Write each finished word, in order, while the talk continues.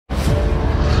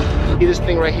See this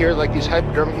thing right here, like these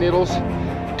hypodermic needles?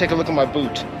 Take a look at my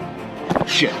boot.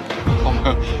 Shit.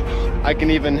 I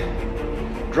can even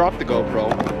drop the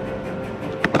GoPro.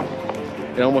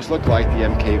 It almost looked like the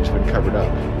MK's been covered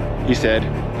up. He said,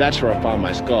 that's where I found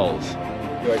my skulls.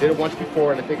 You know, I did it once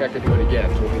before and I think I could do it again,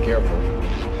 so be careful.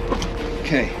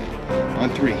 Okay,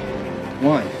 on 3.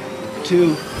 1,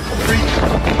 2, 3.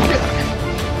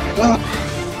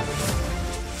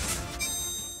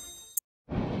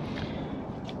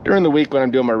 During the week when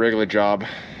I'm doing my regular job,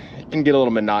 it can get a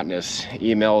little monotonous.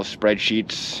 Emails,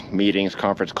 spreadsheets, meetings,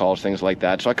 conference calls, things like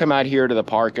that. So I come out here to the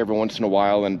park every once in a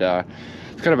while, and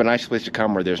it's kind of a nice place to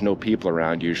come where there's no people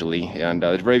around usually. And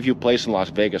there's very few places in Las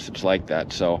Vegas that's like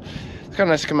that. So it's kind of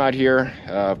nice to come out here,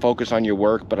 focus on your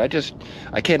work, but I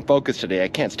can't focus today. I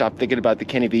can't stop thinking about the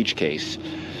Kenny Veach case.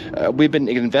 We've been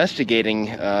investigating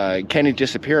Kenny's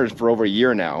disappearance for over a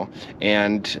year now,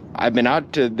 and I've been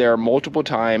out there multiple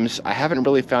times. I haven't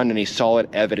really found any solid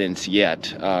evidence yet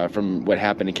from what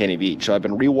happened to Kenny Veach. So I've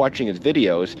been rewatching his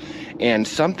videos, and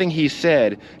something he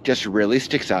said just really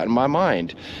sticks out in my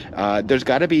mind. There's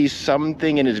got to be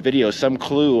something in his videos, some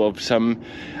clue of some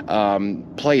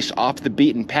place off the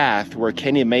beaten path where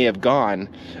Kenny may have gone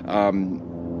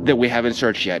that we haven't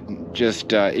searched yet.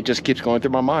 It just keeps going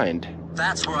through my mind.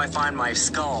 That's where I find my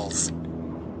skulls.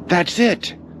 That's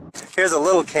it. Here's a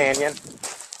little canyon,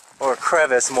 or a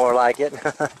crevice more like it.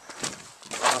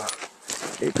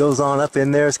 It goes on up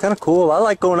in there. It's kind of cool. I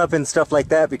like going up in stuff like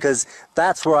that because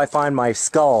that's where I find my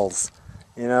skulls,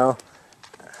 you know,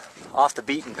 off the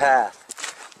beaten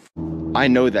path. I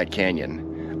know that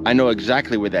canyon. I know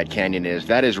exactly where that canyon is.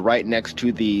 That is right next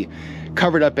to the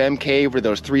covered up M cave where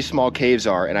those 3 small caves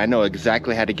are, and I know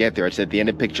exactly how to get there. It's at the end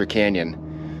of Picture Canyon.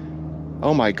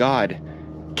 Oh my God.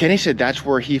 Kenny said that's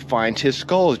where he finds his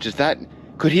skulls.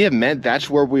 Could he have meant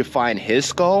that's where we find his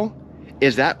skull?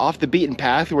 Is that off the beaten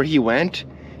path where he went?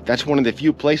 That's one of the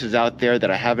few places out there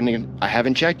that I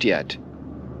haven't checked yet.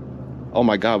 Oh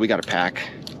my God, we gotta pack.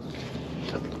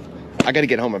 I gotta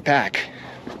get home and pack.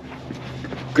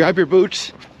 Grab your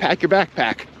boots, pack your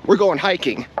backpack. We're going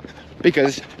hiking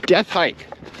because Death Hike,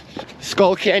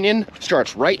 Skull Canyon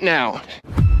starts right now.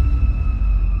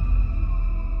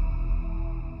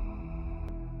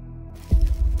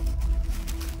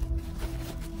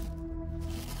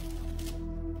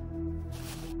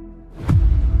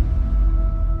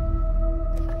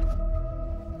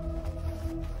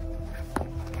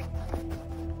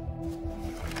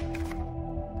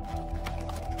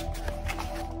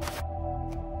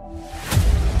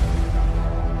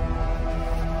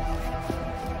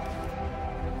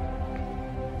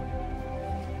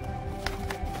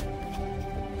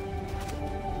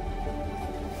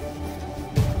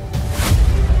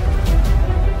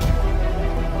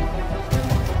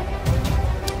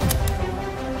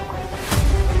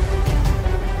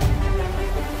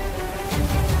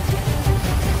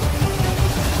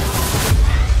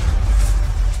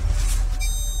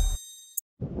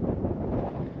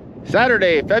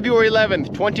 Saturday, February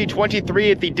 11th,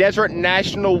 2023 at the Desert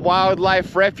National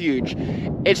Wildlife Refuge.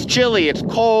 It's chilly, it's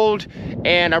cold,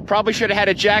 and I probably should have had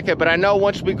a jacket, but I know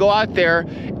once we go out there,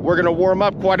 we're gonna warm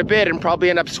up quite a bit and probably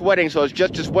end up sweating, so it's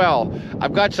just as well.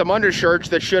 I've got some undershirts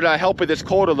that should help with this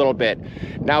cold a little bit.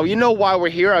 Now, you know why we're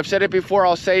here. I've said it before,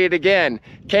 I'll say it again.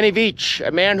 Kenny Veach,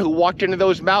 a man who walked into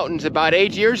those mountains about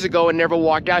 8 years ago and never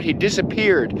walked out. He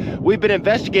disappeared. We've been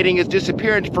investigating his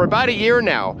disappearance for about a year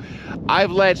now.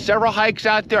 I've led several hikes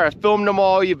out there. I've filmed them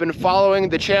all. You've been following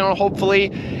the channel,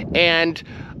 hopefully, and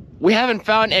we haven't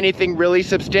found anything really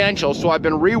substantial, so I've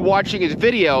been re-watching his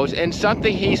videos, and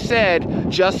something he said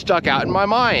just stuck out in my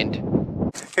mind.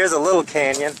 Here's a little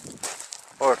canyon,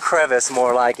 or a crevice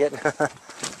more like it.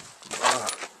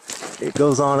 It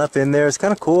goes on up in there. It's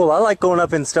kind of cool. I like going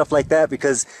up in stuff like that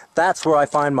because that's where I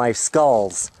find my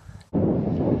skulls.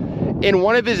 In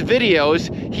one of his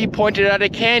videos, he pointed out a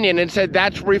canyon and said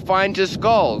that's where he finds his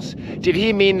skulls. Did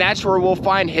he mean that's where we'll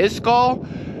find his skull?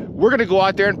 We're gonna go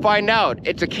out there and find out.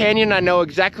 It's a canyon, I know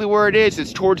exactly where it is.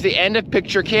 It's towards the end of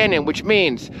Picture Canyon, which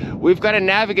means we've got to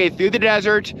navigate through the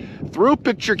desert, through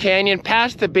Picture Canyon,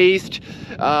 past the Beast,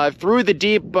 through the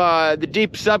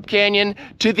deep sub canyon,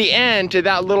 to the end, to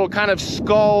that little kind of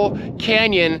skull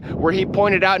canyon where he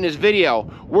pointed out in his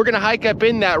video. We're gonna hike up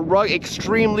in that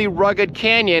extremely rugged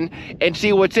canyon and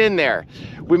see what's in there.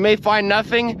 We may find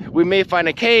nothing, we may find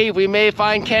a cave, we may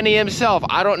find Kenny himself,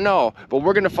 I don't know, but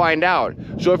we're gonna find out.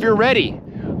 So if you're ready,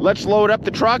 let's load up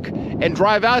the truck and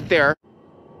drive out there.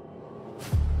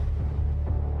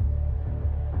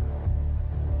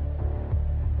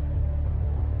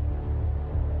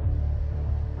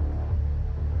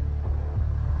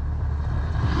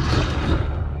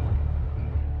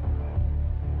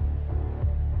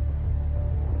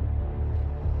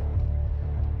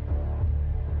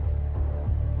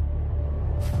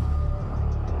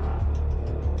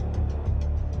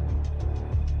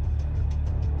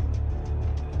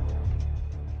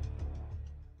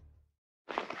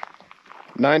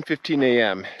 9:15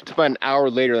 a.m. It's about an hour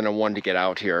later than I wanted to get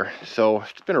out here. So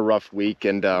it's been a rough week,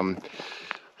 and I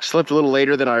slept a little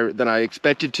later than I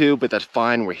expected to, but that's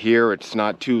fine. We're here. It's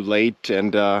not too late,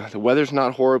 and the weather's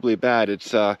not horribly bad.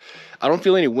 It's I don't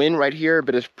feel any wind right here,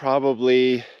 but it's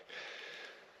probably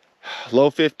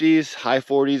low 50s, high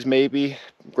 40s maybe.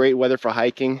 Great weather for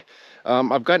hiking.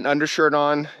 I've got an undershirt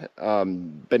on,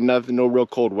 but no real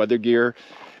cold weather gear.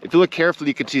 If you look carefully,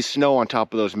 you can see snow on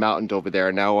top of those mountains over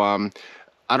there. Now,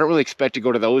 I don't really expect to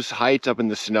go to those heights up in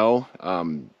the snow.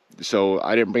 So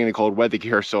I didn't bring any cold weather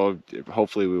gear, so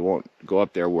hopefully we won't go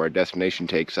up there where our destination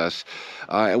takes us.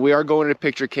 And we are going to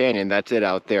Picture Canyon. That's it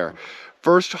out there.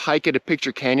 First hike at a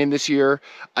Picture Canyon this year.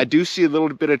 I do see a little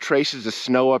bit of traces of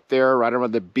snow up there right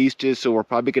around the beast is, so we're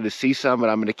probably going to see some, but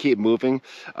I'm going to keep moving.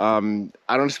 I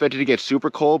don't expect it to get super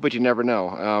cold, but you never know.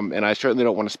 And I certainly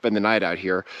don't want to spend the night out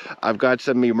here. I've got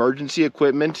some emergency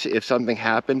equipment if something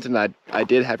happens, and I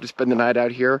did have to spend the night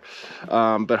out here,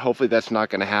 but hopefully that's not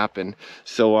going to happen.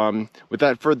 So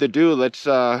without further ado, let's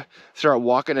start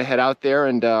walking and head out there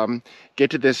and get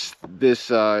to this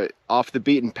off the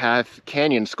beaten path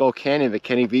canyon, Skull Canyon, that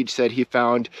Kenny Veach said he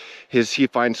finds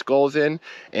skulls in,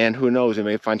 and who knows, we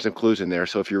may find some clues in there.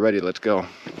 So if you're ready, let's go.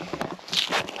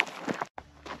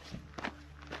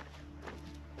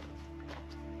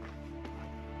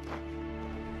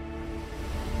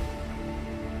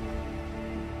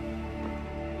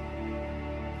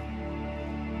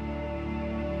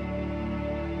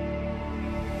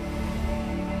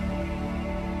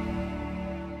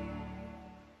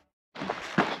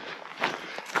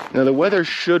 Now the weather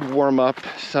should warm up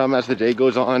some as the day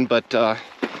goes on, but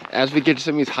as we get to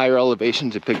some of these higher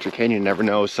elevations at Picture Canyon, you never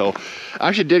know. So I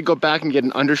actually did go back and get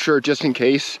an undershirt just in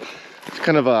case. It's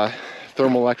kind of a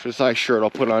thermal exercise shirt I'll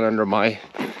put on under my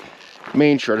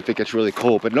main shirt if it gets really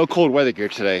cold, but no cold weather gear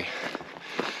today.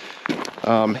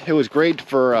 It was great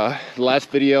for the last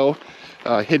video,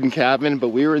 hidden cabin, but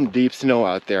we were in deep snow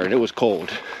out there and it was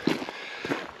cold.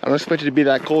 I don't expect it to be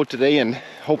that cold today, and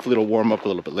hopefully it'll warm up a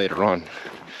little bit later on.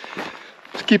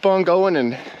 Let's keep on going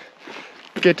and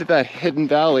get to that hidden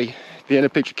valley at the end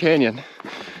of Picture Canyon.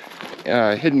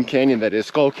 Hidden canyon, that is,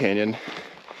 Skull Canyon.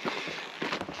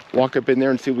 Walk up in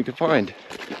there and see what we can find.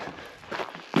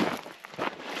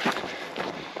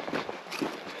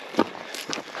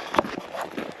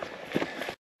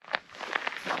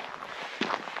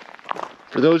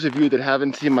 For those of you that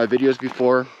haven't seen my videos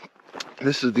before,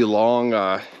 this is the long,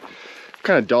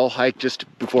 kind of dull hike just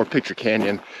before Picture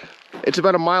Canyon. It's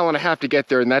about 1.5 miles to get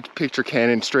there, and that's Picture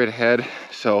Canyon straight ahead.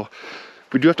 So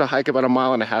we do have to hike about 1.5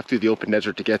 miles through the open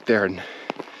desert to get there. And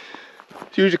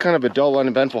it's usually kind of a dull,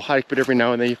 uneventful hike, but every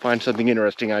now and then you find something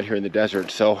interesting out here in the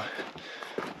desert. So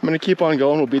I'm gonna keep on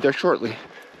going. We'll be there shortly.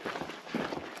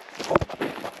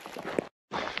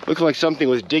 Looks like something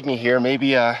was digging here.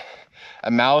 Maybe a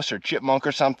mouse or chipmunk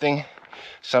or something.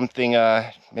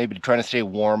 Maybe trying to stay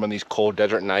warm on these cold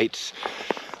desert nights.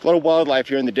 A lot of wildlife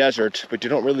here in the desert, but you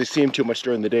don't really see them too much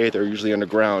during the day. They're usually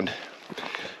underground.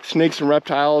 Snakes and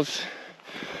reptiles,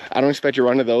 I don't expect to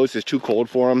run into those. It's too cold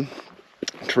for them.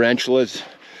 Tarantulas,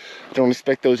 don't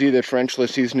expect those either. Tarantula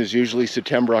season is usually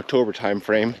September, October time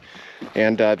frame,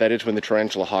 and that is when the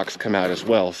tarantula hawks come out as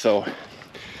well. So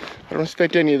I don't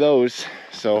expect any of those.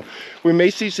 So we may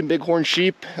see some bighorn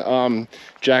sheep,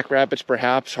 jackrabbits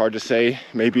perhaps, hard to say,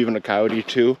 maybe even a coyote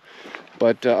too.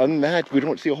 But other than that, we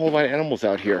don't see a whole lot of animals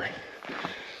out here.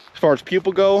 As far as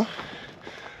people go,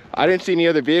 I didn't see any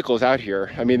other vehicles out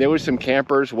here. I mean, there was some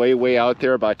campers way out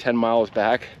there about 10 miles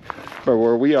back, but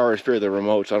where we are is fairly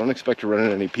remote, so I don't expect to run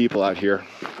into any people out here,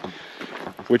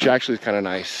 which actually is kind of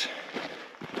nice.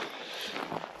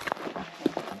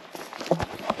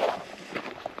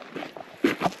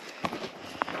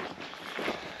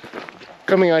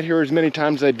 Coming out here as many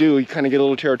times as I do, you kind of get a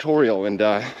little territorial, and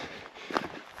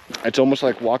it's almost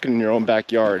like walking in your own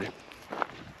backyard.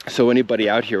 So anybody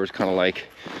out here is kind of like,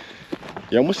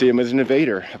 you almost see them as an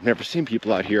invader. I've never seen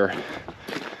people out here.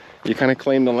 You kind of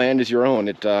claim the land as your own.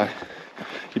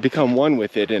 You become one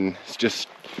with it, and it's just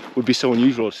would be so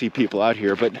unusual to see people out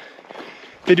here. But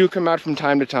they do come out from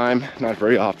time to time, not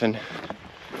very often.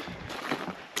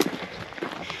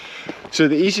 So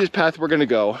the easiest path we're gonna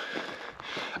go,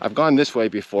 I've gone this way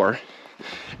before,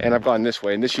 and I've gone this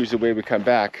way, and this is usually the way we come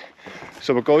back.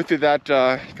 So we'll go through that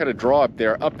kind of draw up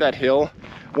there, up that hill.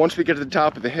 Once we get to the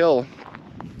top of the hill,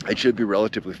 it should be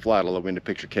relatively flat all the way into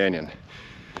Picture Canyon.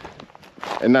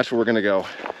 And that's where we're gonna go.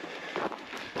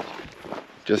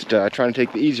 Just trying to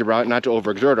take the easy route, not to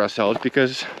overexert ourselves,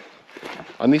 because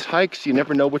on these hikes, you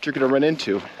never know what you're gonna run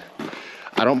into.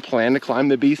 I don't plan to climb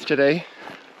the beast today,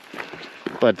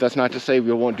 but that's not to say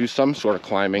we won't do some sort of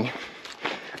climbing.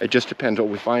 It just depends what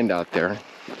we find out there.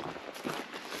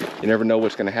 You never know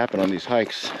what's going to happen on these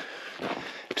hikes.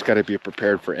 It's got to be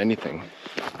prepared for anything.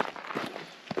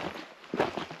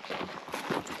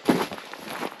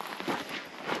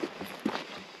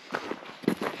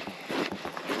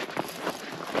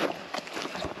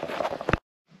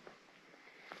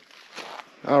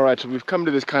 All right, so we've come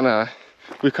to this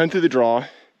we've come through the draw,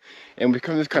 and we've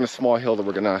come to this kind of small hill that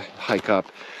we're gonna hike up.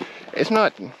 It's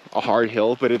not a hard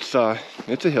hill, but it's a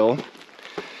hill.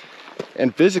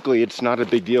 And physically, it's not a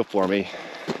big deal for me.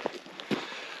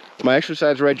 My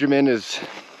exercise regimen is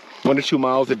 1 to 2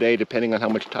 miles a day, depending on how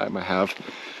much time I have.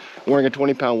 I'm wearing a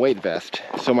 20-pound weight vest.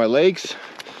 So my legs,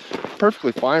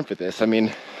 perfectly fine for this. I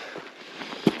mean,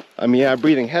 yeah, I'm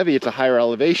breathing heavy, it's a higher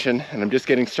elevation, and I'm just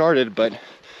getting started, but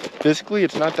physically,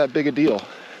 it's not that big a deal.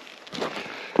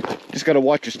 Just gotta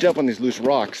watch your step on these loose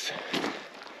rocks.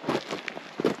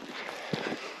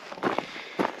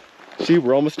 See,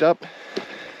 we're almost up.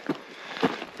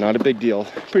 Not a big deal.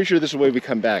 Pretty sure this is the way we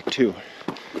come back too.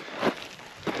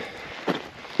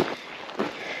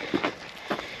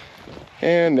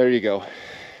 And there you go.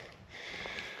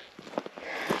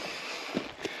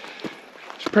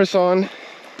 Let's press on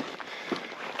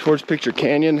towards Picture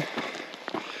Canyon.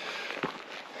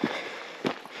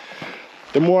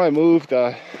 The more I move,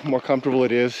 the more comfortable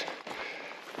it is.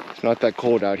 It's not that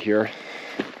cold out here.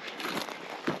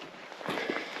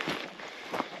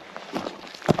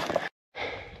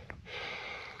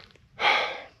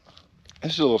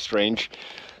 This is a little strange.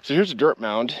 So here's a dirt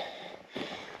mound,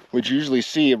 which you usually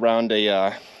see around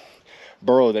a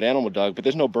burrow that animal dug, but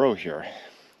there's no burrow here.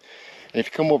 And if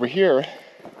you come over here,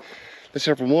 there's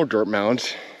several more dirt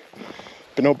mounds,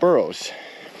 but no burrows.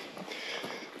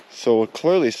 So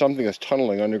clearly something is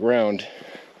tunneling underground,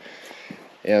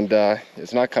 and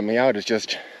it's not coming out. It's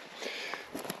just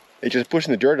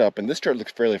pushing the dirt up, and this dirt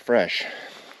looks fairly fresh.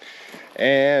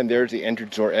 And there's the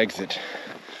entrance or exit.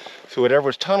 So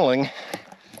whatever's tunneling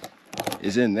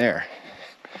is in there,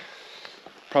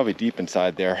 probably deep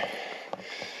inside there.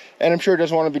 And I'm sure it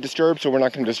doesn't want to be disturbed, so we're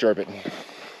not going to disturb it.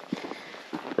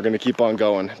 We're going to keep on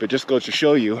going. But just goes to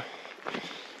show you,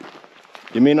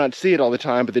 you may not see it all the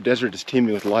time, but the desert is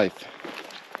teeming with life.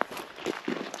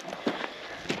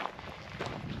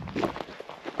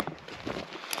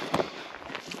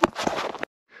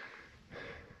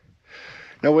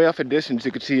 Now way off in distance,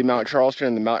 you can see Mount Charleston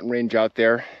and the mountain range out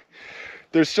there.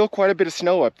 There's still quite a bit of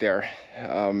snow up there.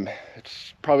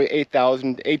 It's probably 8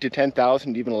 to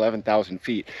 10,000, even 11,000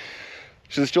 feet.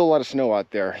 So there's still a lot of snow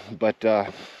out there, but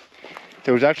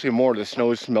there was actually more. The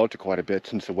snow's melted quite a bit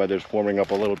since the weather's warming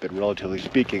up a little bit, relatively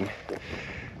speaking.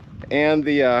 And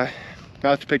the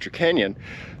mouth to Picture Canyon,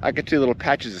 I could see little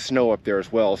patches of snow up there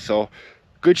as well. So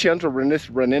good chance we'll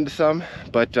run into some,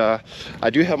 but I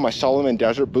do have my Solomon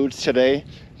desert boots today.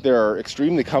 They're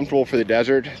extremely comfortable for the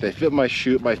desert. They fit my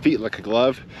feet like a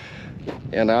glove,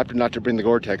 and I opted not to bring the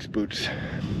Gore-Tex boots.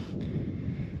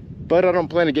 But I don't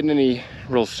plan on getting any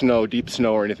real snow, deep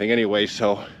snow or anything anyway,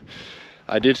 so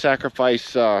I did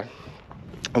sacrifice a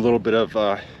little bit of,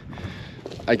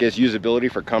 I guess,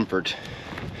 usability for comfort.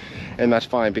 And that's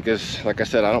fine because, like I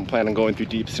said, I don't plan on going through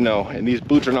deep snow. And these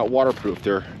boots are not waterproof,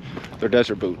 they're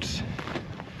desert boots.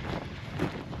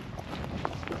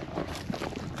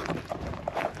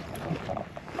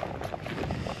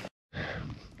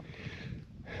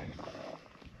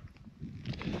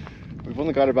 We've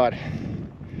only got about,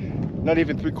 not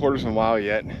even 3/4 of a mile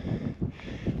yet.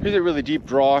 Here's a really deep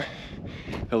draw,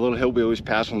 a little hill we always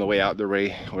pass on the way out the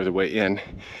way in.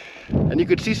 And you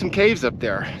could see some caves up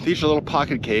there. These are little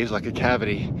pocket caves, like a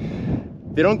cavity.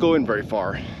 They don't go in very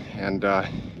far. And I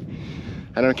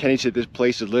know Kenny said this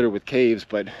place is littered with caves,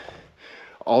 but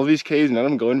all of these caves, none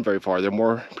of them go in very far. They're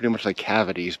more pretty much like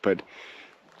cavities, but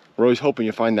we're always hoping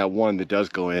you find that one that does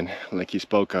go in, like he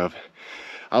spoke of.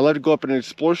 I'd love to go up and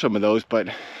explore some of those, but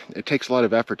it takes a lot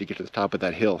of effort to get to the top of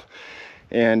that hill.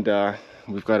 And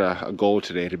we've got a goal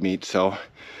today to meet, so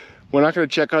we're not going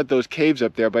to check out those caves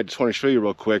up there, but I just want to show you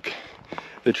real quick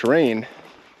the terrain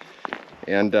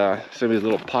and some of these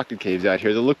little pocket caves out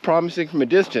here that look promising from a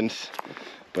distance,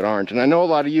 but aren't. And I know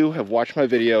a lot of you have watched my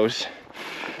videos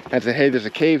and said, hey, there's a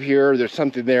cave here, there's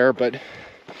something there, but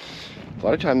a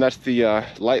lot of time that's the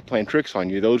light playing tricks on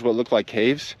you. Those what look like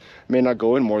caves may not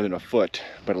go in more than a foot,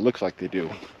 but it looks like they do.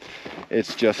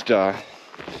 It's just,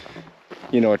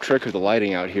 you know, a trick of the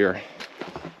lighting out here.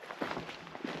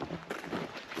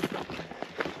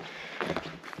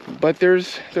 But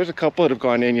there's a couple that have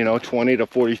gone in, you know, 20 to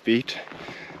 40 feet.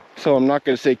 So I'm not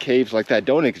going to say caves like that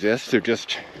don't exist. They're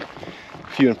just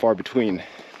few and far between.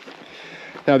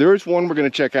 Now there is one we're going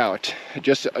to check out,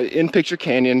 just in Picture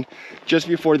Canyon, just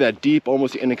before that deep,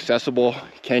 almost inaccessible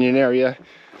canyon area,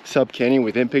 sub-canyon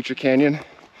within Picture Canyon.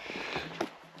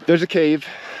 There's a cave,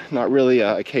 not really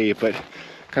a cave, but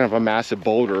kind of a massive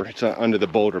boulder. It's under the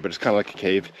boulder, but it's kind of like a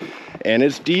cave. And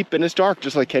it's deep and it's dark,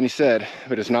 just like Kenny said,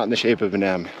 but it's not in the shape of an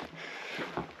M.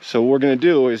 So what we're going to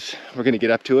do is we're going to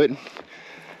get up to it,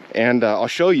 and I'll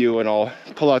show you, and I'll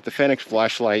pull out the Fenix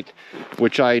flashlight,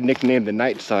 which I nicknamed the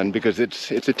Night Sun because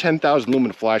it's a 10,000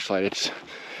 lumen flashlight.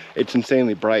 It's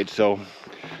insanely bright. So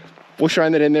we'll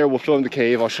shine that in there. We'll film the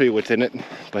cave. I'll show you what's in it.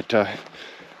 But I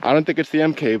don't think it's the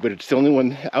M cave, but it's the only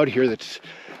one out here that's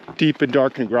deep and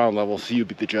dark and ground level. So you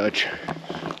be the judge.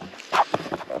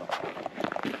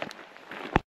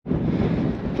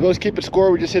 For those keeping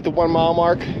score, we just hit the 1 mile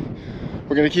mark.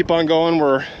 We're gonna keep on going.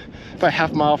 We're about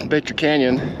half a mile from Picture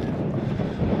Canyon.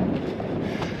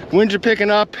 Winds are picking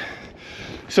up,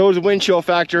 so is the wind chill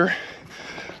factor,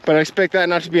 but I expect that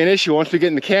not to be an issue once we get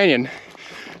in the canyon.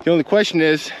 The only question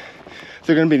is, is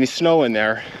there gonna be any snow in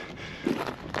there?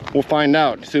 We'll find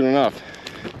out soon enough.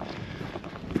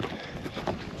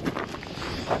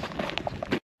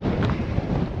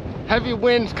 Heavy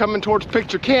winds coming towards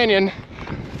Picture Canyon,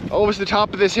 almost the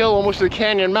top of this hill, almost to the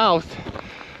canyon mouth.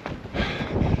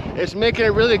 It's making it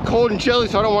really cold and chilly,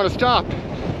 so I don't want to stop.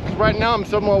 Right now I'm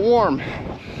somewhat warm.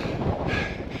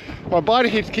 My body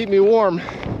heats keep me warm.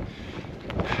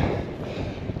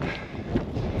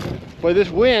 But this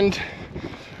wind,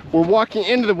 we're walking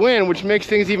into the wind, which makes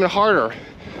things even harder.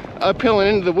 Uphill and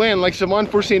into the wind, like some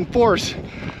unforeseen force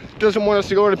doesn't want us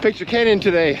to go to Picture Canyon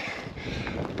today.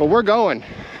 But we're going.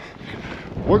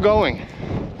 We're going.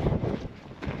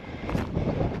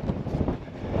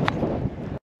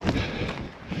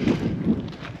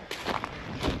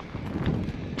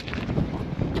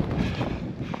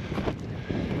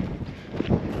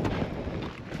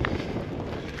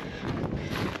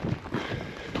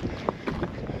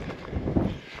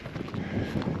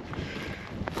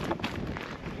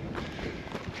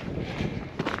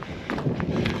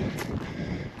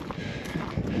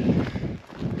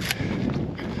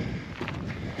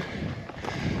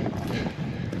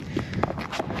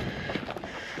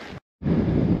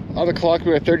 On the clock,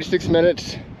 we have 36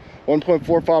 minutes,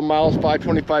 1.45 miles,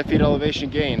 525 feet elevation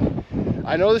gain.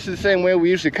 I know this is the same way we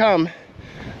usually come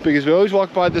because we always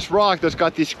walk by this rock that's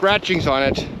got these scratchings on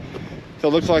it that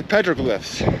looks like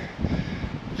petroglyphs.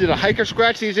 Did a hiker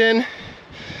scratch these in?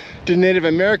 Did Native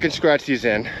Americans scratch these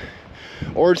in?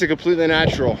 Or is it completely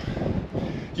natural?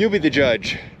 You be the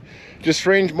judge. Just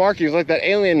strange markings like that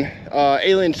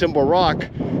alien symbol rock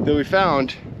that we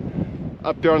found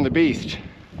up there on the beast.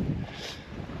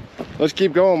 Let's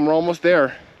keep going, we're almost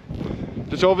there.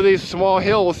 Just over these small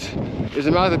hills is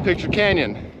the mouth of Picture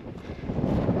Canyon.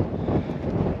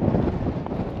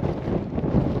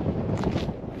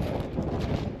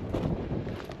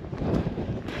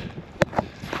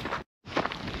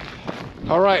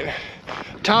 All right,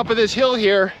 top of this hill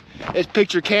here is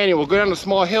Picture Canyon. We'll go down a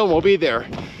small hill and we'll be there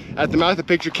at the mouth of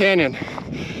Picture Canyon.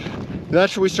 And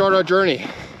that's where we start our journey.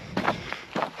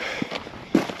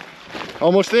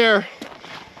 Almost there.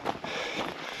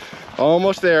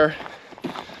 Almost there.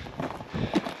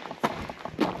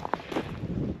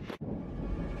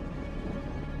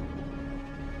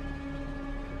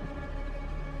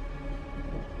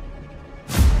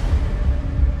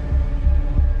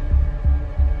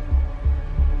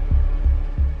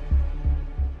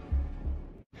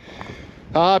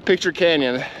 Picture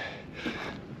Canyon.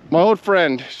 My old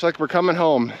friend, it's like we're coming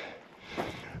home.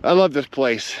 I love this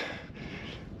place.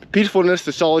 The peacefulness,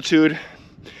 the solitude.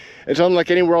 It's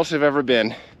unlike anywhere else I've ever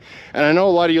been. And I know a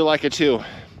lot of you like it too.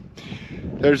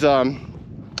 There's, over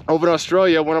in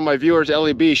Australia, one of my viewers,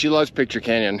 Ellie B, she loves Picture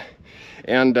Canyon.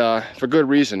 And for good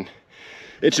reason.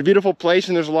 It's a beautiful place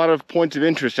and there's a lot of points of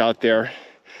interest out there.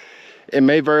 It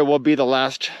may very well be the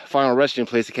last final resting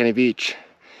place of Kenny Veach.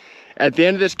 At the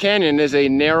end of this canyon is a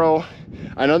narrow,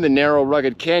 another narrow,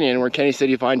 rugged canyon where Kenny said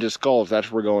he finds his skulls. That's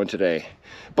where we're going today.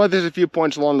 But there's a few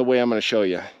points along the way I'm going to show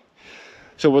you.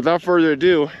 So without further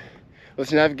ado,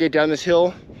 let's navigate down this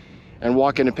hill and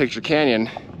walk into Picture Canyon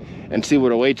and see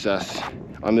what awaits us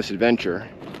on this adventure.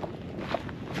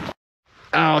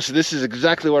 Oh, so this is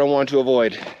exactly what I wanted to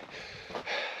avoid.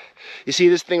 You see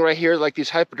this thing right here, like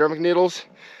these hypodermic needles?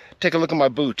 Take a look at my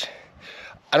boot.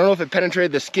 I don't know if it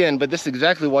penetrated the skin, but this is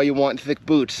exactly why you want thick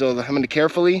boots. So I'm going to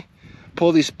carefully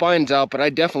pull these spines out, but I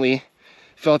definitely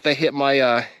felt they hit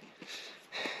my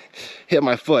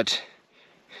foot.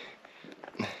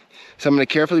 So I'm going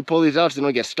to carefully pull these out so they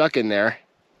don't get stuck in there.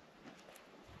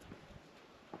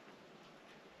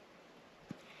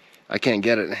 I can't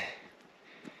get it.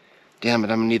 Damn it,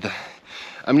 I'm going to need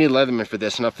I'm gonna need Leatherman for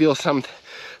this, and I feel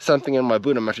something in my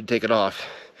boot. I'm gonna have to take it off.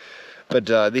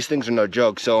 But these things are no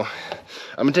joke, so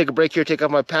I'm gonna take a break here, take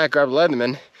off my pack, grab a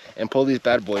Leatherman, and pull these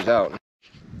bad boys out.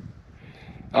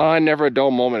 Never a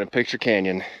dull moment in Picture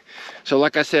Canyon. So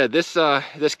like I said, this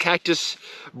cactus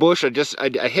bush I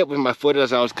hit with my foot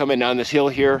as I was coming down this hill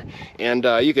here, and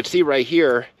you can see right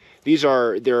here,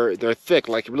 they're thick,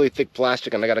 like really thick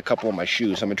plastic, and I got a couple of my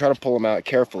shoes. So I'm gonna try to pull them out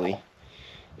carefully,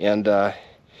 and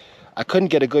I couldn't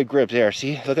get a good grip there.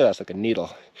 See, look at that, it's like a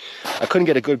needle. I couldn't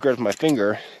get a good grip with my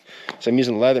finger, so I'm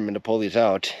using Leatherman to pull these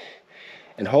out,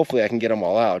 and hopefully I can get them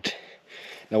all out.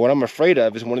 Now what I'm afraid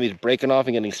of is one of these breaking off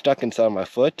and getting stuck inside my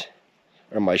foot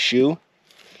or my shoe.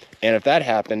 And if that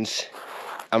happens,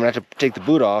 I'm gonna have to take the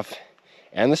boot off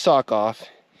and the sock off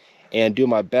and do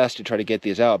my best to try to get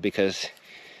these out, because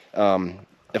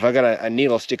if I got a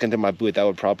needle sticking through my boot, that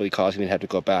would probably cause me to have to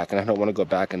go back, and I don't want to go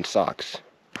back in socks.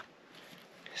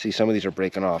 See, some of these are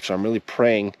breaking off, so I'm really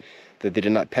praying that they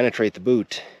did not penetrate the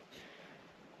boot.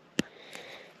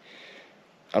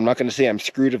 I'm not gonna say I'm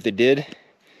screwed if they did,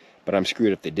 but I'm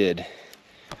screwed if they did.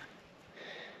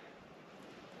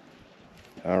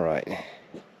 All right.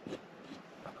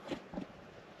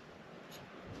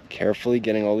 Carefully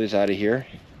getting all these out of here.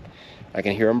 I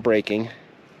can hear them breaking.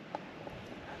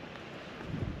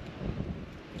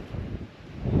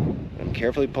 I'm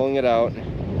carefully pulling it out.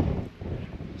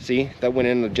 See, that went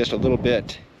in just a little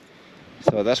bit.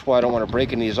 So that's why I don't want to break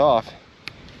these off.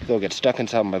 They'll get stuck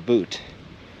inside my boot.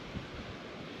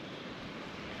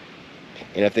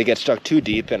 And if they get stuck too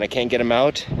deep and I can't get them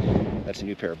out, that's a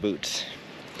new pair of boots.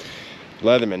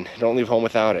 Leatherman, don't leave home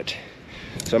without it.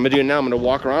 So I'm gonna do now, I'm gonna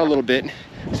walk around a little bit,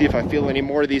 see if I feel any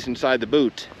more of these inside the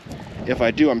boot. If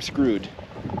I do, I'm screwed.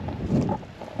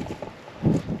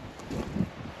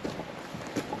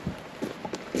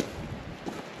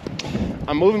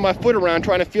 I'm moving my foot around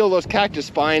trying to feel those cactus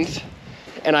spines,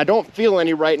 and I don't feel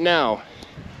any right now.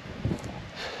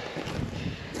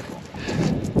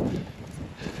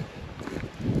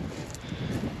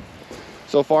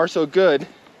 So far, so good.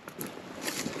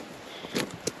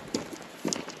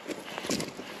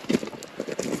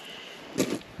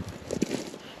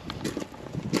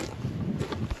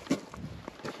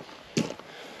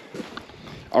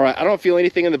 All right, I don't feel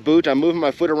anything in the boot. I'm moving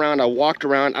my foot around, I walked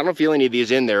around. I don't feel any of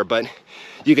these in there, but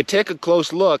you could take a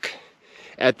close look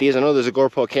at these. I know there's a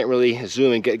GoPro, can't really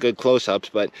zoom and get good close-ups,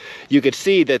 but you could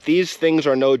see that these things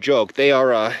are no joke. They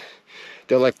are,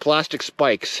 they're like plastic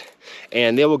spikes,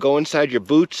 and they will go inside your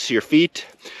boots, your feet.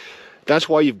 That's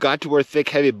why you've got to wear thick,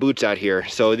 heavy boots out here.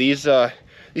 So these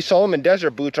Solomon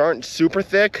Desert boots aren't super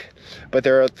thick, but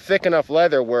they're thick enough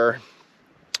leather where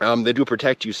they do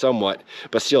protect you somewhat.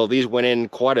 But still, these went in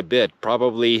quite a bit,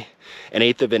 probably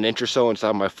 1/8 of an inch or so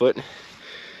inside my foot.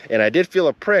 And I did feel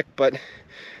a prick, but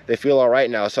they feel all right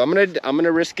now. So I'm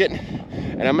gonna risk it,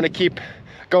 and I'm gonna keep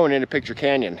going into Picture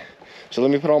Canyon. So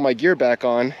let me put all my gear back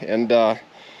on, and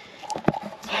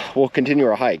we'll continue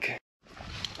our hike.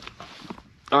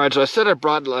 All right, so I said I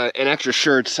brought an extra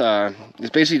shirt. It's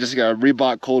basically just a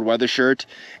Reebok cold weather shirt,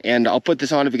 and I'll put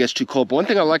this on if it gets too cold. But one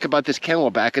thing I like about this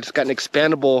Camelback, it's got an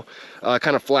expandable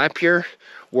kind of flap here,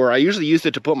 where I usually use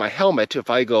it to put my helmet if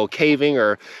I go caving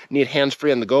or need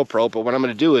hands-free on the GoPro. But what I'm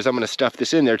gonna do is I'm gonna stuff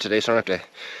this in there today so I don't have to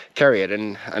carry it.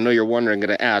 And I know you're wondering,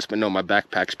 gonna ask, but no, my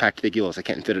backpack's packed to the gills. I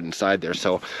can't fit it inside there.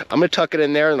 So I'm gonna tuck it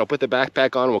in there, and I'll put the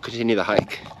backpack on, and we'll continue the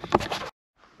hike.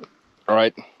 All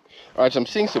right, so I'm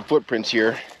seeing some footprints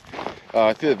here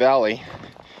through the valley,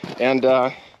 and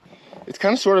it's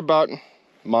kind of sort of about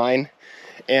mine.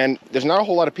 And there's not a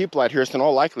whole lot of people out here, so in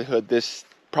all likelihood, this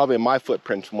probably my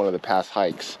footprints from one of the past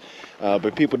hikes.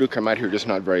 But people do come out here, just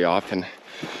not very often.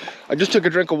 I just took a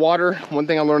drink of water. One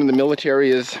thing I learned in the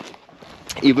military is,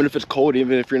 even if it's cold,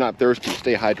 even if you're not thirsty,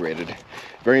 stay hydrated.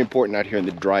 Very important out here in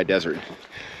the dry desert.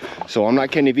 So I'm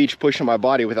not Kenny Veach pushing my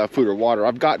body without food or water.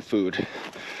 I've got food,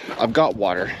 I've got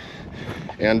water.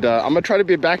 And I'm gonna try to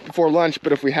be back before lunch,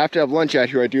 but if we have to have lunch out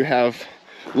here, I do have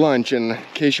lunch. And in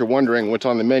case you're wondering what's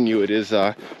on the menu, it is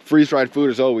freeze-dried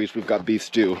food as always. We've got beef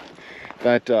stew.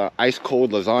 That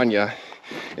ice-cold lasagna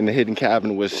in the hidden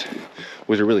cabin was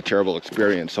a really terrible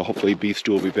experience, so hopefully beef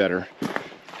stew will be better.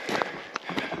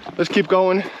 Let's keep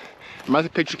going. I'm at the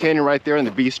Picture Canyon right there, and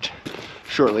the beast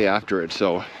shortly after it,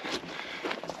 so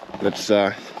let's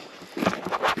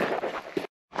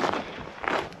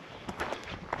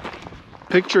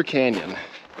Picture Canyon.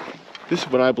 This is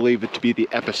what I believe it to be the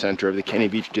epicenter of the Kenny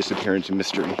Veach disappearance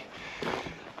mystery.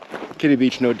 Kenny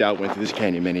Veach no doubt went through this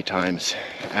canyon many times,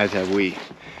 as have we.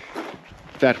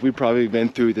 In fact, we've probably been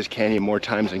through this canyon more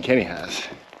times than Kenny has.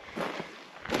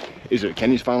 Is it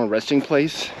Kenny's final resting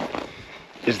place?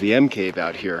 Is the M cave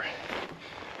out here?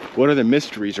 What other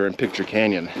mysteries are in Picture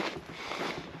Canyon?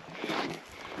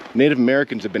 Native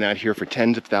Americans have been out here for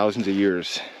tens of thousands of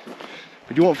years,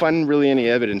 but you won't find really any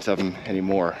evidence of them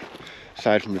anymore,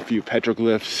 aside from a few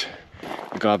petroglyphs,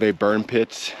 agave burn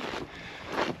pits,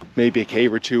 maybe a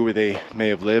cave or two where they may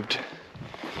have lived.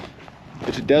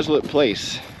 It's a desolate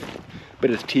place, but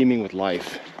it's teeming with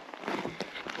life.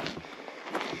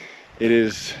 It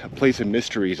is a place of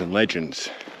mysteries and legends.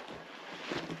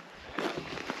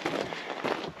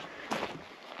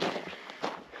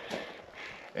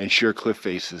 And sheer cliff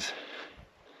faces.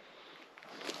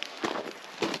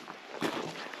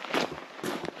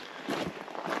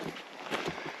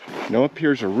 Now up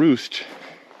here's a roost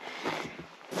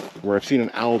where I've seen an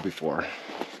owl before.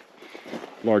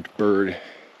 Large bird.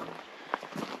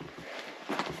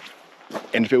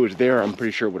 And if it was there, I'm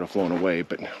pretty sure it would have flown away,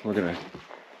 but we're gonna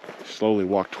slowly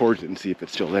walk towards it and see if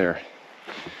it's still there.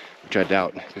 Which I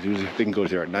doubt, because usually the thing goes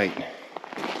there at night.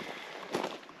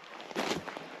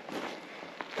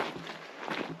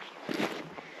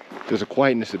 There's a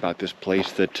quietness about this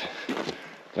place that,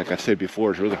 like I said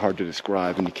before, is really hard to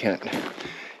describe, and you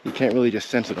can't really just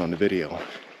sense it on the video.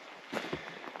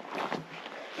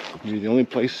 You're the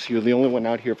only one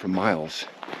out here for miles.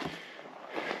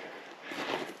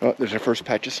 Oh, there's our first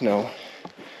patch of snow.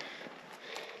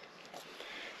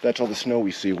 That's all the snow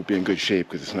we see. We'll be in good shape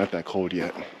because it's not that cold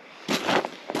yet.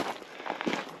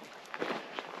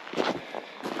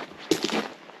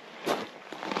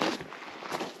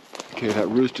 Okay, that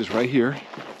roost is right here.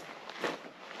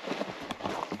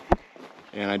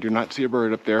 And I do not see a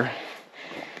bird up there,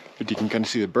 but you can kind of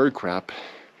see the bird crap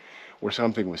where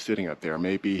something was sitting up there,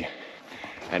 maybe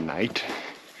at night.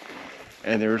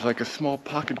 And there's like a small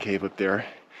pocket cave up there.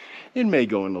 It may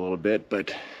go in a little bit,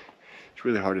 but it's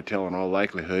really hard to tell. In all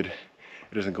likelihood,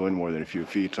 it doesn't go in more than a few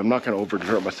feet. So I'm not going to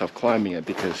overexert myself climbing it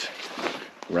because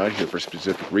we're out here for a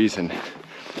specific reason.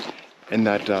 And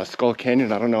that Skull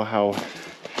Canyon, I don't know how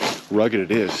rugged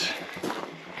it is.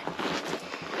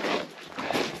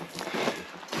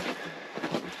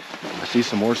 I see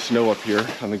some more snow up here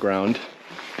on the ground.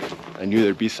 I knew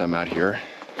there'd be some out here.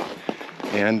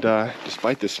 And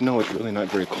despite the snow, it's really not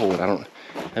very cold. I don't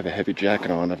have a heavy jacket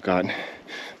on. I've got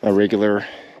my regular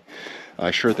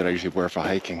shirt that I usually wear for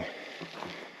hiking.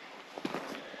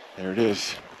 There it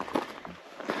is.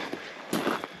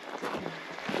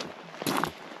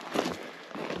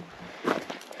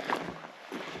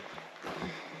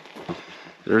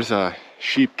 There's a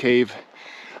sheep cave.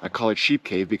 I call it sheep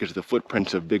cave because of the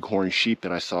footprints of bighorn sheep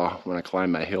that I saw when I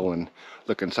climbed that hill and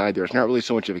look inside there. It's not really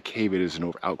so much of a cave, it is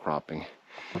an outcropping.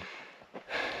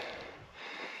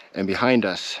 And behind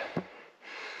us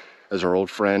is our old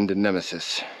friend and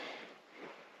nemesis.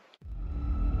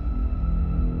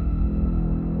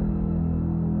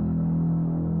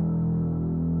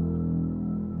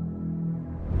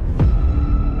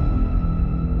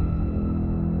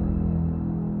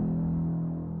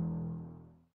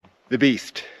 The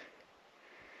beast.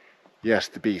 Yes,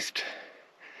 the beast.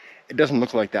 It doesn't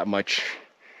look like that much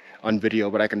on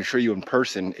video, but I can assure you in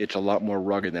person, it's a lot more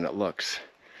rugged than it looks.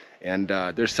 And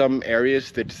there's some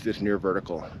areas that's near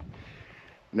vertical.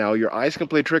 Now your eyes can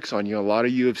play tricks on you. A lot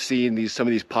of you have seen some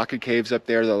of these pocket caves up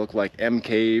there that look like M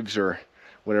caves or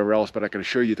whatever else, but I can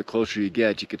assure you the closer you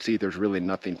get, you can see there's really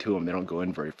nothing to them. They don't go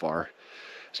in very far.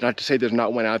 It's not to say there's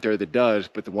not one out there that does,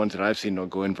 but the ones that I've seen don't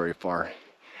go in very far.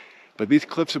 But these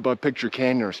cliffs above Picture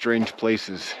Canyon are strange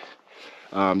places.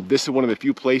 This is one of the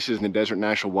few places in the Desert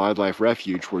National Wildlife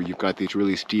Refuge where you've got these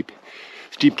really steep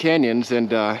canyons,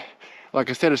 and like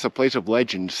I said, it's a place of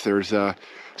legends. There's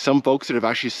some folks that have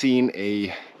actually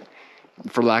seen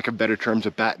for lack of better terms,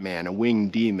 a Batman, a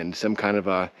winged demon, some kind of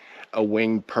a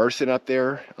winged person up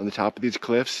there on the top of these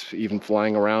cliffs, even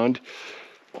flying around.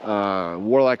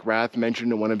 Warlock Wrath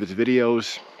mentioned in one of his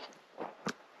videos.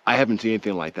 I haven't seen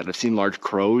anything like that. I've seen large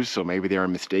crows, so maybe they are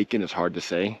mistaken. It's hard to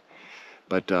say.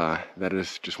 But that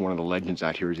is just one of the legends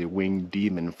out here, is a winged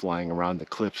demon flying around the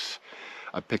cliffs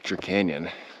of Picture Canyon.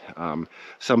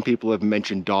 Some people have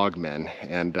mentioned dogmen,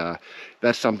 and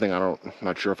that's something I'm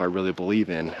not sure if I really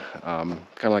believe in. Kind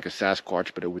of like a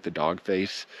Sasquatch, but with a dog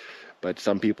face. But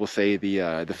some people say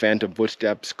the phantom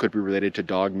footsteps could be related to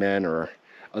dogmen or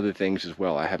other things as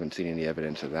well. I haven't seen any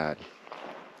evidence of that.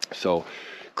 So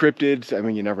cryptids, I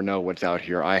mean, you never know what's out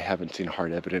here. I haven't seen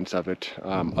hard evidence of it,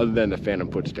 other than the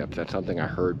phantom footsteps. That's something I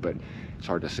heard, but it's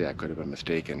hard to say. I could have been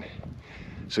mistaken.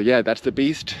 So yeah, that's the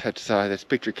beast. That's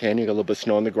Picture Canyon. Got a little bit of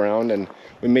snow on the ground, and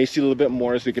we may see a little bit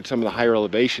more as we get some of the higher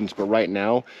elevations. But right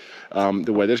now,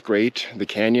 the weather's great. The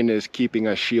canyon is keeping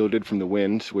us shielded from the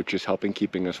winds, which is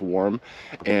keeping us warm.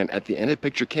 And at the end of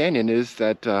Picture Canyon is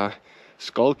that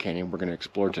Skull Canyon we're going to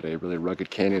explore today, really rugged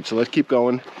canyon. So let's keep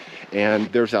going. And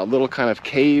there's that little kind of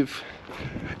cave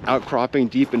outcropping,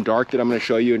 deep and dark, that I'm going to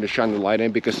show you and to shine the light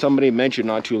in, because somebody mentioned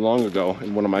not too long ago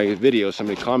in one of my videos,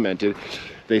 somebody commented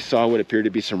they saw what appeared to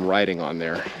be some writing on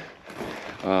there.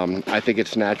 I think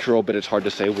it's natural, but it's hard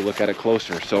to say. We'll look at it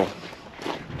closer. So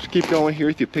just keep going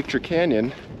here through Picture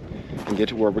Canyon and get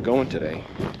to where we're going today.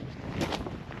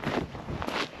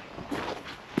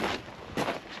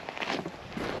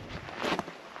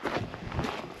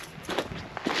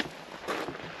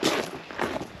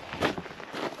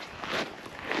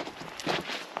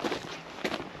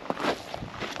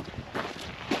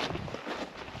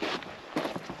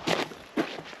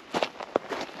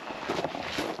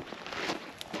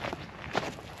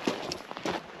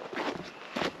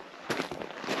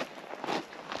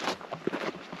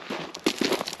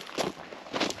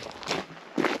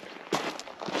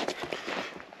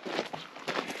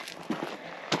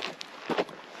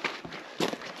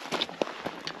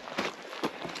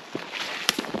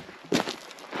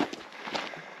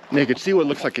 Now you can see what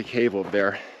looks like a cave over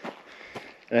there.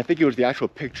 And I think it was the actual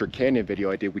Picture Canyon video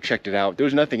I did. We checked it out. There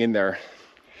was nothing in there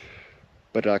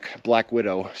but a black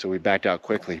widow, so we backed out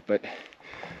quickly. But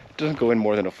it doesn't go in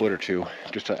more than a foot or two,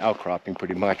 just an outcropping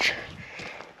pretty much.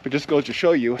 But just goes to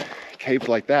show you, caves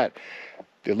like that,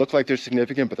 they look like they're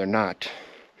significant, but they're not.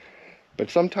 But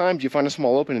sometimes you find a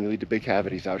small opening and lead to big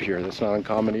cavities out here. That's not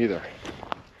uncommon either.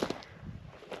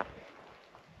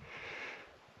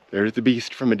 There's the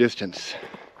beast from a distance.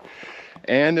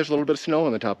 And there's a little bit of snow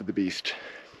on the top of the beast.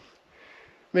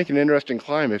 Make an interesting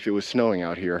climb if it was snowing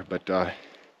out here, but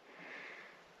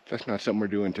that's not something we're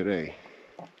doing today.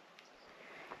 Let's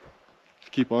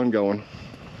keep on going.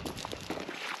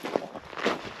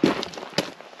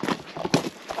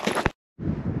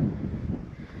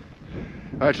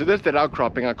 Alright, so this is that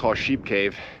outcropping I call Sheep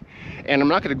Cave. And I'm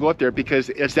not going to go up there because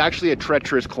it's actually a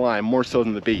treacherous climb, more so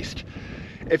than the beast.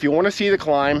 If you want to see the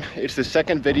climb, it's the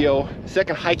second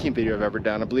hiking video I've ever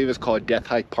done. I believe it's called Death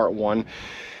Hike Part 1.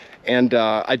 And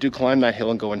I do climb that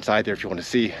hill and go inside there if you want to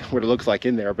see what it looks like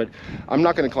in there. But I'm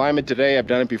not going to climb it today. I've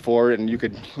done it before, and you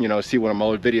could, see one of my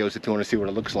old videos if you want to see what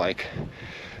it looks like.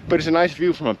 But it's a nice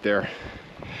view from up there.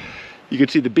 You can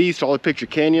see the beast, all of Picture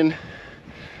Canyon.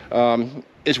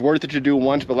 It's worth it to do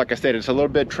once, but like I said, it's a little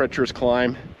bit treacherous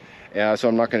climb. So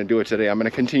I'm not going to do it today. I'm going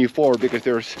to continue forward because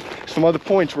there's some other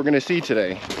points we're going to see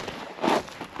today.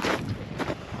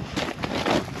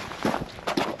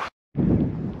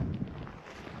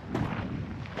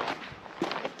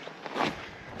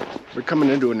 We're coming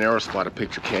into a narrow spot of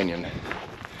Picture Canyon.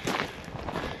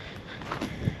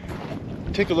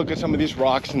 Take a look at some of these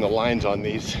rocks and the lines on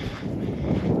these.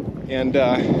 And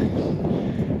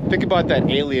think about that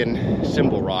alien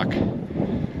symbol rock.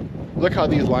 Look how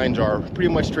these lines are pretty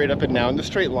much straight up and down. The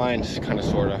straight lines, kind of,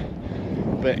 sort of.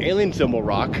 The alien symbol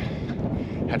rock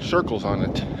had circles on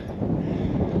it,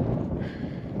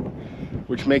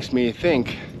 which makes me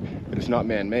think that it's not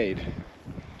man-made.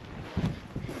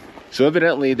 So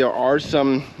evidently there are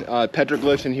some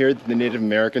petroglyphs in here that the Native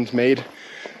Americans made.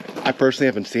 I personally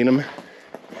haven't seen them,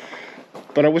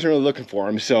 but I wasn't really looking for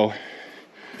them, so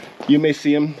you may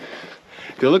see them.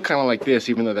 They look kind of like this,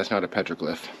 even though that's not a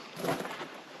petroglyph.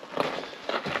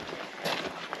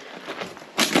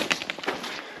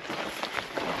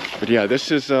 But yeah, this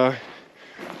is one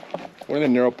of the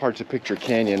narrow parts of Picture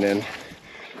Canyon, and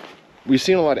we've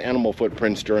seen a lot of animal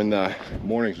footprints during the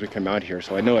mornings we come out here,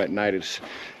 so I know at night it's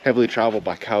heavily traveled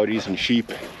by coyotes and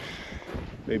sheep,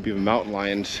 maybe even mountain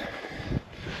lions.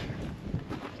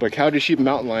 But coyotes, sheep, and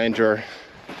mountain lions are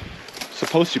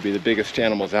supposed to be the biggest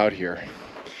animals out here.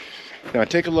 Now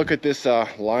take a look at this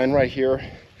line right here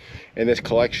and this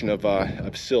collection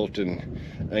of silt and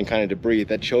kind of debris.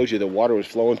 That shows you the water was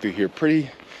flowing through here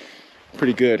pretty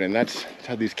good, and that's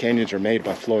how these canyons are made,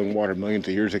 by flowing water millions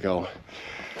of years ago.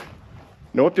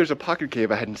 Note there's a pocket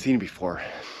cave I hadn't seen before.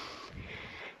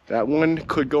 That one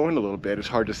could go in a little bit, it's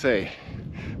hard to say,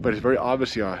 but it's very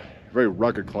obviously a very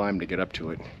rugged climb to get up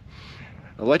to it.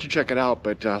 I'll let you check it out,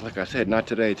 but like I said, not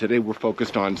today. Today we're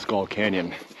focused on Skull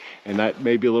Canyon, and that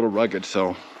may be a little rugged,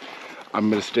 so I'm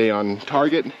going to stay on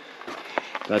target.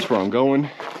 That's where I'm going,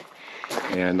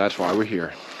 and that's why we're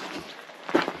here.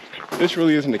 This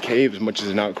really isn't a cave as much as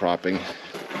an outcropping,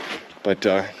 but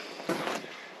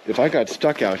if I got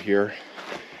stuck out here,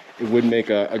 it would make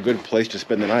a good place to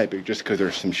spend the night, just because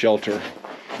there's some shelter.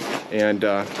 And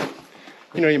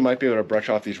you might be able to brush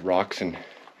off these rocks and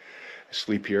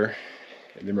sleep here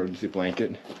in the emergency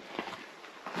blanket.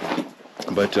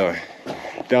 But that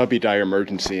would be dire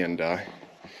emergency, and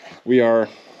we are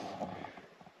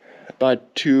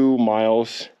about 2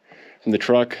 miles from the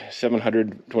truck,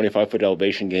 725-foot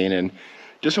elevation gain, and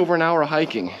just over an hour of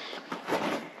hiking.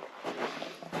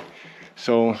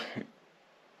 So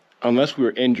unless we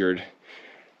were injured,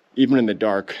 even in the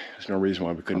dark, there's no reason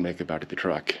why we couldn't make it back to the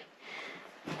truck.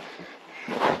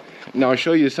 Now I'll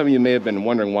show you, some of you may have been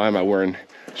wondering, why am I wearing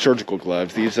surgical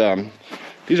gloves? These are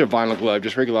vinyl gloves,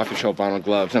 just regular off-the-shelf vinyl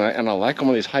gloves, and I like them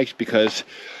on these hikes because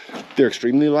they're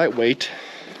extremely lightweight.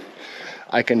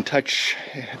 I can touch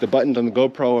the buttons on the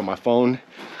GoPro and my phone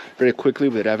very quickly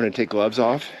without having to take gloves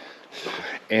off.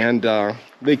 And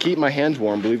they keep my hands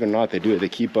warm, believe it or not, they do. They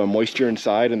keep moisture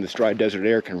inside, and this dry desert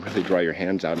air can really dry your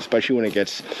hands out, especially when it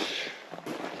gets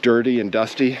dirty and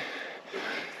dusty.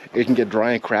 It can get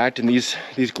dry and cracked, and these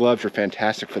gloves are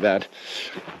fantastic for that.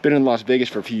 Been in Las Vegas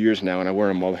for a few years now, and I wear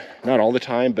them not all the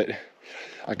time, but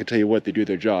I can tell you what, they do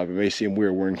their job. It may seem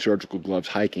weird wearing surgical gloves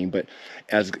hiking, but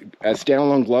as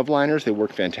standalone glove liners, they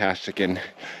work fantastic. And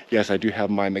yes, I do have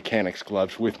my mechanics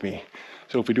gloves with me.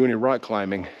 So if we do any rock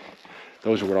climbing,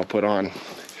 those are what I'll put on.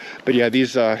 But yeah,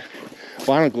 these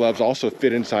vinyl gloves also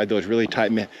fit inside those really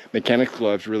tight mechanics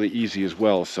gloves really easy as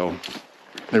well. So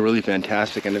they're really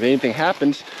fantastic. And if anything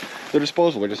happens, they're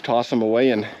disposable. Just toss them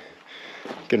away and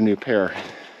get a new pair.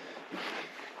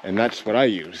 And that's what I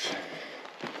use.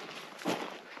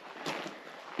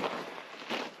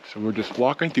 So we're just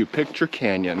walking through Picture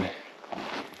Canyon,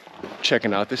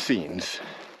 checking out the scenes.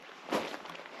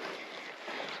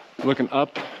 Looking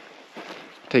up,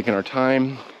 taking our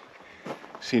time,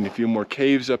 seeing a few more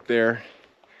caves up there,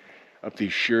 up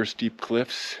these sheer steep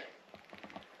cliffs.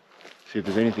 See if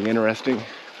there's anything interesting.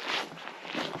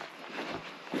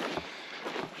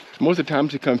 Most of the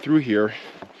times we come through here,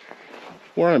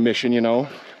 we're on a mission, you know.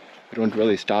 We don't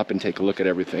really stop and take a look at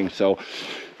everything. So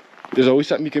there's always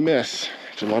something you can miss.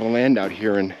 There's a lot of land out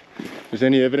here, and if there's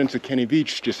any evidence of Kenny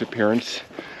Veach's disappearance,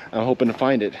 I'm hoping to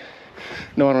find it.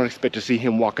 No, I don't expect to see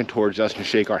him walking towards us and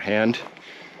shake our hand.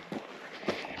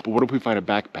 But what if we find a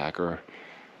backpack or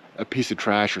a piece of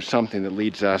trash or something that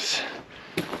leads us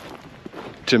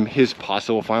to his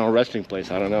possible final resting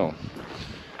place? I don't know.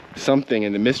 Something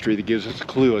in the mystery that gives us a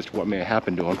clue as to what may have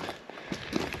happened to him.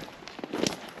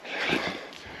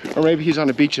 Or maybe he's on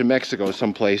a beach in Mexico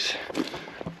someplace,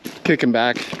 kicking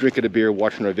back, drinking a beer,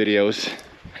 watching our videos.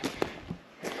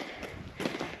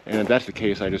 And if that's the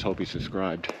case, I just hope he's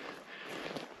subscribed.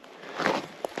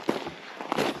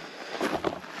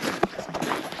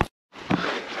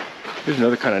 Here's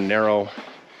another kind of narrow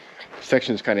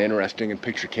section that's kind of interesting in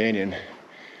Picture Canyon.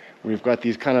 We've got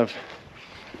these kind of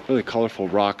really colorful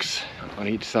rocks on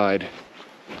each side.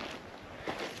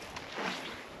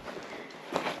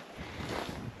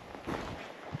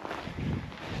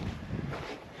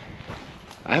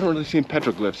 I haven't really seen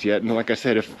petroglyphs yet, and like I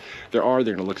said, if there are,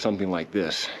 they're gonna look something like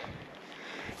this.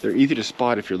 They're easy to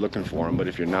spot if you're looking for them, but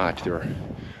if you're not, they're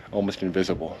almost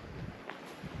invisible.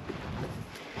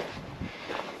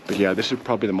 But yeah, this is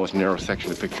probably the most narrow section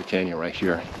of Picture Canyon right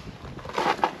here.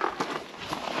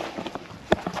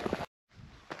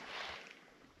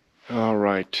 All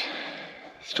right,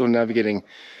 still navigating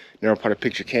narrow part of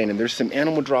Picture Canyon. There's some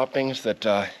animal droppings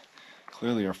that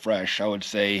clearly are fresh. I would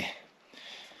say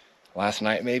last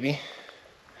night maybe.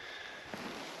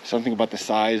 Something about the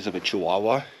size of a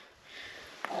Chihuahua.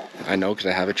 I know because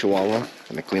I have a Chihuahua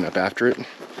and I clean up after it.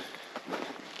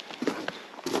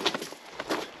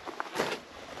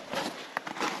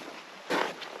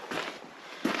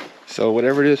 So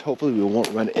whatever it is, hopefully we won't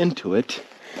run into it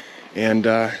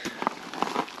and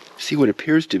see what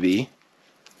appears to be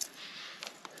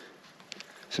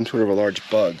some sort of a large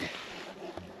bug.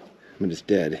 I mean, it's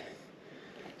dead,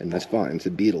 and that's fine. It's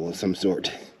a beetle of some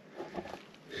sort.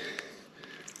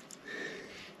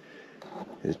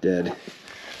 It's dead.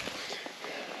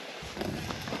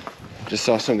 Just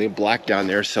saw something black down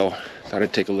there, so thought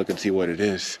I'd take a look and see what it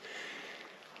is.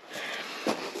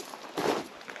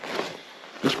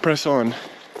 Let's press on.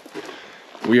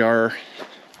 We are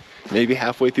maybe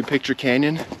halfway through Picture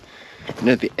Canyon, and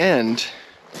at the end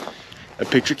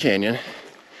of Picture Canyon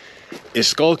is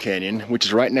Skull Canyon, which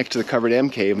is right next to the Covered M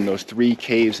Cave and those 3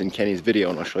 caves in Kenny's video,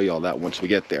 and I'll show you all that once we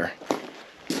get there.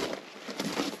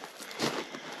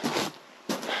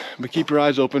 But keep your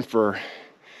eyes open for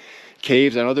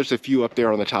caves. I know there's a few up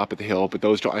there on the top of the hill, but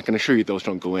those don't, I can assure you those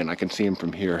don't go in. I can see them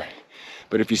from here.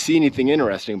 But if you see anything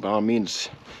interesting, by all means,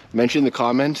 mention in the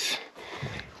comments,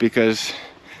 because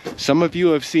some of you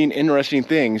have seen interesting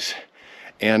things,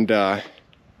 and I've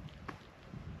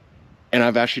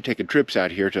actually taken trips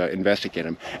out here to investigate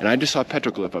them. And I just saw a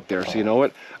petroglyph up there, so you know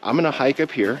what? I'm gonna hike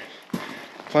up here,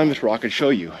 climb this rock, and show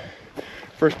you.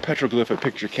 First petroglyph of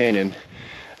Picture Canyon.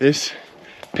 This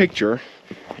picture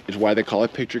is why they call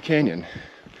it Picture Canyon.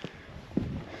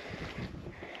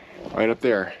 Right up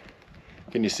there.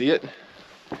 Can you see it?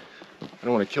 I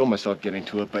don't want to kill myself getting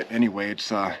to it, but anyway, it's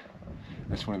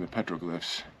that's one of the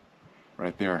petroglyphs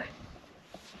right there.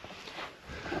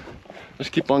 Let's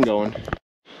keep on going.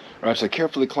 All right, so I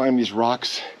carefully climb these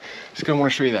rocks. Just gonna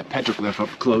want to show you that petroglyph up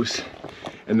close,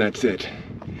 and that's it.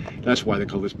 That's why they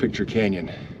call this Picture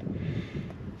Canyon.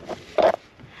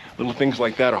 Little things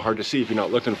like that are hard to see if you're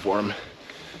not looking for them,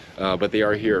 but they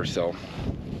are here. So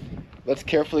let's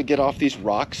carefully get off these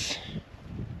rocks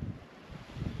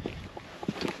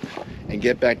and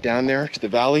get back down there to the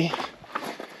valley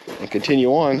and continue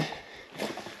on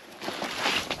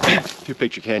through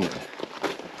Picture Canyon.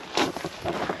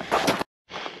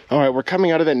 All right, we're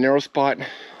coming out of that narrow spot.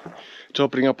 It's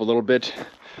opening up a little bit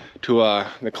to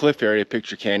the cliff area of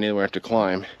Picture Canyon we have to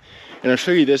climb. And I'll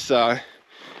show you this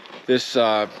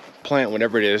plant,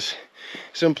 whatever it is.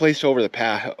 It's been placed over the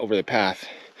path.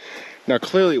 Now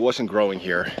clearly it wasn't growing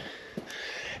here,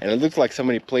 and it looked like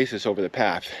somebody placed this over the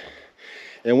path.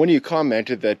 And when you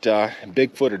commented that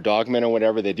Bigfoot or dogmen or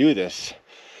whatever, they do this.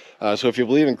 So if you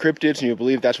believe in cryptids and you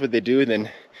believe that's what they do, then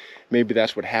maybe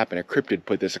that's what happened. A cryptid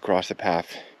put this across the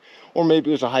path. Or maybe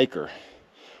it was a hiker.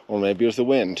 Or maybe it was the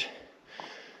wind.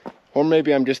 Or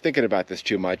maybe I'm just thinking about this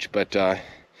too much, but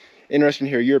interested to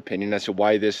hear your opinion as to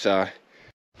why this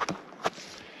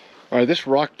this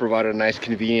rock provided a nice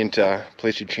convenient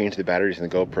place to change the batteries in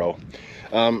the GoPro.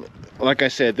 Like I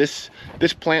said, this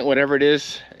plant, whatever it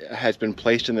is, has been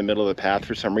placed in the middle of the path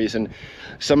for some reason.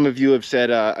 Some of you have said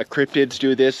cryptids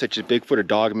do this, such as Bigfoot or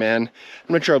Dogman.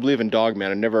 I'm not sure I believe in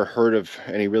Dogman. I've never heard of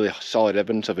any really solid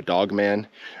evidence of a Dogman.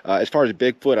 As far as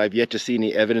Bigfoot, I've yet to see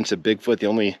any evidence of Bigfoot. The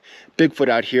only Bigfoot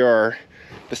out here are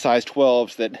the size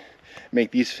 12s that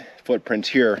make these footprints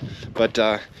here. But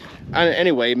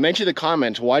anyway, mention in the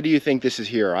comments, why do you think this is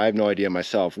here? I have no idea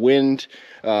myself. Wind,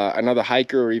 another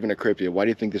hiker, or even a cryptid. Why do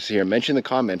you think this is here? Mention in the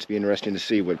comments. It'd be interesting to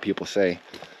see what people say.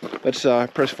 Let's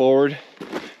press forward.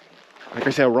 Like I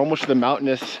said, we're almost to the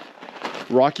mountainous,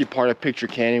 rocky part of Picture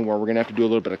Canyon where we're gonna have to do a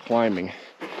little bit of climbing.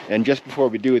 And just before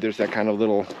we do, there's that kind of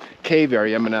little cave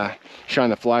area. I'm gonna shine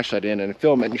the flashlight in and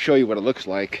film it and show you what it looks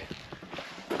like.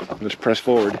 Let's press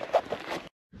forward.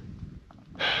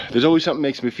 There's always something that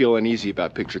makes me feel uneasy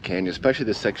about Picture Canyon, especially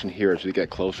this section here as we get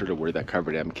closer to where that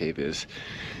covered M cave is.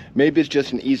 Maybe it's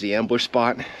just an easy ambush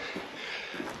spot,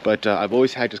 but I've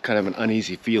always had just kind of an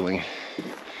uneasy feeling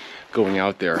going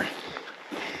out there.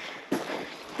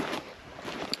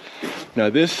 Now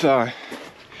this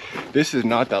is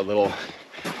not that little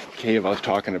cave I was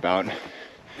talking about.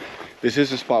 This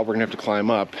is a spot we're gonna have to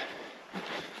climb up.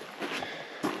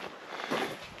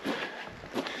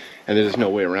 And there's no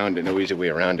way around it, no easy way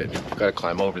around it. We've got to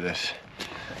climb over this.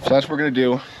 So that's what we're gonna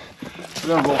do.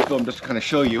 We're gonna roll film just to kind of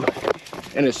show you.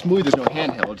 And it's smooth, there's no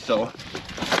handheld, so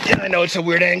yeah, I know it's a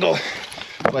weird angle,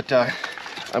 but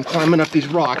I'm climbing up these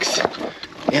rocks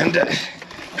and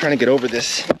trying to get over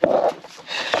this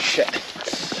shit.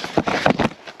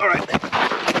 All right,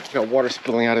 got water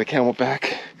spilling out of the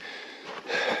camelback.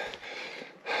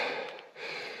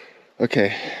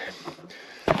 Okay.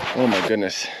 Oh my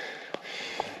goodness.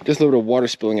 Just a little bit of water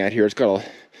spilling out here. It's got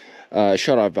a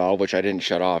shut-off valve, which I didn't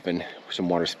shut off, and some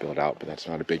water spilled out, but that's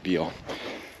not a big deal.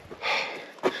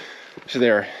 So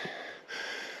there,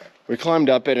 we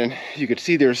climbed up it, and you could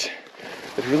see there's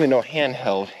really no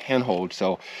handhold,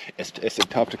 so it's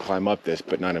tough to climb up this,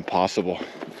 but not impossible.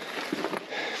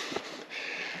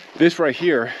 This right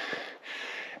here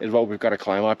is what we've got to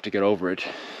climb up to get over it.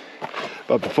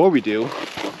 But before we do,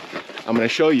 I'm going to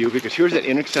show you, because here's that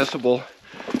inaccessible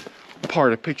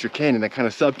part of Picture Canyon, that kind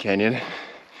of sub-canyon.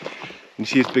 You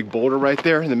see this big boulder right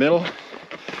there in the middle?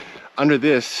 Under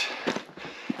this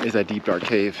is that deep dark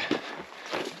cave.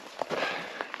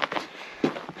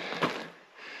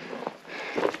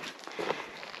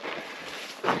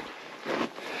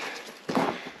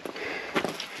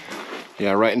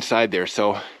 Yeah, right inside there.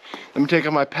 So let me take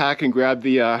out my pack and grab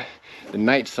the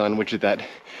night sun, which is that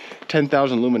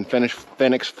 10,000 lumen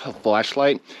Fenix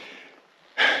flashlight.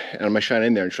 And I'm gonna shine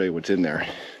in there and show you what's in there.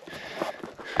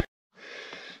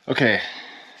 Okay,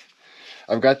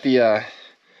 I've got the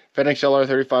Fenix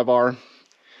LR35R. We're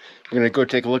gonna go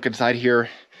take a look inside here.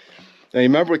 Now, you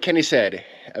remember what Kenny said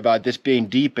about this being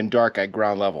deep and dark at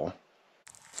ground level.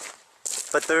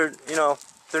 But they're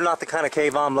not the kind of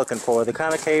cave I'm looking for. The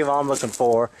kind of cave I'm looking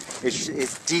for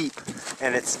is deep,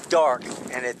 and it's dark,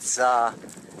 and it's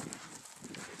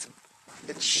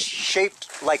shaped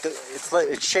like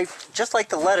it's shaped just like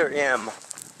the letter M.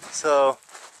 So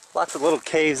lots of little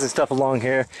caves and stuff along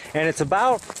here, and it's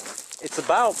about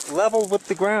level with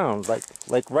the ground,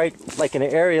 like in an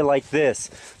area like this.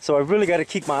 So I really got to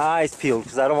keep my eyes peeled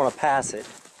because I don't want to pass it.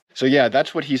 So yeah,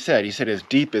 that's what he said. He said it's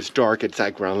deep, it's dark, it's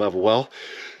at ground level. Well,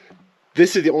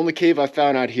 this is the only cave I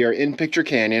found out here in Picture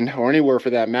Canyon, or anywhere for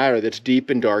that matter, that's deep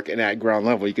and dark and at ground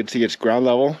level. You can see it's ground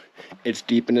level, it's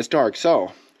deep and it's dark.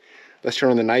 So let's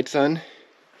turn on the night sun.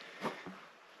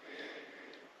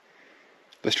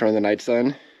 Let's turn on the night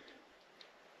sun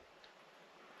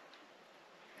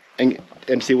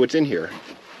and see what's in here.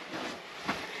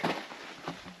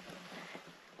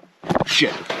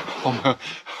 Shit. Oh my.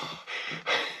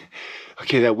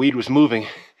 Okay, that weed was moving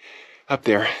up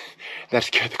there. That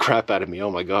scared the crap out of me. Oh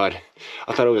my God.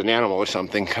 I thought it was an animal or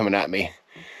something coming at me.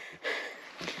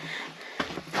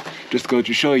 Just goes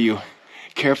to show you,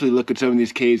 carefully look at some of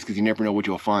these caves because you never know what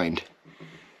you'll find.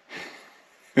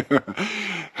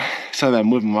 Saw that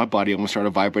moving in my body, almost started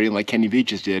vibrating like Kenny Veach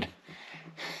just did.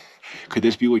 Could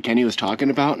this be what Kenny was talking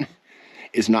about?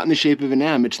 It's not in the shape of an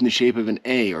M, it's in the shape of an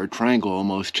A, or a triangle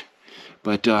almost.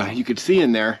 But you could see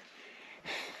in there,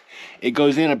 it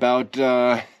goes in about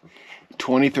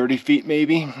 20, 30 feet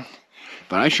maybe.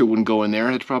 But I sure wouldn't go in there.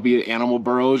 It's probably animal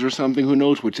burrows or something. Who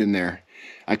knows what's in there?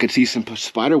 I could see some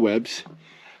spider webs.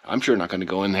 I'm sure not going to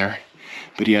go in there.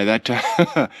 But yeah, that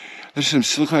there's some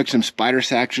look like some spider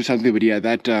sacks or something. But yeah,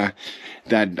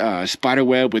 that spider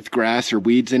web with grass or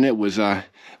weeds in it was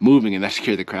moving, and that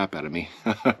scared the crap out of me.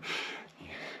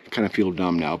 Kind of feel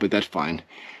dumb now, but that's fine.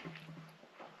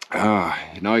 Now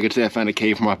I can say I found a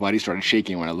cave where my body started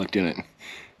shaking when I looked in it.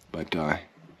 But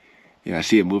yeah, I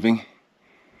see it moving.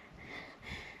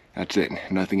 That's it.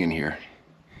 Nothing in here.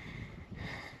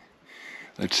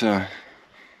 Let's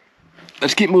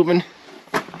keep moving.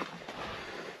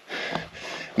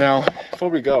 Now, before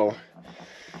we go,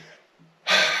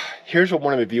 here's what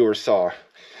one of the viewers saw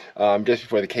just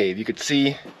before the cave. You could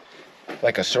see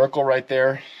like a circle right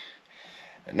there.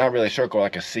 Not really a circle,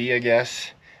 like a C, I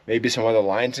guess. Maybe some other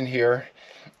lines in here.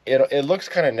 It looks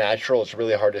kind of natural. It's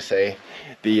really hard to say.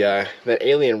 That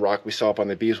alien rock we saw up on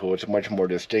the beach was much more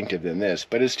distinctive than this,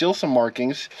 but it's still some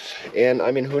markings. And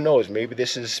I mean, who knows? Maybe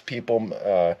this is people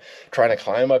trying to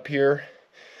climb up here.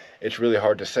 It's really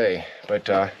hard to say. But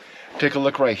take a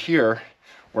look right here,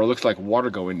 where it looks like water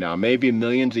going down. Maybe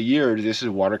millions of years, this is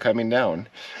water coming down.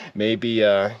 Maybe,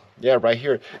 yeah, right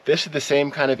here. This is the same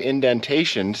kind of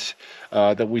indentations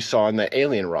that we saw in the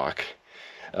alien rock.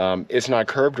 It's not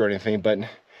curved or anything, but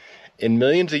in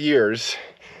millions of years,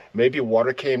 maybe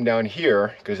water came down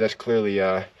here, because that's clearly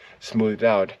smoothed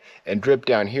out, and dripped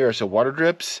down here. So water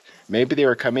drips, maybe they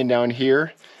were coming down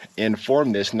here and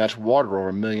formed this, and that's water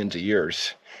over millions of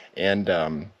years. And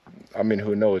I mean,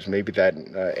 who knows? Maybe that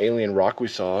alien rock we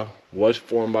saw was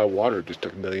formed by water. It just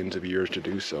took millions of years to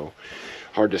do so.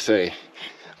 Hard to say.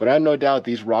 But I have no doubt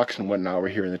these rocks and whatnot were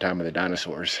here in the time of the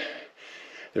dinosaurs.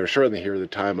 They were certainly here at the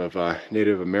time of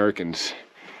Native Americans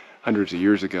hundreds of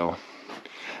years ago.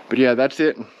 But yeah, that's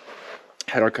it.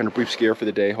 Had our kind of brief scare for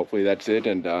the day. Hopefully that's it.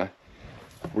 And we're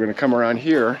going to come around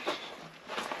here.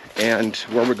 And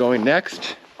where we're going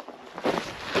next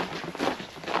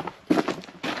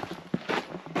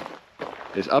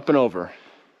is up and over.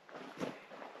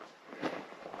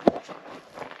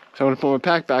 So I'm going to put my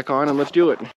pack back on and let's do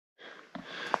it.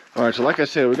 Alright, so like I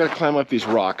said, we've got to climb up these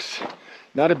rocks.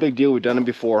 Not a big deal, we've done it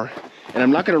before. And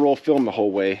I'm not going to roll film the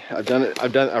whole way.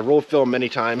 I rolled film many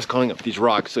times going up these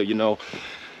rocks, so you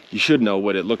should know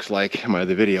what it looks like in my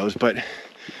other videos. But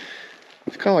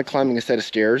it's kind of like climbing a set of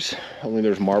stairs, only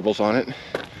there's marbles on it.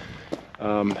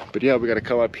 But yeah, we got to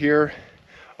come up here,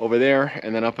 over there,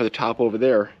 and then up at the top over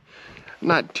there.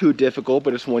 Not too difficult,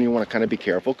 but it's one you want to kind of be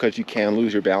careful, because you can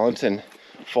lose your balance and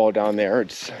fall down there.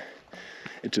 It's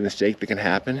a mistake that can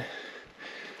happen.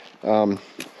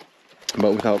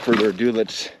 But without further ado,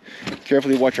 let's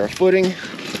carefully watch our footing,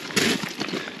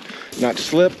 not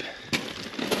slip,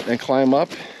 and climb up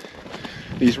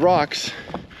these rocks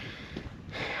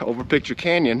over Picture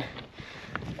Canyon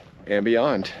and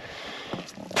beyond.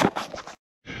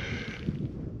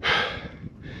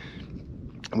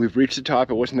 We've reached the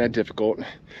top. It wasn't that difficult,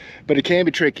 but it can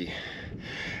be tricky.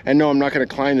 And no, I'm not going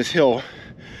to climb this hill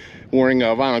wearing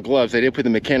vinyl gloves. I did put the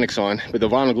mechanics on, but the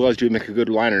vinyl gloves do make a good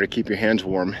liner to keep your hands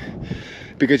warm.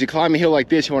 Because you climb a hill like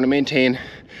this, you want to maintain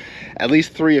at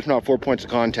least 3, if not 4 points of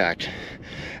contact.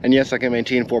 And yes, I can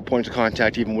maintain 4 points of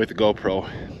contact even with the GoPro.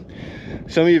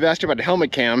 Some of you have asked about the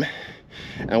helmet cam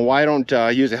and why I don't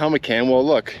use a helmet cam. Well,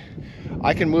 look,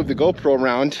 I can move the GoPro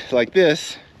around like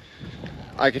this.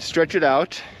 I can stretch it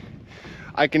out.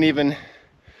 I can even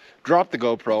drop the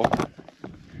GoPro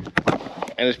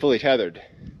and it's fully tethered.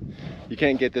 You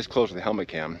can't get this close to the helmet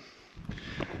cam.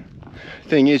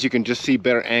 Thing is, you can just see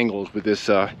better angles with this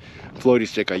floaty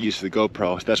stick I use for the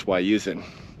GoPro. So that's why I use it.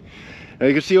 Now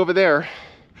you can see over there,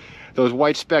 those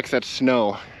white specks, that's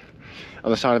snow.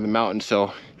 on the side of the mountain.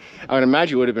 So I would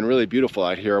imagine it would have been really beautiful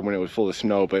out here when it was full of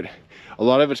snow, but a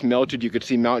lot of it's melted. You could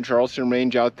see Mount Charleston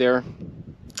Range out there.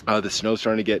 The snow's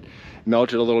starting to get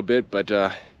melted a little bit, but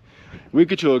a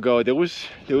week or two ago there was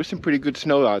some pretty good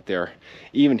snow out there,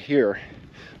 even here,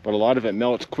 but a lot of it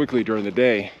melts quickly during the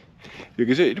day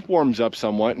because it warms up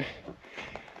somewhat.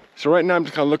 So right now I'm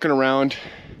just kind of looking around.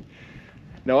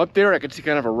 Now up there I can see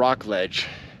kind of a rock ledge,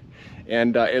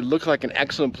 and it looked like an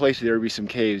excellent place there would be some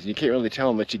caves. You can't really tell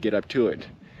unless you get up to it,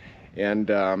 and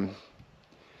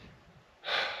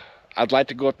I'd like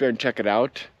to go up there and check it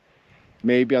out.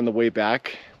 Maybe on the way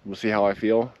back, we'll see how I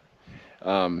feel,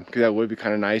 because that would be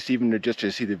kind of nice, even just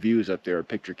to see the views up there at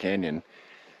Picture Canyon,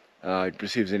 to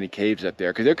see if there's any caves up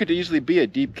there, because there could easily be a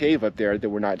deep cave up there that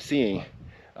we're not seeing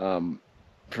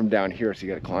from down here. So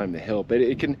you got to climb the hill, but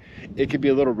it can be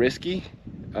a little risky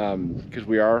because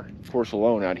we are, of course,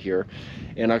 alone out here,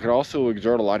 and I could also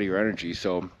exert a lot of your energy.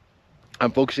 So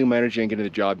I'm focusing my energy on getting the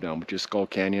job done, which is Skull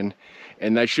Canyon,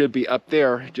 and that should be up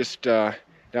there, just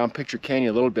down Picture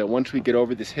Canyon a little bit. Once we get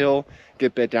over this hill,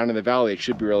 get back down in the valley, it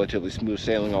should be relatively smooth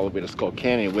sailing all the way to Skull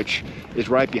Canyon, which is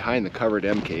right behind the covered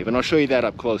M cave, and I'll show you that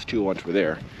up close too once we're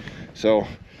there. So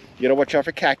you gotta watch out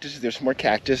for cactus. There's some more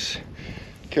cactus.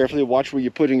 Carefully watch where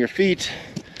you're putting your feet,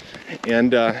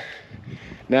 and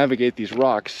navigate these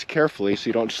rocks carefully so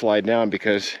you don't slide down,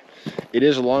 because it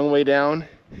is a long way down,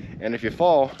 and if you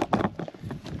fall,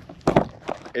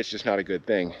 it's just not a good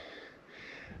thing.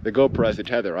 The GoPro has the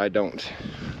tether, I don't.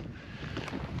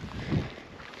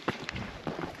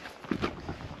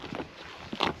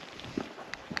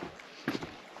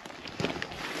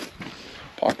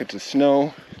 Pockets of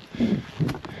snow.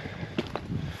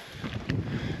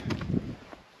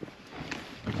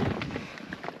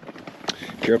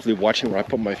 Carefully watching where I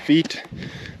put my feet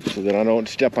so that I don't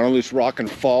step on a loose rock and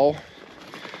fall.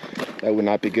 That would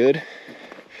not be good,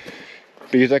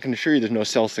 because I can assure you there's no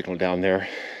cell signal down there.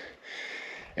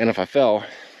 And if I fell,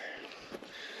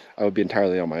 I would be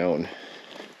entirely on my own.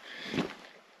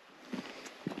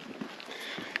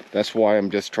 That's why I'm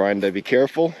just trying to be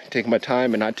careful, take my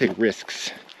time, and not take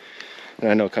risks. And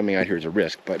I know coming out here is a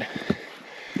risk, but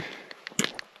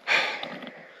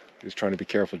just trying to be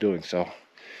careful doing so.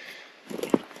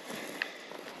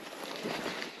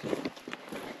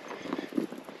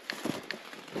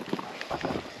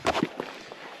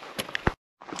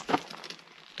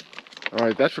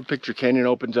 Alright, that's where Picture Canyon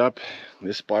opens up.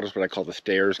 This spot is what I call the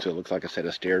stairs, because it looks like a set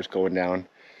of stairs going down.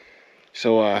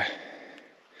 So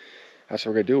that's what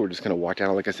we're going to do. We're just going to walk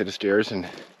down like a set of stairs and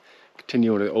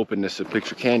continue to openness of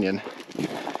Picture Canyon.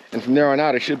 And from there on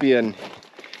out, it should be an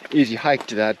easy hike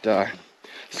to that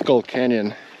Skull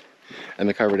Canyon and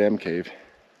the covered M cave.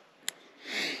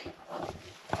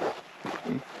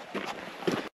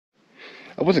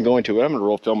 I wasn't going to, but I'm going to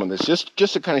roll film on this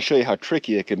just to kind of show you how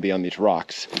tricky it can be on these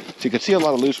rocks. So you can see a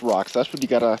lot of loose rocks. That's what you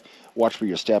got to watch where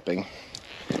you're stepping.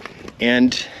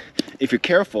 And if you're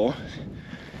careful,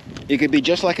 it could be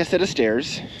just like a set of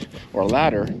stairs or a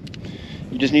ladder.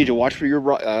 You just need to watch where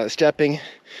you're stepping,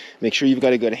 make sure you've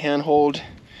got a good handhold,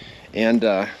 and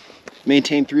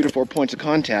maintain 3 to 4 points of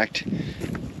contact.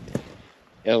 And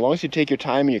as long as you take your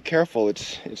time and you're careful,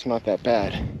 it's not that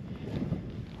bad.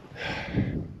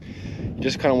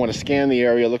 Just kind of want to scan the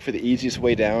area, look for the easiest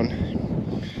way down,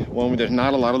 one where there's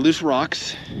not a lot of loose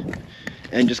rocks,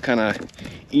 and just kind of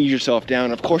ease yourself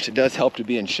down. Of course, it does help to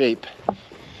be in shape.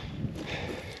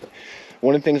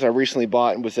 One of the things I recently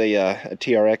bought was a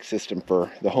TRX system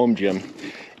for the home gym,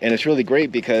 and it's really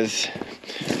great because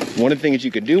one of the things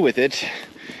you could do with it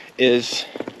is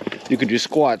you can do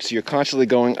squats. So you're constantly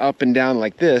going up and down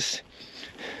like this,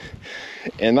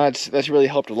 and that's really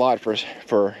helped a lot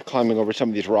for climbing over some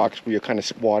of these rocks where you're kind of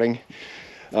squatting.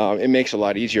 It makes it a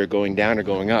lot easier going down or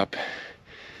going up.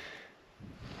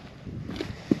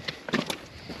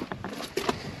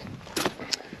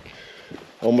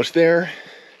 Almost there.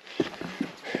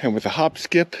 And with a hop,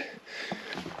 skip,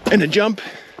 and a jump,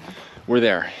 we're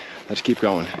there. Let's keep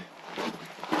going.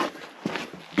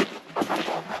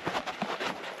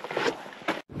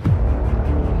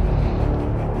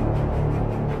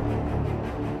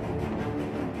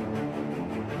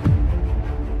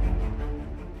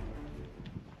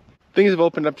 Things have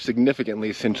opened up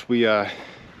significantly since we have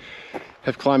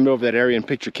climbed over that area in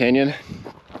Picture Canyon.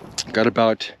 Got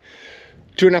about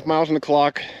 2.5 miles on the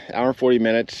clock, hour and 40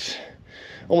 minutes,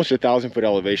 almost 1,000-foot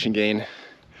elevation gain.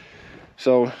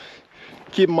 So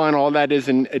keep in mind all that is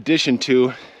in addition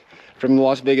to, from the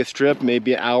Las Vegas Strip,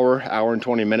 maybe an hour and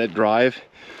 20-minute drive,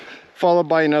 followed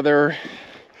by another,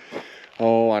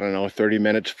 I don't know, 30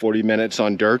 minutes, 40 minutes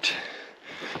on dirt.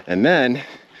 And then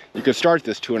you could start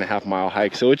this 2.5 mile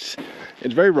hike. So it's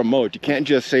it's very remote. You can't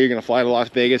just say you're gonna fly to Las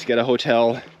Vegas, get a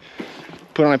hotel,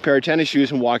 put on a pair of tennis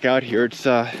shoes and walk out here. It's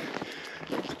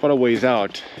quite a ways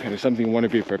out, and it's something you want to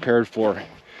be prepared for.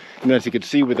 And as you could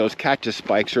see with those cactus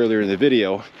spikes earlier in the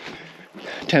video,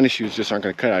 tennis shoes just aren't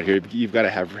going to cut out here. You've got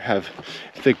to have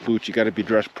thick boots. You got to be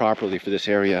dressed properly for this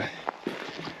area.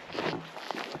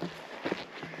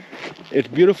 It's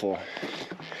beautiful.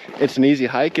 It's an easy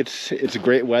hike. It's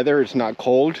great weather. It's not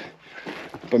cold.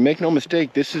 But make no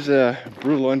mistake, this is a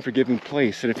brutal, unforgiving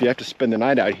place. And if you have to spend the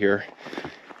night out here,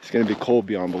 it's going to be cold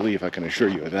beyond belief. I can assure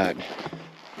you of that.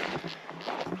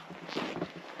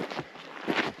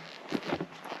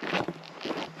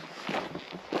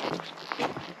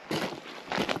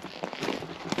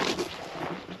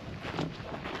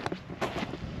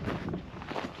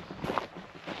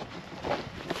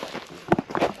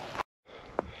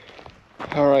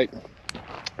 All right,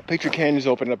 picture canyons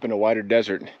open up in a wider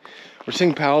desert. We're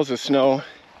seeing piles of snow.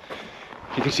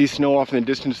 You can see snow off in the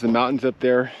distance, the mountains up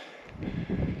there.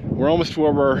 We're almost to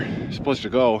where we're supposed to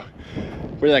go,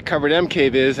 where that covered M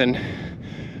cave is, and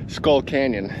Skull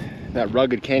Canyon, that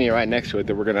rugged canyon right next to it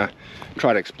that we're gonna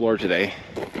try to explore today.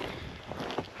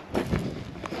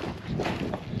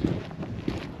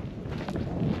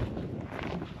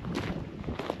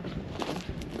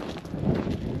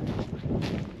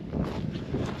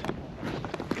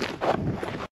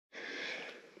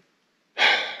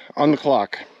 On the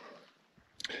clock,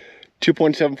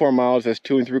 2.74 miles, that's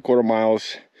 2 3/4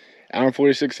 miles, hour and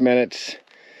 46 minutes,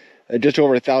 just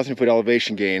over 1,000-foot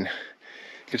elevation gain.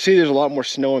 You can see there's a lot more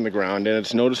snow on the ground, and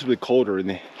it's noticeably colder in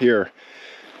here.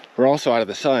 We're also out of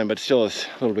the sun, but still it's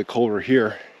a little bit colder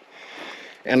here.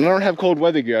 And I don't have cold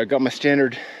weather gear. I got my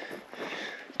standard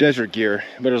desert gear,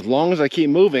 but as long as I keep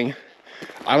moving,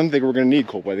 I don't think we're gonna need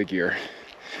cold weather gear.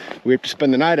 We have to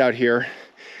spend the night out here.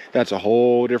 That's a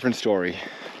whole different story.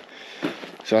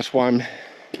 So that's why I'm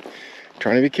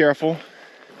trying to be careful.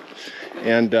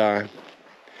 And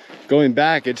going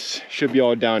back, it should be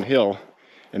all downhill,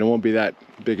 and it won't be that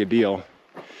big a deal.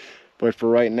 But for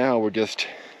right now, we're just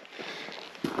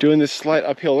doing this slight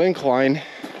uphill incline,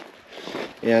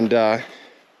 and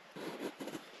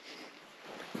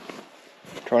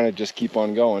trying to just keep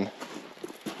on going.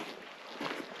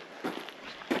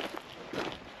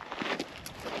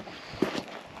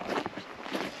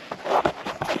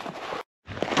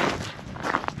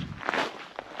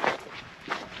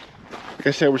 Like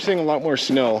I said, we're seeing a lot more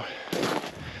snow.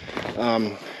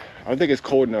 I don't think it's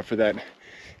cold enough for that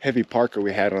heavy parka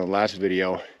we had on the last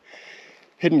video.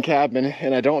 Hidden cabin,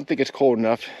 and I don't think it's cold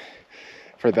enough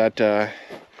for that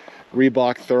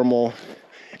Reebok thermal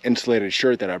insulated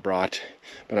shirt that I brought.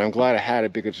 But I'm glad I had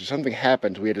it, because if something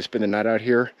happens, we had to spend the night out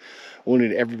here, we'll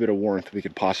need every bit of warmth we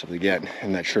could possibly get,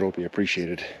 and that shirt will be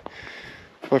appreciated.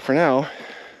 But for now,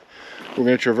 we're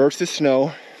going to traverse the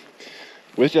snow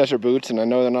with desert boots, and I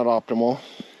know they're not optimal,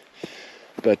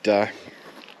 but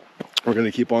we're going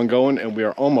to keep on going, and we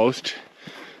are almost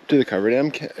to the covered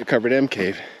M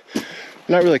cave.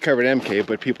 Not really covered M cave,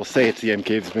 but people say it's the M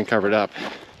cave that's been covered up.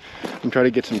 I'm trying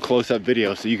to get some close-up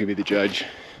video so you can be the judge.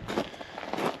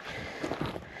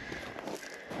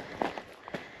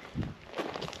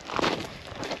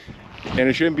 And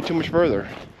it shouldn't be too much further.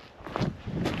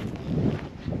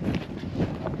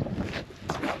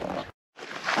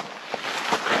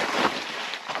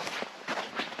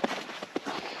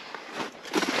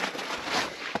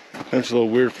 That's a little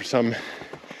weird for some,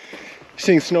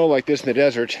 seeing snow like this in the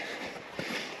desert.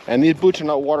 And these boots are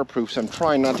not waterproof, so I'm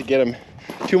trying not to get them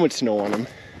too much snow on them.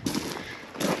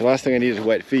 The last thing I need is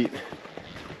wet feet.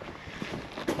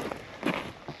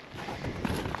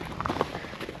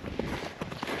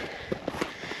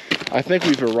 I think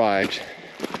we've arrived,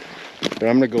 but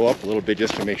I'm gonna go up a little bit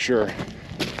just to make sure.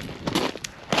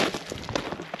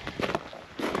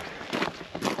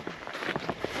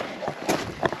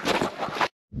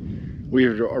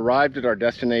 We've arrived at our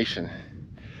destination.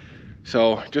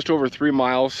 So just over 3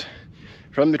 miles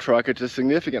from the truck. It's a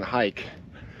significant hike.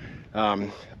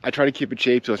 I try to keep it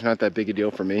shaped so it's not that big a deal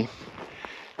for me.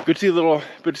 You could see little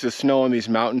bits of snow on these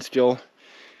mountains still.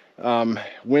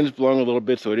 Wind's blowing a little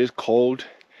bit, so it is cold.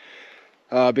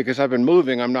 Because I've been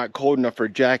moving, I'm not cold enough for a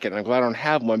jacket. I'm glad I don't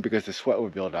have one, because the sweat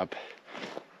would build up.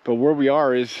 But where we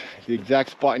are is the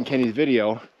exact spot in Kenny's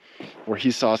video where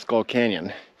he saw Skull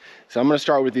Canyon. So I'm going to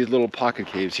start with these little pocket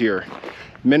caves here.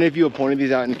 Many of you have pointed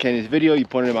these out in Kenny's video. You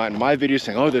pointed them out in my video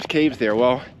saying, oh, there's caves there.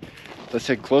 Well, let's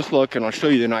take a close look, and I'll show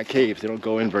you they're not caves. They don't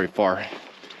go in very far.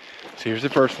 So here's the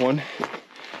first one.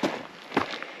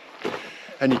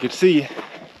 And you can see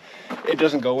it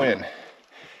doesn't go in.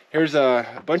 Here's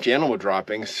a bunch of animal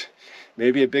droppings.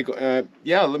 Maybe a big,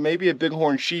 yeah, maybe a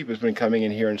bighorn sheep has been coming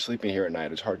in here and sleeping here at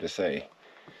night. It's hard to say.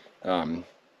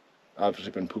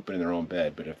 Obviously been pooping in their own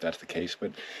bed, but if that's the case.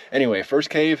 But anyway, first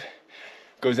cave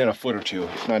goes in a foot or two.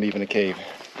 It's not even a cave.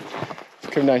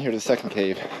 Let's come down here to the second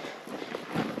cave.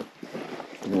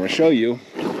 I'm going to show you.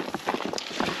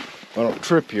 I don't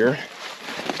trip here.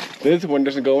 This one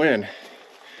doesn't go in.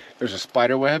 There's a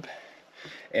spider web,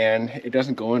 and it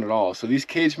doesn't go in at all. So these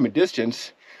caves from a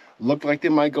distance look like they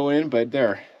might go in, but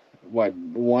they're, what,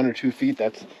 1 or 2 feet?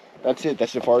 That's it.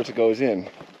 That's as far as it goes in.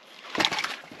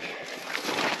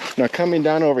 Now coming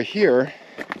down over here,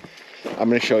 I'm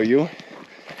going to show you,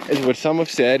 is what some have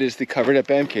said is the covered up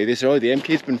MK. They said, oh, the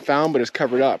MK's been found, but it's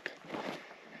covered up.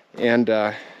 And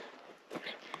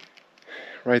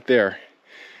right there.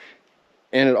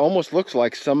 And it almost looks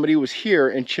like somebody was here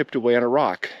and chipped away on a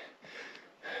rock.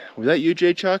 Was that you,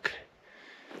 Jay Chuck?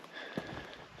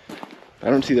 I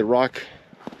don't see the rock,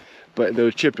 but that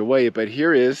was chipped away. But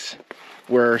here is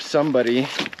where somebody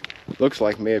looks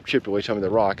like may have chipped away some of the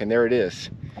rock, and there it is.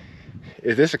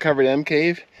 Is this a covered M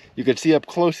cave? You can see up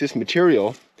close this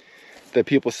material that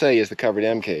people say is the covered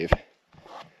M cave.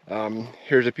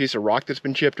 Here's a piece of rock that's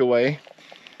been chipped away.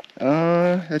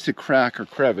 That's a crack or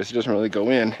crevice. It doesn't really go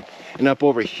in. And up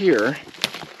over here,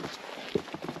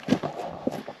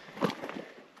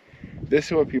 this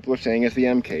is what people are saying is the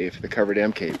M cave, the covered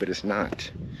M cave, but it's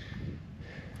not.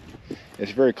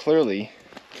 It's very clearly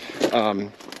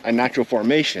a natural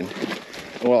formation.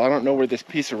 Well, I don't know where this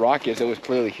piece of rock is that was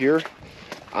clearly here.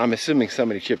 I'm assuming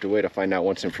somebody chipped away to find out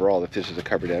once and for all if this is a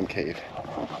covered M cave.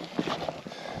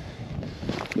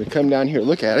 We come down here,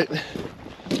 look at it.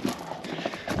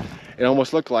 It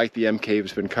almost looked like the M cave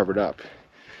has been covered up.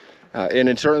 And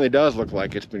it certainly does look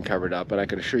like it's been covered up, but I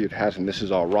can assure you it hasn't. This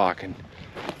is all rock. And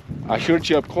I showed it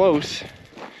you up close.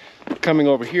 Coming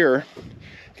over here,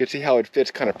 you can see how it fits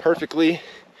kind of perfectly.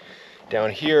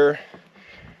 Down here,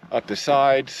 up the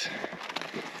sides,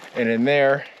 and in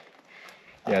there.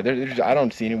 Yeah, I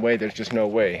don't see any way. There's just no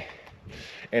way.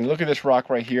 And look at this rock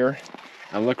right here,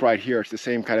 and look right here. It's the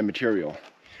same kind of material.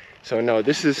 So no,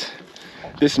 this is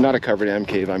not a covered M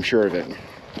cave. I'm sure of it.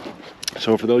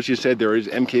 So for those who said there is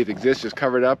M cave exists, it's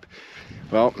covered up.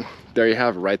 Well, there you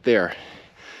have it right there.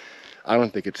 I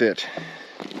don't think it's it.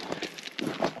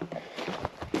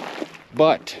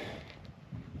 But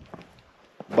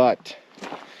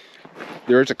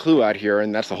there is a clue out here,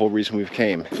 and that's the whole reason we've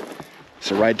came.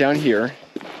 So right down here,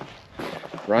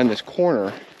 around this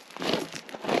corner,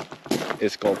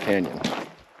 is Skull Canyon.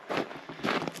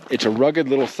 It's a rugged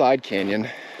little side canyon.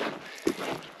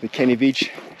 The Kenny Veach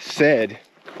said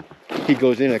he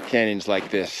goes into canyons like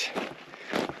this.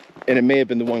 And it may have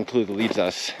been the one clue that leads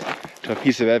us to a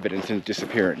piece of evidence in his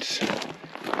disappearance.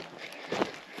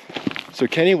 So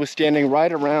Kenny was standing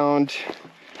right around,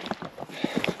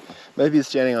 maybe he's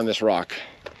standing on this rock.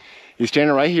 He's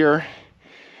standing right here,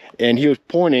 and he was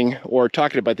pointing or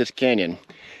talking about this canyon.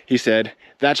 He said,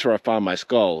 that's where I found my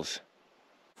skulls.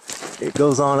 It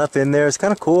goes on up in there. It's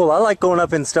kind of cool. I like going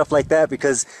up in stuff like that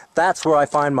because that's where I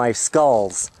find my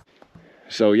skulls.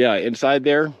 So yeah, inside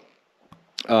there,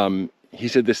 he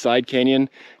said this side canyon,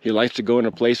 he likes to go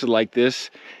into places like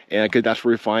this, and because that's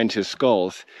where he finds his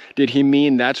skulls. Did he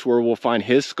mean that's where we'll find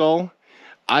his skull?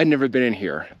 I've never been in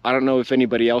here. I don't know if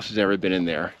anybody else has ever been in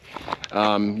there.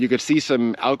 You could see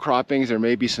some outcroppings, there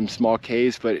may be some small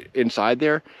caves, but inside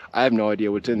there, I have no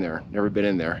idea what's in there. Never been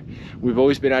in there. We've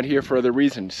always been out here for other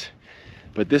reasons.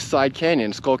 But this side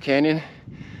canyon, Skull Canyon,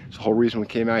 is the whole reason we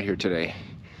came out here today.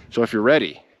 So if you're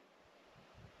ready,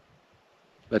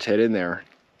 let's head in there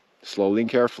slowly and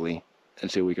carefully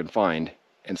and see what we can find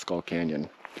in Skull Canyon.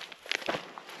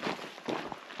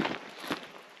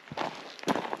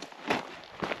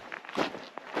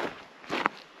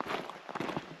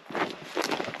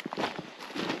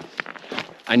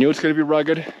 I knew it's going to be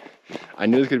rugged. I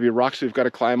knew there's going to be rocks we've got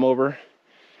to climb over.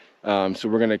 So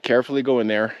we're going to carefully go in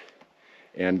there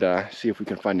and see if we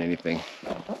can find anything.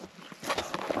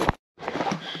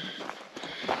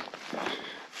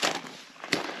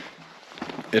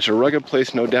 It's a rugged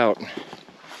place, no doubt,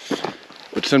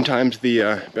 but sometimes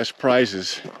the best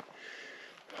prizes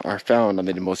are found on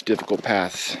the most difficult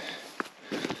paths.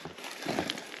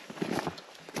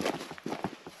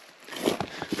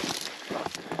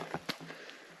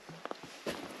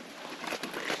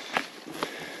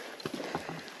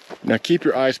 Now keep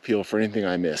your eyes peeled for anything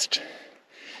I missed.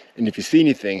 And if you see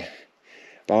anything,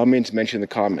 by all means mention in the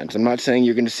comments. I'm not saying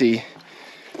you're going to see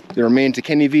the remains of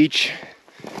Kenny Veach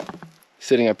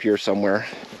sitting up here somewhere,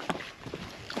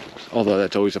 although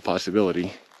that's always a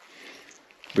possibility.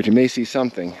 But you may see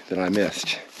something that I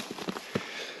missed.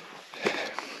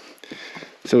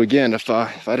 So again, if I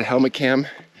had a helmet cam,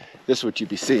 this is what you'd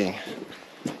be seeing.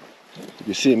 You'd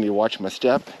be seeing me watch my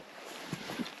step,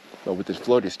 but with this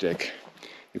floaty stick,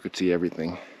 you could see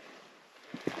everything.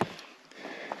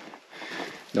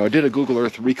 Now I did a Google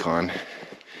Earth recon,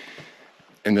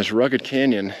 and this rugged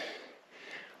canyon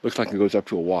looks like it goes up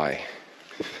to a Y.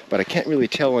 But I can't really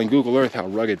tell on Google Earth how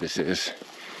rugged this is.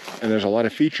 And there's a lot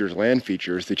of features, land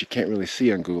features, that you can't really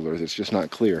see on Google Earth. It's just not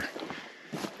clear.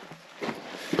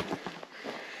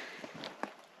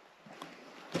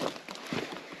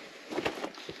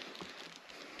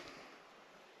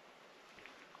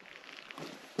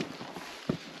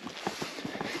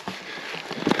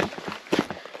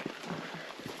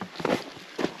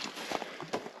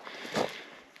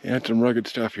 Yeah, it's some rugged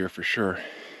stuff here for sure.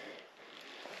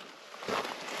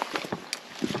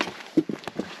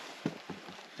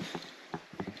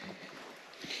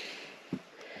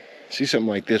 See something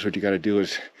like this, what you got to do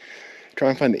is try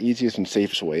and find the easiest and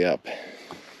safest way up.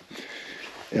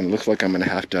 And it looks like I'm going to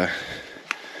have to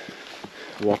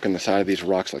walk on the side of these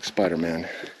rocks like Spider-Man.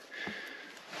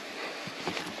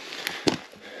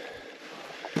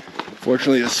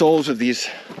 Fortunately, the soles of these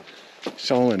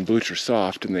Solomon boots are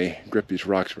soft and they grip these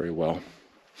rocks very well.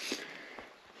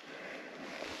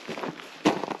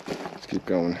 Let's keep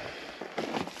going.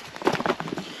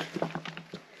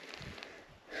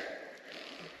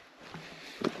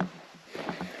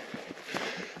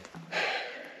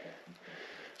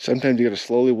 Sometimes you gotta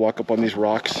slowly walk up on these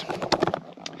rocks.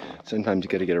 Sometimes you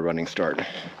gotta get a running start.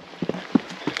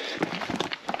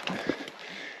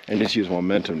 And just use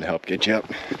momentum to help get you up.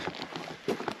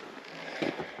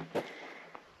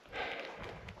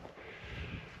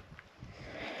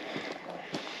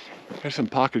 There's some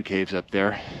pocket caves up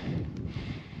there.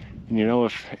 And you know,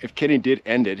 if Kenny did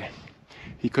end it,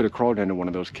 he could have crawled into one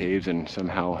of those caves and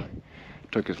somehow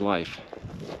took his life.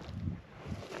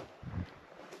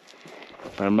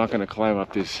 But I'm not going to climb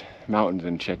up these mountains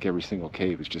and check every single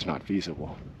cave. It's just not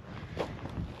feasible.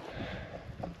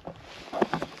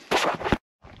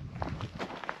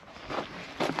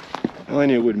 Well, I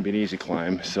knew it wouldn't be an easy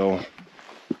climb, so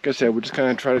like I said, we'll just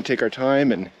kind of try to take our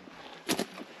time and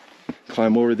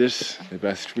climb over this the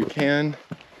best we can.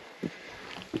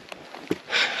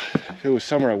 If it was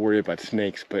summer, I worry about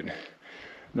snakes, but I'm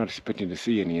not expecting to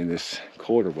see any in this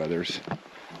colder weathers.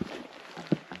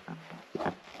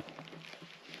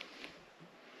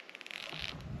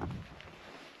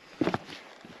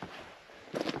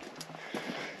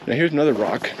 Now here's another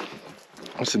rock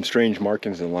with some strange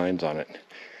markings and lines on it.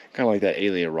 Kind of like that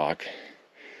alien rock.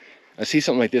 I see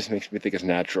something like this, makes me think it's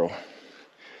natural.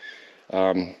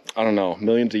 I don't know,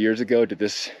 millions of years ago, did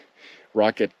this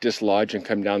rock get dislodged and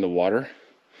come down the water?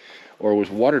 Or was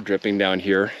water dripping down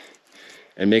here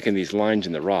and making these lines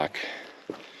in the rock?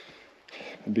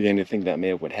 I'm beginning to think that may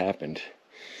have what happened.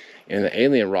 And the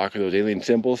alien rock, or those alien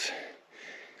symbols,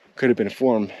 could have been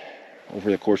formed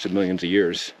over the course of millions of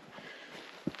years.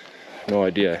 No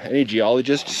idea. Any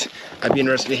geologists, I'd be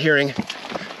interested in hearing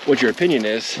what your opinion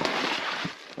is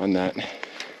on that.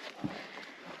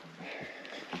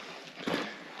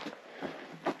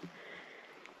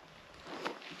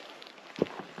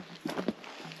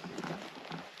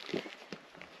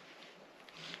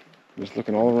 Just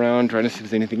looking all around, trying to see if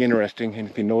there's anything interesting,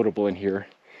 anything notable in here.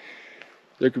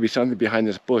 There could be something behind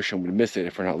this bush and we'd miss it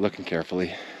if we're not looking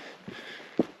carefully.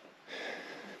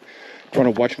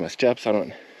 Trying to watch my steps, I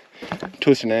don't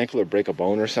twist an ankle or break a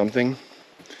bone or something.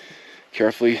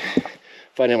 Carefully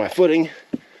finding my footing,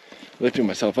 lifting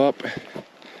myself up.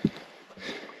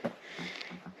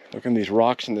 Looking at these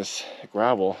rocks and this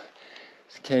gravel.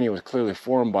 This canyon was clearly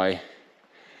formed by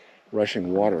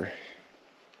rushing water.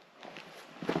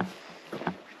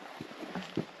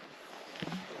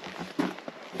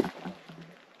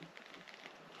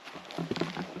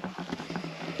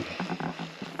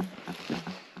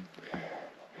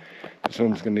 This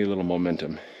one's gonna need a little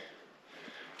momentum.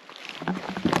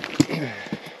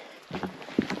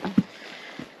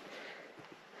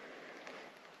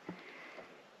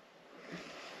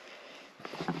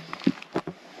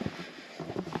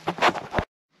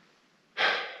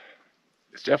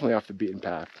 It's definitely off the beaten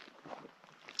path.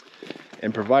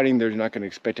 And providing they're not going to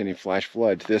expect any flash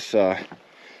floods, this kind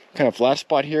of flat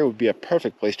spot here would be a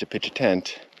perfect place to pitch a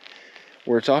tent.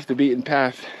 Where it's off the beaten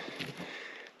path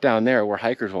down there where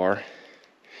hikers are.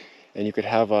 And you could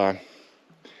have not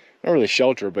really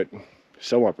shelter, but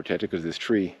somewhat protected because of this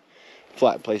tree.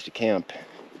 Flat place to camp.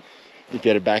 If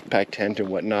you had a backpack tent and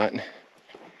whatnot.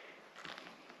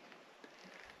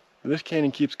 This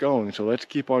canyon keeps going, so let's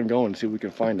keep on going and see what we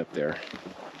can find up there.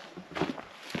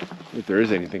 If there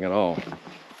is anything at all.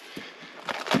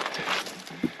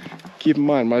 Keep in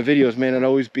mind, my videos may not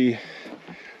always be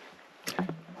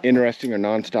interesting or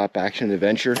non-stop action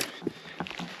adventure,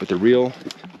 but they're real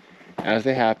as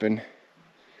they happen,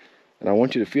 and I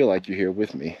want you to feel like you're here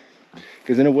with me,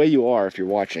 because in a way you are if you're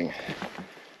watching.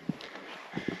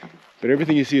 But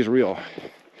everything you see is real.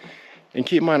 And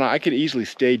keep in mind, I could easily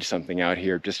stage something out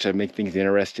here just to make things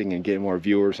interesting and get more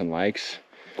viewers and likes,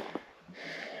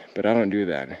 but I don't do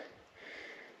that.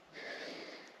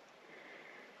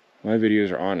 My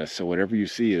videos are honest, so whatever you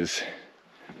see is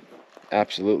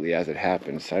absolutely as it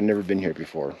happens. I've never been here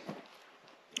before.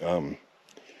 And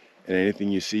anything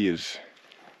you see is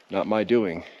not my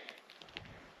doing.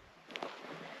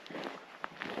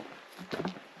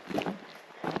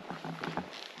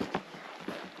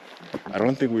 I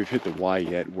don't think we've hit the Y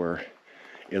yet where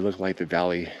it looks like the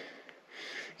valley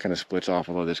kind of splits off,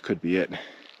 although this could be it.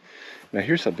 Now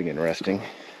here's something interesting.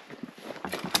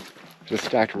 It's a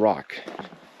stacked rock.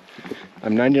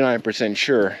 I'm 99%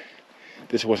 sure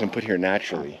this wasn't put here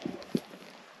naturally.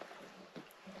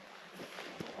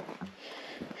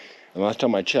 And last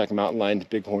time I checked, mountain lions,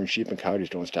 bighorn sheep, and coyotes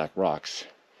don't stack rocks,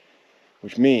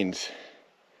 which means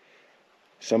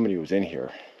somebody was in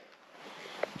here.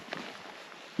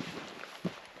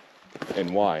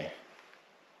 And why?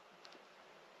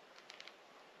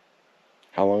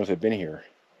 How long has it been here?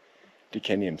 Did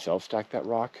Kenny himself stack that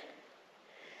rock?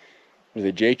 Was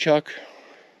it Jay Chuck?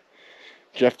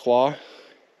 Jeff Claw?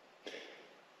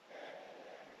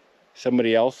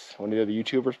 Somebody else? One of the other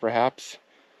YouTubers perhaps?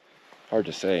 Hard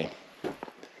to say.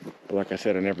 But like I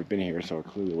said, I've never been here, so it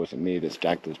clearly wasn't me that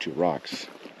stacked those two rocks.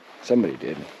 Somebody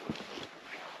did.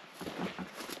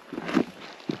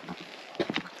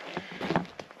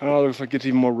 Oh, looks like it's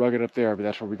even more rugged up there, but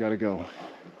that's where we gotta go.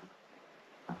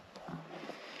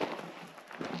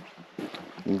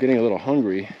 I'm getting a little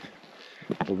hungry,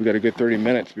 but we got a good 30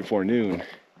 minutes before noon.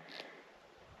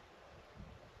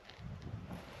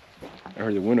 I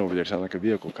heard the wind over there sound like a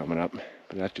vehicle coming up,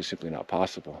 but that's just simply not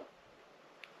possible.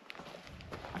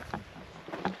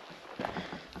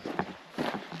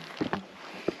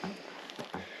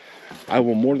 I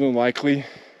will more than likely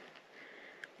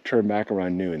turn back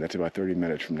around noon. That's about 30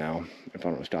 minutes from now, if I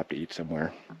don't stop to eat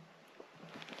somewhere.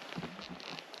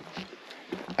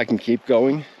 I can keep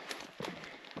going,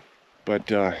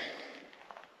 but if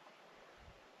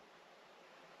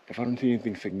I don't see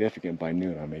anything significant by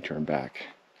noon, I may turn back.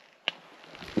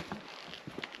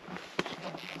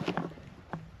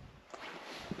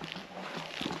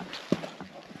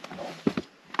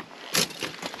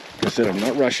 Like I said, I'm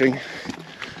not rushing.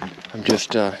 I'm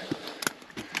just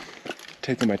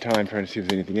taking my time trying to see if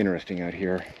there's anything interesting out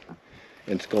here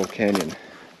in Skull Canyon.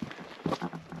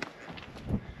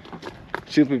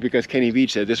 Simply because Kenny Veach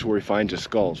said this is where he finds his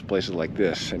skulls, places like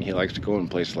this, and he likes to go in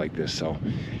places like this, so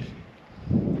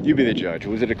you be the judge.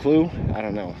 Was it a clue? I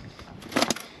don't know.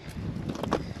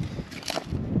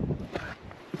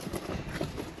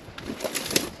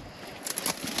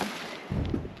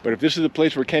 But if this is the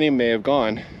place where Kenny may have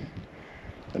gone,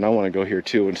 then I want to go here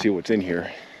too and see what's in here.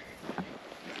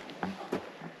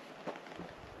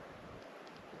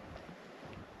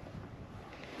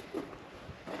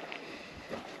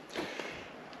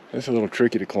 It's a little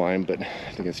tricky to climb, but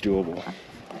I think it's doable.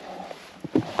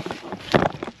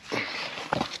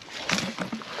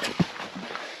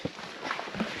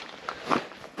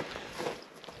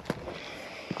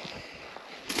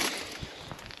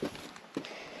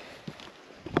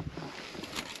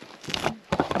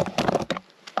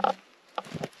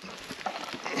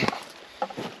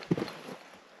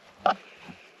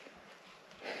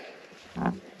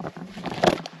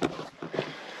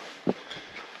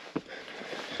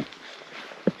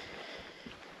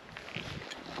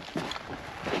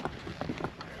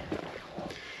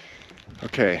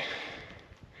 Okay,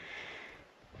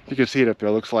 you can see it up there.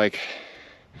 It looks like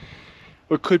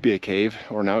what could be a cave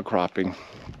or an outcropping.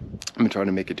 I'm trying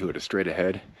to make it to it straight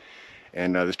ahead,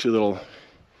 and there's two little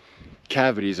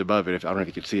cavities above it. I don't know if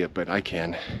you can see it, but I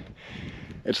can.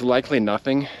 It's likely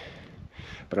nothing,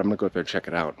 but I'm gonna go up there and check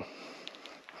it out.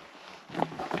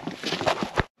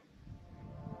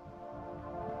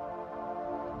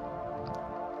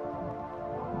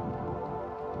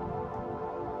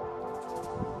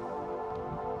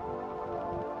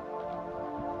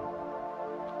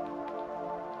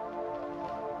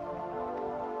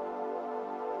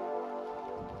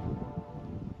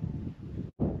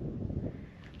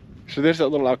 So there's that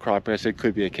little outcropping. I said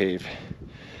could be a cave.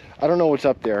 I don't know what's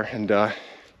up there, and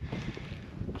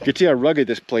you can see how rugged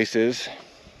this place is.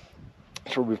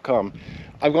 That's where we've come.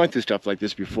 I've gone through stuff like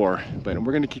this before, but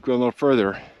we're gonna keep going a little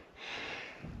further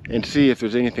and see if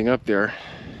there's anything up there.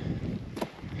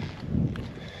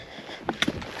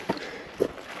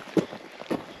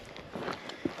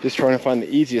 Just trying to find the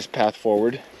easiest path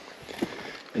forward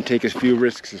and take as few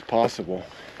risks as possible.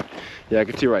 Yeah, I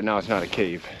can see right now it's not a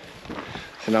cave.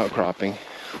 It's an outcropping.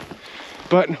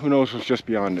 But who knows what's just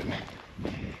beyond it.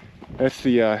 That's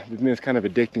the thing that's kind of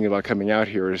addicting about coming out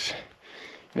here is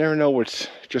you never know what's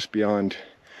just beyond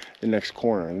the next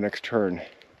corner, the next turn.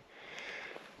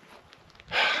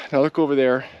 Now look over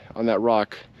there on that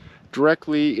rock,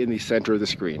 directly in the center of the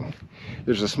screen.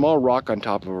 There's a small rock on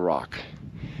top of a rock.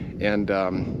 And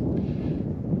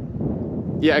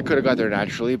yeah, I could have got there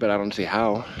naturally, but I don't see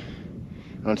how.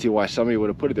 I don't see why somebody would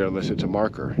have put it there unless it's a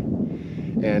marker.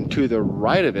 And to the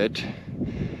right of it,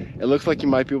 it looks like you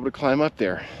might be able to climb up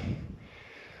there.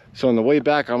 So on the way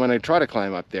back, I'm gonna try to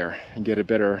climb up there and get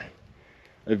a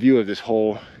view of this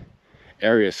whole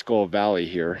area, Skull Valley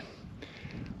here.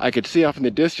 I could see off in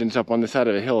the distance, up on the side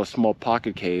of a hill, a small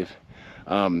pocket cave.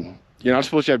 You're not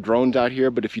supposed to have drones out here,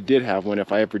 but if you did have one,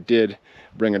 if I ever did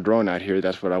bring a drone out here,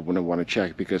 that's what I wouldn't want to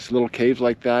check, because little caves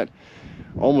like that,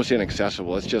 almost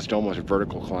inaccessible. It's just almost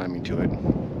vertical climbing to it.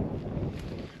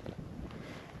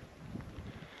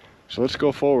 So let's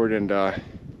go forward and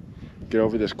get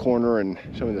over this corner and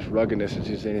some of this ruggedness and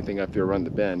see if there's anything up there around the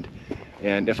bend.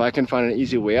 And if I can find an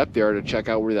easy way up there to check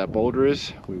out where that boulder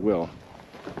is, we will.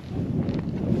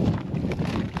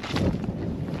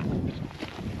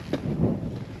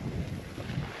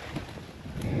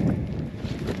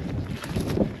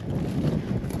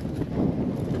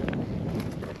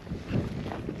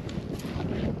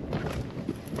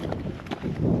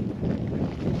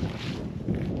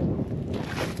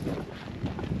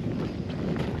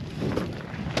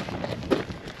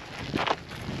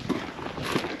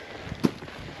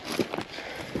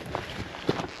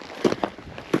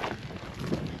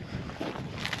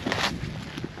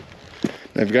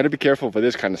 Now you've got to be careful for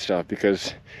this kind of stuff,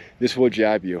 because this will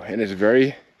jab you, and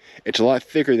it's a lot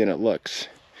thicker than it looks.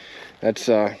 That's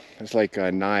like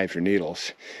knives or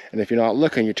needles, and if you're not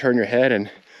looking, you turn your head and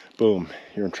boom,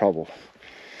 you're in trouble.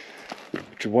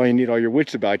 Which is why you need all your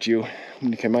wits about you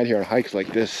when you come out here on hikes like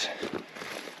this.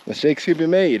 Mistakes can be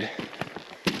made.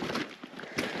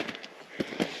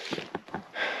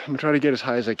 I'm gonna try to get as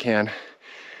high as I can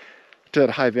to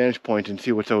that high vantage point and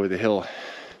see what's over the hill.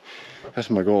 That's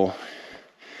my goal.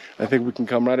 I think we can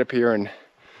come right up here and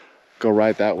go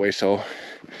right that way, so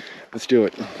let's do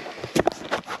it.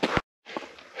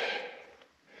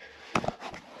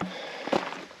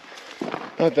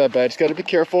 Not that bad, just gotta be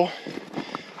careful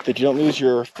that you don't lose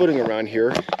your footing around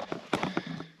here.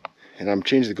 And I'm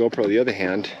changing the GoPro the other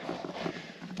hand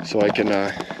so I can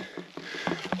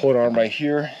hold on right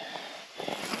here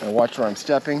and watch where I'm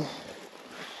stepping,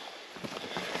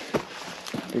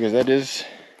 because that is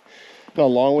not a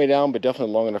long way down, but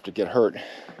definitely long enough to get hurt.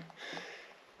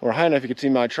 We're high enough you can see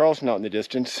Mount Charleston out in the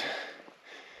distance,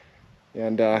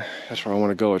 and that's where I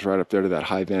want to go, is right up there to that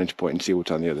high vantage point and see what's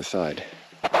on the other side.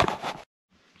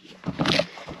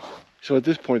 So at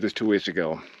this point there's two ways to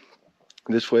go.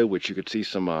 This way, which you could see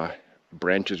some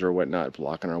branches or whatnot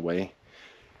blocking our way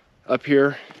up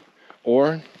here,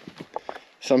 or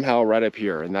somehow right up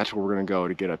here, and that's where we're going to go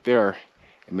to get up there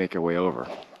and make our way over.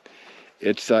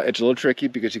 It's a little tricky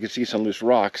because you can see some loose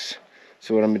rocks.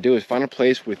 So what I'm going to do is find a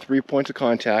place with 3 points of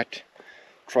contact,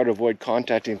 try to avoid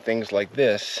contacting things like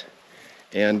this,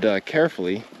 and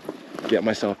carefully get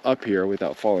myself up here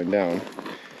without falling down.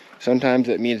 Sometimes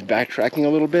it means backtracking a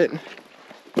little bit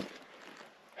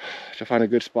to find a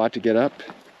good spot to get up.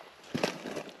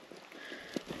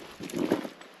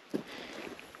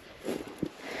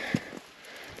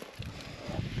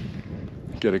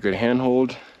 Get a good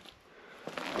handhold.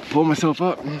 Pull myself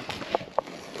up,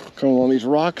 come along these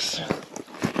rocks,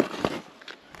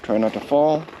 try not to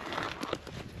fall,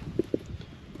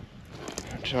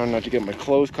 try not to get my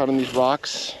clothes caught on these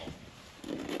rocks,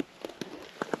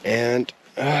 and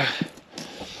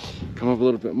come up a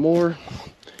little bit more.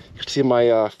 You can see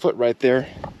my foot right there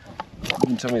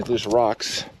in some of these loose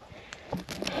rocks.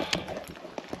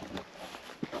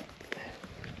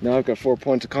 Now I've got 4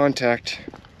 points of contact.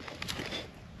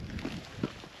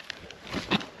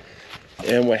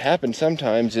 And what happens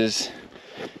sometimes is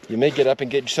you may get up and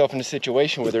get yourself in a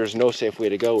situation where there's no safe way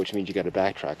to go, which means you got to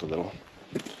backtrack a little.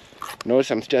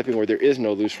 Notice I'm stepping where there is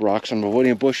no loose rocks. I'm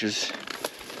avoiding bushes,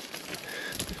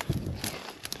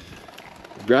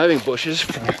 grabbing bushes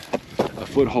for a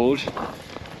foothold,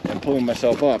 and pulling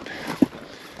myself up.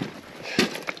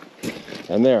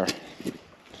 And there.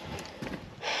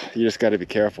 You just got to be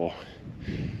careful.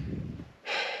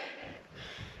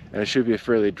 And it should be a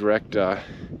fairly direct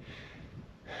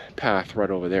path right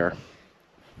over there,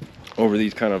 over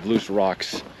these kind of loose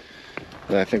rocks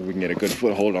that I think we can get a good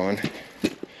foothold on.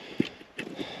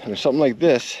 And if something like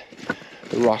this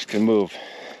the rocks can move.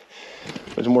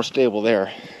 It's more stable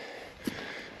there.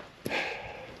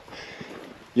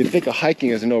 You'd think a hiking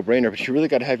is a no-brainer, but you really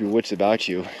got to have your wits about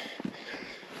you.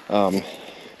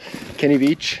 Kenny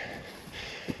Veach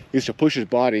used to push his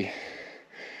body.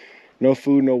 No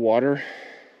food, no water.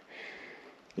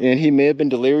 And he may have been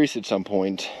delirious at some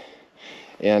point.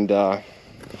 And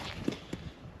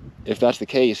if that's the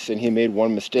case, and he made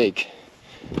one mistake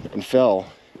and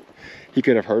fell, he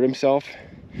could have hurt himself,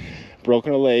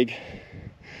 broken a leg,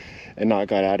 and not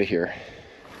got out of here.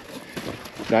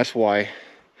 That's why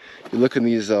you look in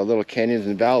these little canyons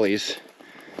and valleys,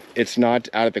 it's not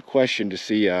out of the question to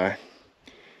see a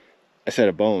set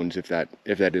of bones if that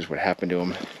is what happened to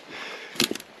him.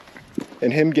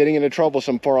 And him getting into trouble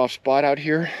some far off spot out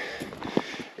here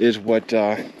is what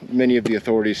many of the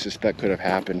authorities suspect could have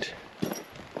happened,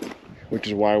 which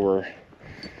is why we're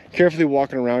carefully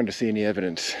walking around to see any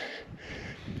evidence.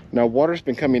 Now, water's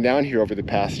been coming down here over the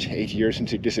past 8 years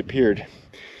since he disappeared,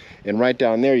 and right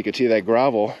down there you could see that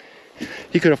gravel.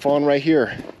 He could have fallen right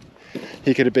here.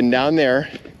 He could have been down there,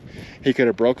 he could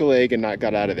have broke a leg and not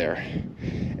got out of there,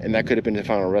 and that could have been the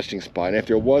final resting spot. And if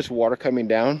there was water coming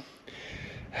down,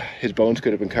 his bones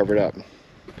could have been covered up.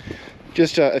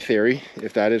 Just a theory,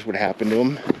 if that is what happened to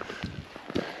him.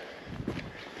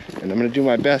 And I'm going to do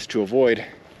my best to avoid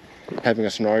having a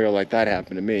scenario like that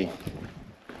happen to me.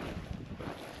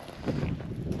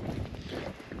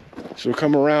 So we'll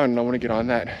come around, and I want to get on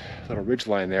that little ridge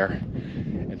line there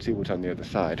and see what's on the other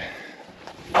side.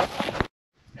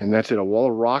 And that's it, a wall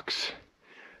of rocks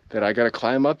that I got to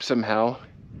climb up somehow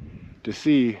to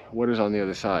see what is on the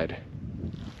other side.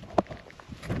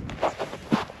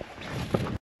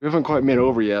 We haven't quite made it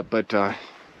over yet, but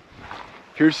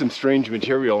here's some strange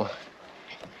material.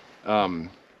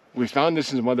 We found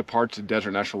this in some other parts of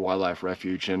Desert National Wildlife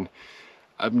Refuge, and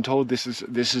I've been told this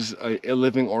is a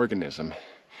living organism,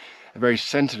 a very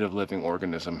sensitive living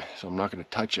organism. So I'm not going to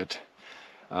touch it,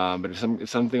 but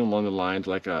it's something along the lines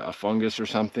like a fungus or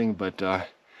something. But at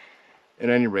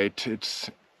any rate,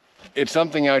 it's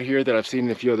something out here that I've seen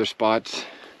in a few other spots,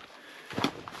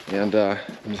 and I'm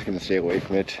just going to stay away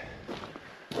from it.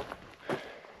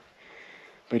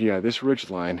 But yeah, this ridge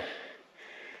line,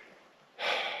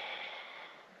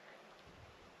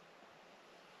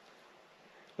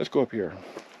 let's go up here.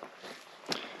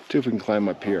 See if we can climb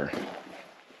up here.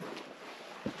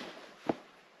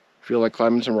 Feel like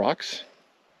climbing some rocks?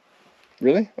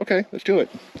 Really? Okay, let's do it.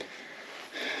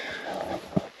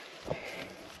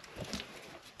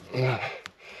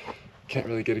 Can't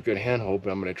really get a good handhold,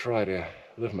 but I'm gonna try to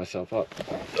lift myself up.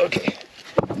 Okay,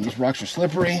 and these rocks are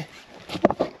slippery.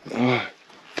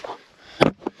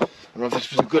 I don't know if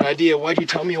this was a good idea. Why'd you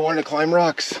tell me you wanted to climb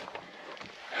rocks?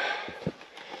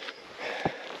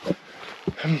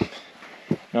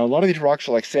 Now, a lot of these rocks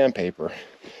are like sandpaper,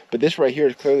 but this right here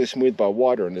is clearly smooth by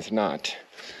water, and it's not.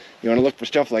 You want to look for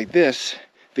stuff like this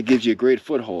that gives you a great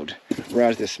foothold,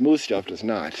 whereas this smooth stuff does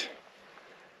not.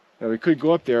 Now, we could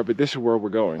go up there, but this is where we're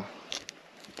going.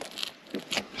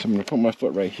 So I'm going to put my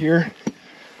foot right here,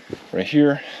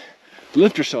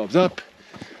 lift yourselves up.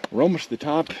 We're almost to the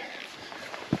top.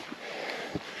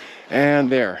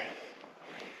 And there.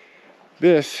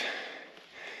 This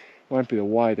might be the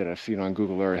Y that I've seen on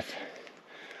Google Earth.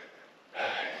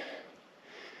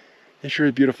 It sure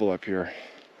is beautiful up here.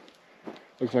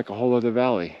 Looks like a whole other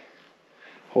valley.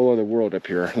 Whole other world up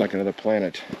here, like another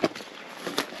planet.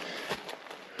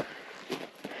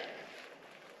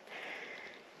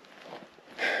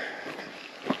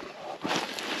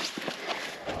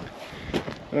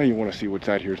 I know you want to see what's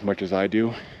out here as much as I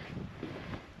do.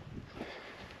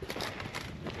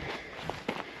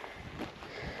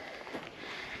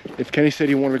 If Kenny said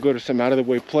he wanted to go to some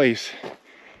out-of-the-way place,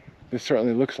 this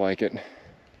certainly looks like it.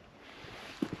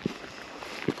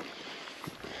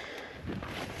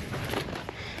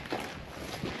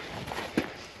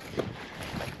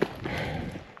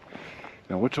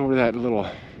 Now, what's over that little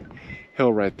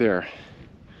hill right there?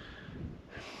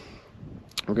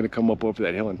 We're going to come up over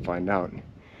that hill and find out.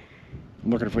 I'm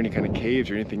looking for any kind of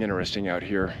caves or anything interesting out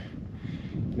here.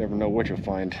 You never know what you'll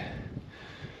find.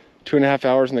 2.5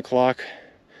 hours on the clock.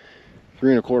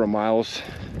 3¼ miles.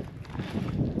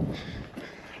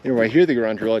 And right here the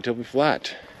ground's relatively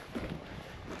flat.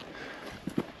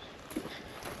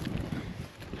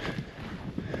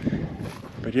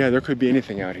 But yeah, there could be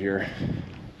anything out here.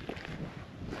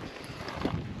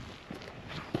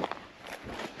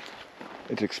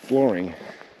 It's exploring.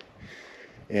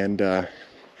 And the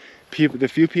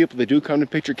few people that do come to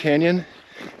Picture Canyon,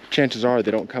 chances are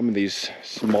they don't come in these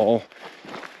small,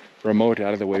 remote,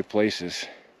 out-of-the-way places.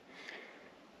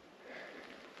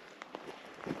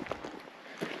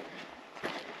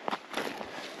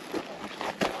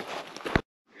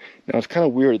 Now it's kind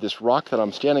of weird, this rock that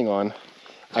I'm standing on,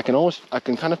 I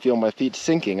can kind of feel my feet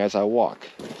sinking as I walk.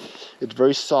 It's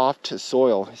very soft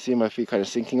soil. You see my feet kind of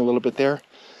sinking a little bit there?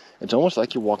 It's almost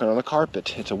like you're walking on a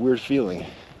carpet. It's a weird feeling.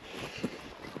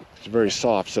 It's very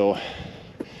soft, so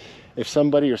if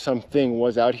somebody or something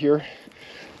was out here,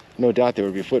 no doubt there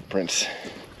would be footprints,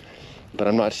 but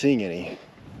I'm not seeing any.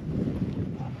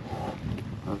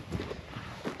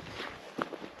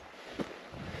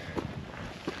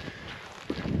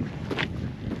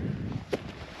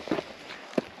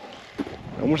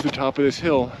 Almost the top of this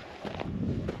hill.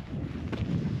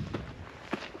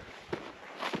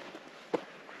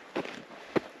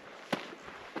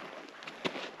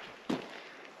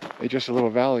 It's just a little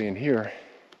valley in here.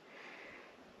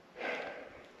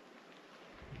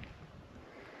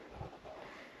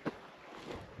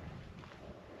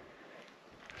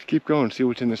 Let's keep going, see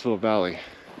what's in this little valley.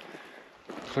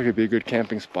 Looks like it'd be a good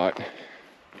camping spot.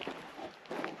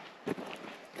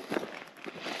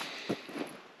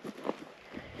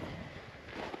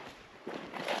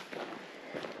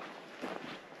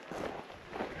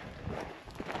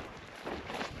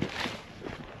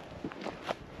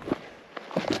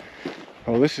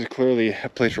 Well, this is clearly a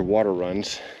place where water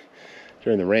runs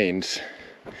during the rains,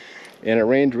 and it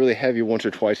rains really heavy once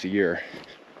or twice a year.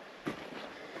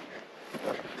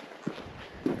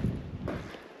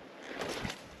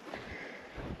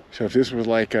 So if this was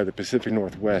like the Pacific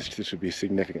Northwest, this would be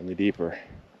significantly deeper,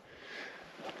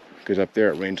 because up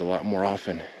there it rains a lot more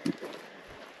often.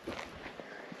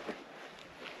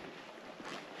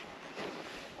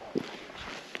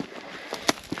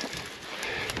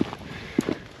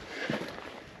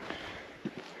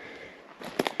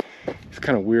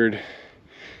 Kind of weird.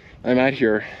 I'm out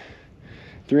here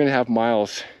 3.5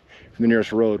 miles from the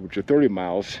nearest road, which are 30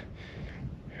 miles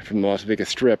from the Las Vegas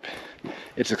Strip.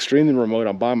 It's extremely remote.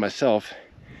 I'm by myself,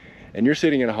 and you're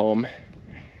sitting at home,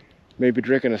 maybe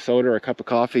drinking a soda or a cup of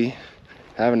coffee,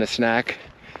 having a snack,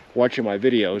 watching my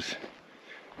videos,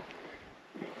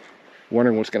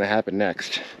 wondering what's going to happen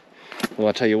next. Well,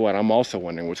 I'll tell you what, I'm also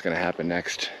wondering what's going to happen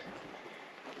next.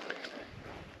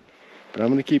 But I'm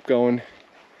going to keep going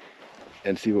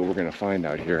and see what we're going to find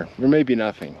out here. There may be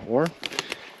nothing, or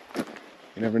you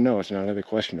never know. It's not another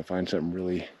question to find something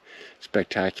really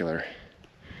spectacular.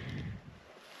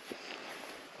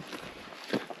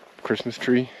 Christmas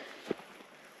tree.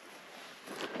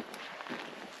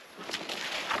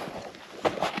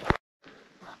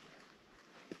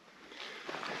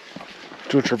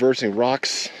 Still traversing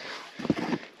rocks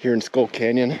here in Skull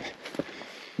Canyon.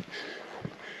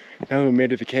 Now that we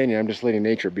made it to the canyon, I'm just letting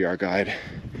nature be our guide.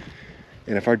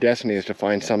 And if our destiny is to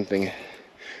find something,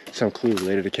 some clue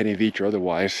related to Kenny Veach or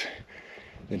otherwise,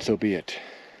 then so be it.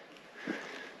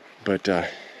 But at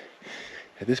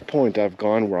this point, I've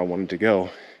gone where I wanted to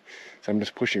go, so I'm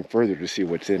just pushing further to see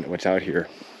what's out here.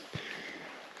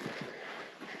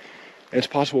 And it's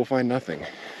possible we'll find nothing,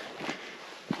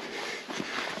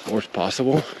 or it's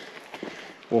possible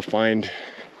we'll find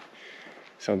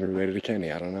something related to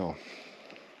Kenny. I don't know.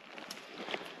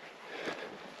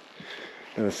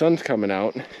 Now the sun's coming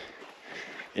out,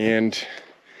 and it's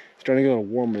starting to get a little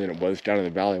warmer than it was down in the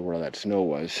valley where all that snow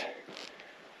was,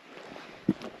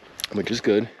 which is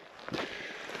good.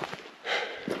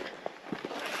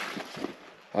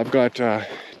 I've got 10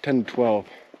 to 12,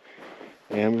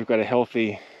 and we've got a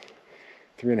healthy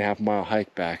 3.5 mile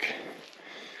hike back.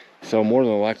 So more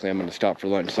than likely I'm going to stop for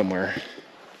lunch somewhere.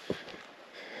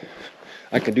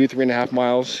 I can do 3.5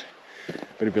 miles,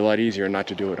 but it'd be a lot easier not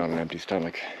to do it on an empty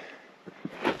stomach.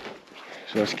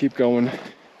 So let's keep going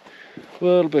a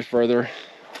little bit further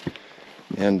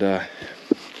and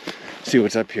see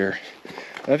what's up here.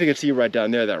 I think you can see right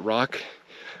down there that rock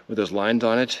with those lines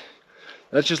on it.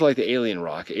 That's just like the alien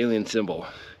rock, alien symbol.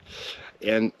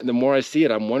 And the more I see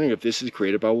it, I'm wondering if this is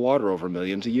created by water over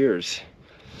millions of years.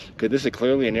 Because this is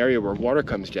clearly an area where water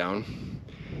comes down.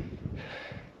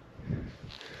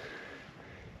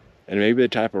 And maybe the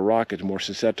type of rock is more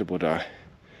susceptible to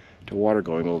water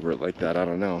going over it like that. I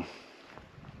don't know.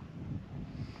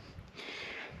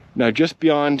 Now just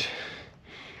beyond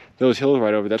those hills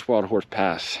right over, that's Wild Horse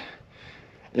Pass.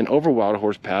 And over Wild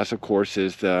Horse Pass, of course,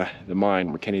 is the mine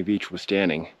where Kenny Veach was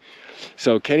standing.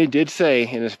 So Kenny did say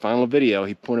in his final video,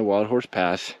 he pointed Wild Horse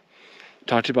Pass,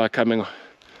 talked about coming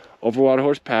over Wild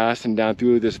Horse Pass and down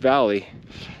through this valley,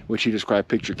 which he described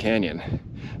Picture Canyon.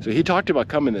 So he talked about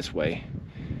coming this way.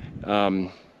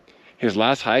 His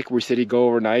last hike, where he said he'd go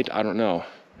overnight, I don't know.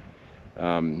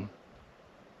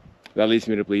 That leads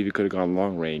me to believe he could have gone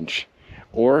long range.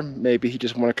 Or maybe he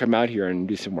just wanted to come out here and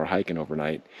do some more hiking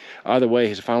overnight. Either way,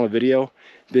 his final video,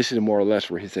 this is more or less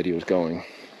where he said he was going,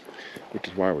 which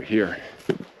is why we're here.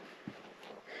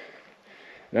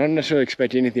 And I don't necessarily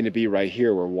expect anything to be right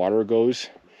here where water goes,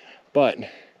 but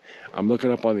I'm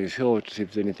looking up on these hills to see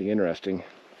if there's anything interesting,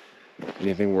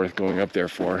 anything worth going up there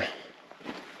for.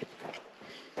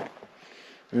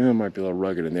 It might be a little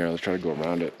rugged in there. Let's try to go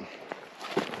around it.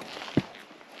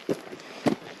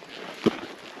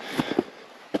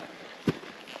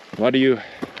 A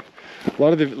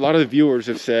lot of the viewers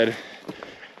have said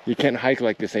you can't hike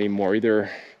like this anymore. Either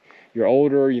you're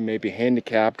older, you may be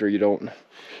handicapped, or you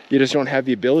just don't have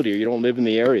the ability, or you don't live in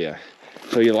the area.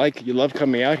 So you love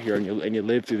coming out here, and you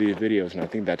live through these videos, and I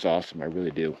think that's awesome. I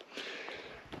really do.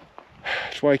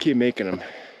 That's why I keep making them.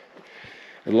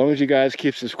 As long as you guys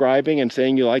keep subscribing and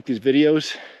saying you like these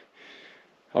videos,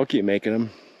 I'll keep making them.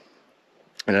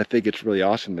 And I think it's really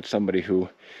awesome that somebody who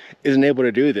isn't able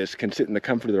to do this can sit in the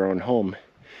comfort of their own home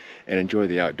and enjoy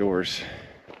the outdoors.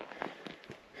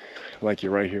 Like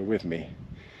you're right here with me,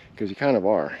 because you kind of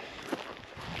are.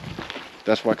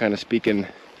 That's why I kind of speak in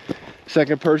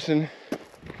second person,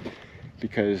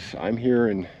 because I'm here,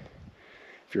 and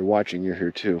if you're watching, you're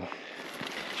here too.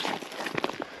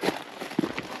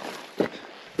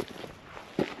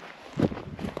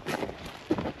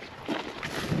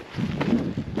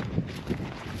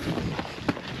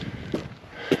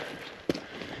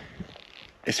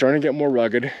 It's starting to get more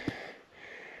rugged,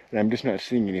 and I'm just not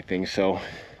seeing anything, so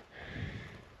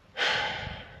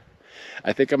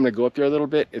I think I'm going to go up there a little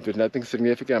bit. If there's nothing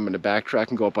significant, I'm going to backtrack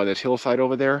and go up on this hillside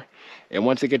over there, and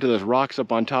once I get to those rocks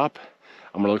up on top,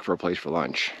 I'm going to look for a place for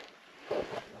lunch.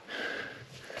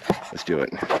 Let's do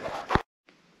it.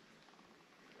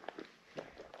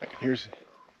 Hear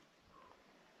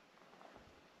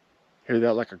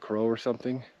that like a crow or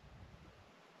something?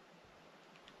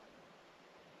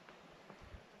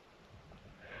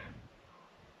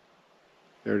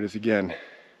 There it is again.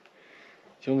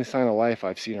 It's the only sign of life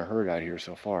I've seen or heard out here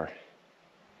so far.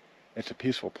 It's a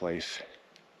peaceful place.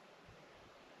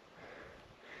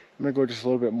 I'm gonna go just a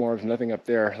little bit more. There's nothing up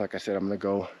there. Like I said, I'm gonna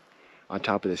go on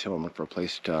top of this hill and look for a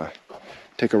place to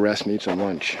take a rest and eat some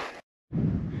lunch.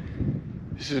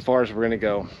 This is as far as we're gonna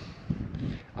go.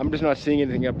 I'm just not seeing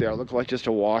anything up there. It looks like just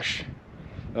a wash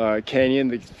canyon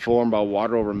that's formed by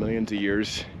water over millions of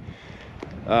years.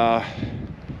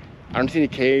 I don't see any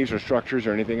caves or structures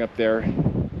or anything up there.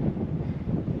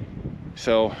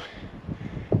 So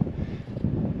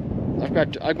I've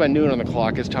got noon on the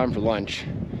clock. It's time for lunch.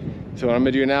 So what I'm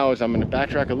gonna do now is I'm gonna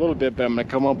backtrack a little bit, but I'm gonna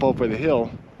come up over the hill.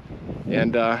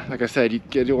 And like I said, you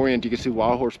get oriented, you can see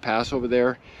Wild Horse Pass over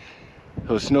there.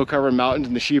 Those snow-covered mountains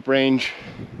and the sheep range.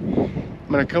 I'm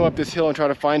gonna come up this hill and try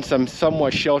to find some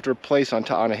somewhat sheltered place on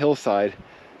a hillside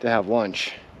to have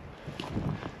lunch.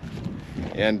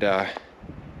 And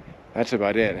that's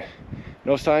about it.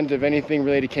 No signs of anything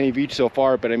related to Kenny Veach so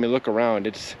far, but I mean, look around.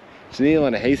 It's a needle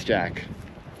in a haystack.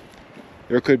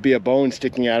 There could be a bone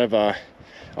sticking out of a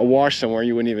wash somewhere,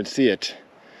 you wouldn't even see it.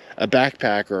 A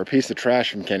backpack or a piece of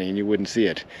trash from Kenny, and you wouldn't see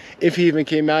it. If he even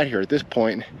came out here. At this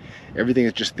point, everything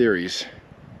is just theories.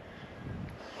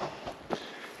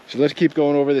 So let's keep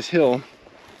going over this hill,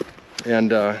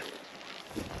 and I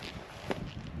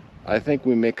think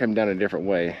we may come down a different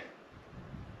way.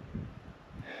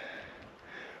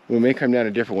 We may come down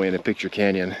a different way in the Picture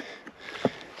Canyon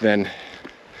than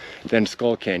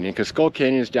Skull Canyon, because Skull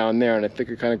Canyon is down there, and I think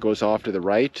it kind of goes off to the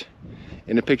right.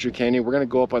 In the Picture Canyon, we're going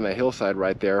to go up on the hillside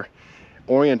right there,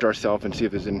 orient ourselves, and see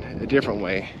if there's a different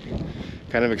way.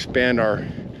 Kind of expand our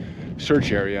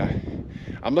search area.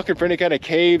 I'm looking for any kind of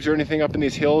caves or anything up in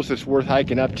these hills that's worth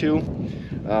hiking up to.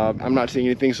 I'm not seeing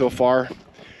anything so far.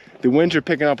 The winds are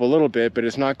picking up a little bit, but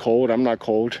it's not cold. I'm not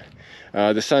cold.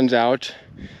 The sun's out.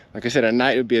 Like I said, at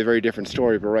night it would be a very different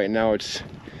story, but right now it's a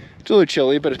little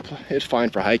chilly, but it's fine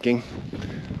for hiking.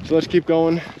 So let's keep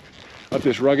going up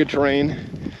this rugged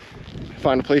terrain,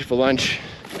 find a place for lunch.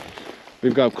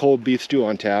 We've got cold beef stew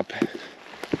on tap.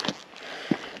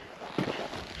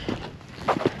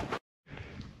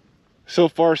 So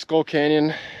far, Skull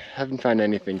Canyon, haven't found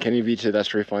anything. Kenny Veach said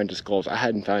that's where he finds the skulls. I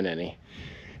hadn't found any.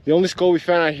 The only skull we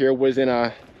found out here was in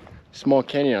a small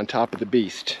canyon on top of the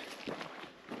beast.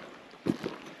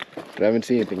 But I haven't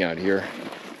seen anything out here.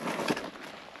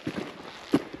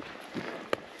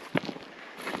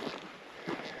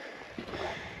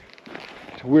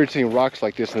 It's weird seeing rocks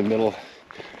like this in the middle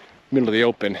of the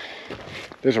open.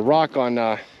 There's a rock on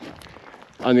the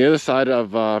other side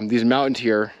of these mountains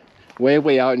here,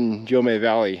 way out in Jome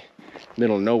Valley,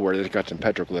 middle of nowhere. That's got some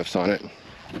petroglyphs on it.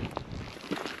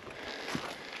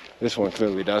 This one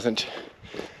clearly doesn't.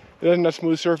 It doesn't have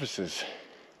smooth surfaces.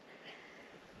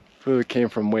 Clearly came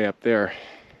from way up there.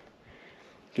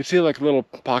 You can see like little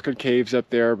pocket caves up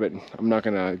there, but I'm not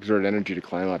gonna exert energy to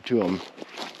climb up to them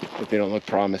if they don't look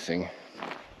promising.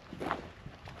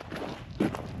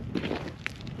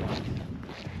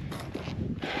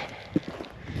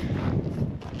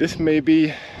 This may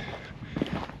be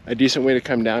a decent way to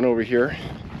come down over here.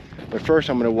 But first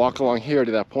I'm gonna walk along here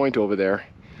to that point over there,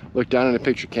 look down in the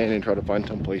picture canyon and try to find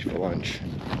some place for lunch.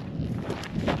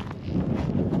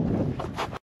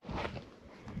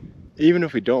 Even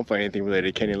if we don't find anything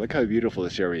related to canyon, look how beautiful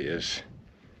this area is.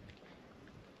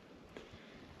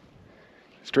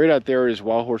 Straight out there is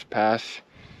Wild Horse Pass,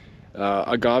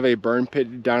 agave burn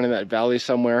pit down in that valley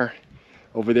somewhere.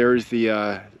 Over there is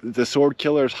the Sword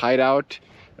Killer's hideout,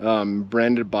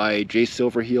 branded by Jay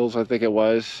Silverheels, I think it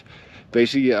was.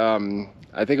 Basically, I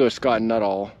think it was Scott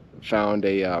Nuttall found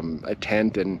a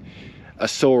tent and a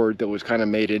sword that was kind of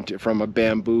made into from a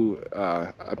bamboo,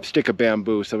 a stick of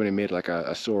bamboo. Somebody made like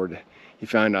a sword he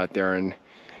found out there, and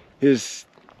his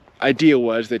idea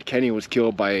was that Kenny was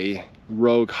killed by a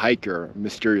rogue hiker,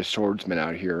 mysterious swordsman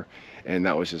out here, and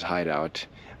that was his hideout.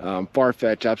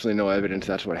 Far-fetched, absolutely no evidence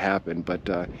that's what happened, but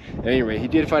anyway, he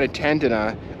did find a tent and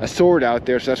a sword out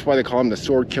there, so that's why they call him the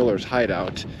Sword Killer's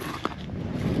hideout.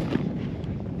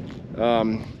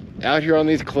 Out here on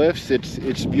these cliffs,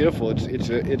 it's beautiful. It's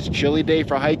a chilly day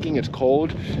for hiking. It's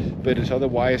cold, but it's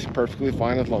otherwise perfectly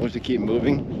fine as long as you keep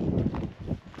moving.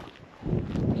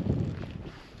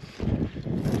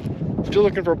 Still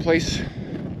looking for a place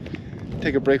to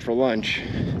take a break for lunch,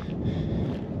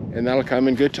 and that'll come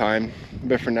in good time.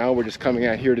 But for now, we're just coming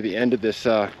out here to the end of this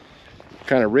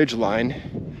kind of ridge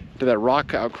line, to that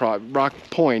rock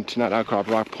point,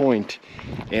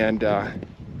 and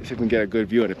see if we can get a good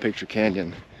view in a picture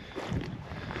canyon.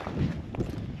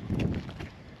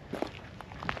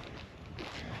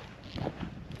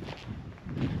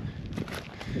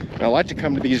 Now, I like to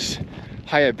come to these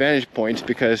high vantage points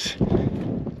because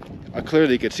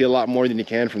clearly you can see a lot more than you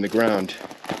can from the ground.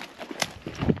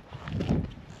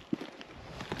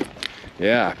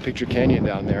 Yeah, picture canyon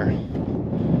down there.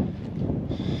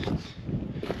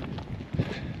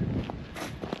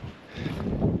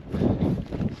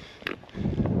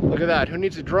 Look at that. Who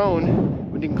needs a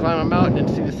drone when you can climb a mountain and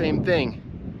see the same thing?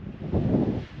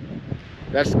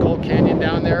 That's Skull Canyon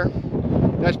down there.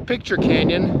 That's Picture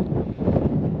Canyon.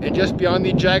 And just beyond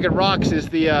the jagged rocks is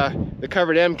the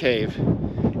covered M cave.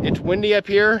 It's windy up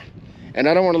here, and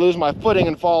I don't want to lose my footing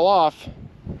and fall off.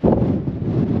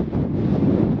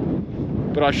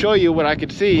 But I'll show you what I could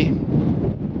see.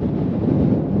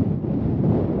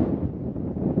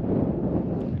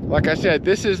 Like I said,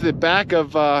 this is the back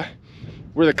of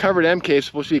where the covered M cave is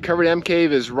supposed to be. Covered M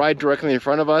cave is right directly in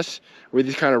front of us, where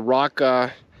these kind of rock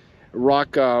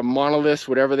monoliths,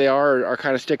 whatever they are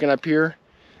kind of sticking up here.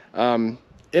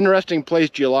 Interesting place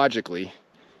geologically.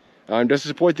 Does it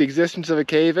support the existence of a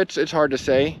cave? It's hard to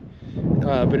say,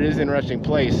 but it is an interesting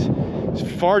place. As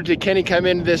far as did Kenny come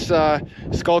into this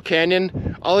Skull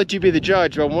Canyon, I'll let you be the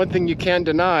judge, but one thing you can't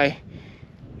deny,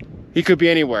 he could be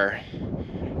anywhere.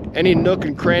 Any nook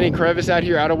and cranny, crevice out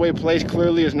here, out of way place,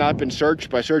 clearly has not been searched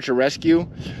by search and rescue,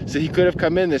 so he could have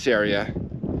come in this area.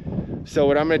 So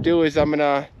what I'm gonna do is I'm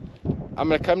gonna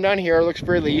come down here. It looks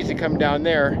fairly easy, come down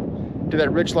there to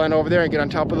that ridge line over there and get on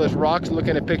top of those rocks and look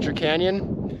at Picture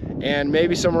Canyon. And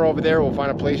maybe somewhere over there we'll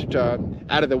find a place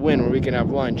out of the wind where we can have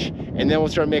lunch, and then we'll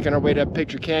start making our way to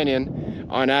Picture Canyon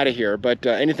on out of here. But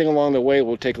anything along the way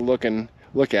we'll take a look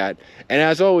at. And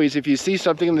as always, if you see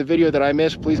something in the video that I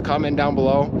missed, please comment down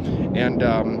below, and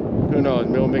who knows,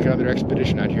 maybe we'll make another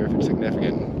expedition out here if it's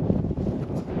significant.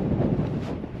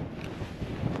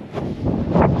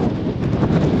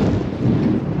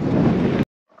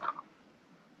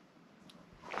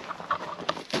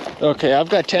 Okay, I've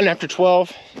got 10 after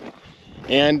 12,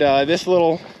 and this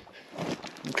little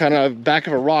kind of back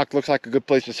of a rock looks like a good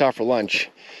place to stop for lunch.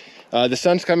 The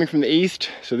sun's coming from the east,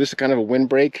 so this is kind of a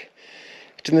windbreak.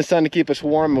 It's in the sun to keep us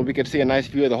warm, and we can see a nice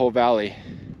view of the whole valley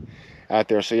out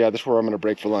there. So yeah, this is where I'm gonna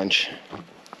break for lunch.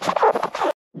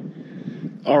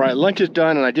 All right, lunch is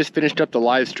done, and I just finished up the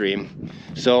live stream.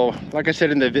 So like I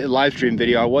said in the live stream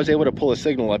video, I was able to pull a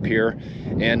signal up here,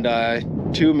 and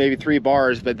 2, maybe 3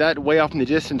 bars, but that way off in the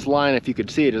distance line, if you could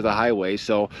see it, is the highway.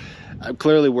 So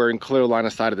clearly we're in clear line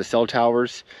of sight of the cell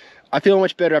towers. I feel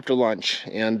much better after lunch,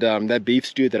 and that beef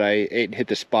stew that I ate and hit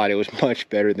the spot, it was much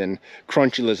better than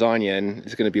crunchy lasagna, and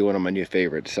it's going to be one of my new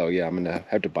favorites. So yeah, I'm going to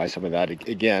have to buy some of that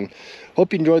again.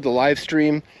 Hope you enjoyed the live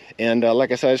stream, and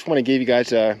like I said, I just want to give you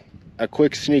guys a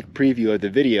quick sneak preview of the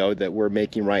video that we're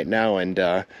making right now, and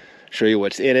show you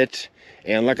what's in it.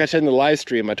 And like I said in the live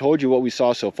stream, I told you what we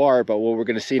saw so far, but what we're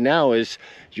going to see now is,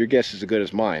 your guess is as good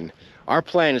as mine. Our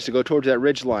plan is to go towards that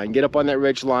ridge line, get up on that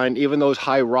ridge line, even those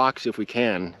high rocks if we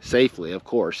can, safely of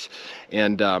course,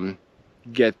 and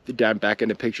get down back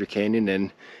into Picture Canyon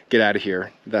and get out of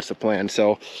here. That's the plan.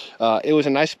 So it was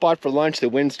a nice spot for lunch. The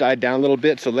winds died down a little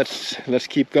bit, so let's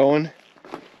keep going.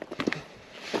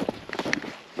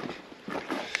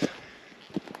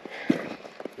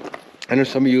 I know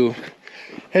some of you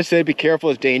have said be careful,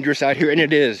 it's dangerous out here, and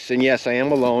it is. And yes, I am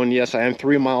alone. Yes, I am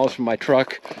 3 miles from my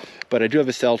truck, but I do have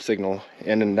a cell signal,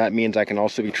 and then that means I can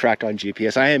also be tracked on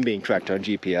GPS. I am being tracked on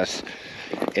GPS,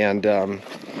 and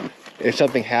if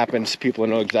something happens, people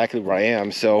know exactly where I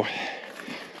am. So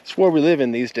it's where we live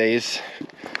in these days.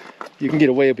 You can get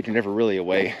away, but you're never really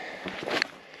away.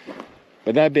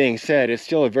 But that being said, it's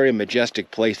still a very majestic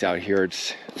place out here.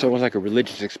 It's almost like a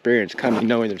religious experience, coming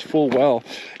knowing full well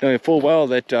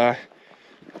that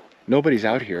nobody's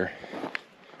out here.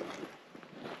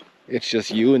 It's just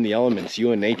you and the elements,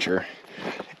 you and nature.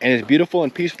 And as beautiful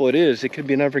and peaceful it is, it could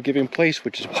be an unforgiving place,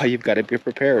 which is why you've got to be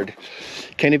prepared.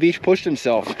 Kenny Veach pushed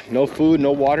himself. No food,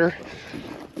 no water.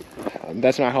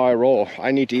 That's not how I roll.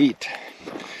 I need to eat.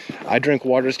 I drink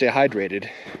water to stay hydrated.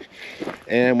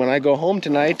 And when I go home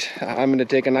tonight, I'm going to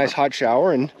take a nice hot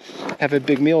shower and have a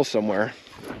big meal somewhere.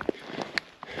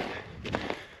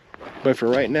 But for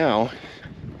right now,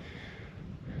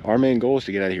 our main goal is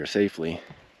to get out of here safely.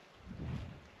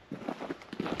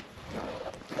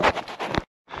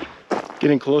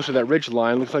 Getting close to that ridge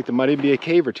line, looks like there might even be a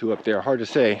cave or two up there, hard to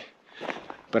say.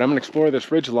 But I'm gonna explore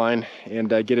this ridge line and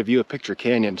get a view of Picture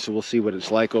Canyon, so we'll see what it's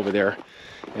like over there.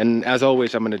 And as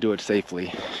always, I'm gonna do it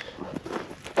safely.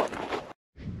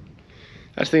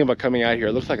 I was thinking about coming out here.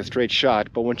 It looks like a straight shot,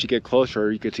 but once you get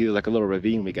closer, you can see like a little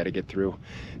ravine we gotta get through.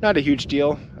 Not a huge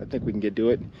deal. I think we can do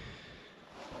it.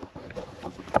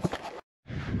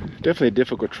 Definitely a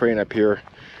difficult terrain up here.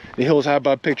 The hills high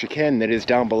above Picture Canyon that is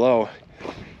down below.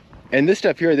 And this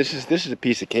stuff here, this is a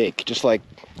piece of cake. Just like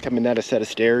coming down a set of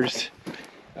stairs.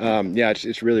 Yeah,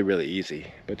 it's really, really easy.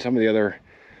 But some of the other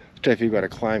stuff you've got to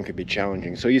climb could be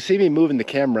challenging. So you see me moving the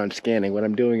camera and scanning. What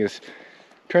I'm doing is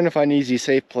trying to find an easy,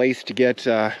 safe place to get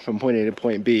from point A to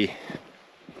point B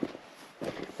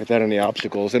without any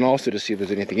obstacles, and also to see if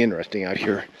there's anything interesting out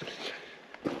here.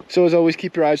 So as always,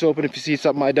 keep your eyes open. If you see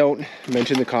something I don't,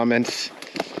 mention in the comments.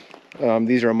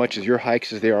 These are as much as your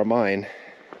hikes as they are mine.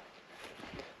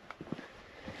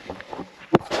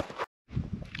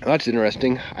 That's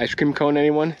interesting. Ice cream cone,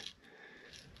 anyone?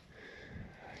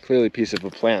 Clearly a piece of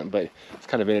a plant, but it's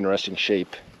kind of an interesting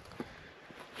shape.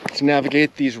 Let's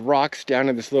navigate these rocks down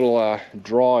to this little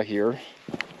draw here.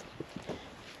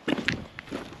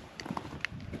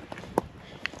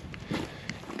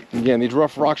 Again, these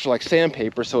rough rocks are like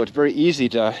sandpaper, so it's very easy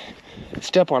to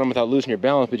step on them without losing your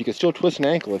balance, but you can still twist an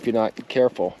ankle if you're not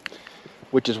careful,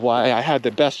 which is why I have the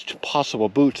best possible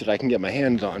boots that I can get my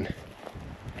hands on.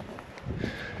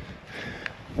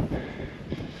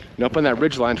 And up on that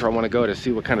ridge line is where I want to go to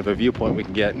see what kind of a viewpoint we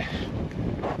can get.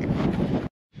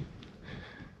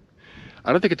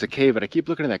 I don't think it's a cave, but I keep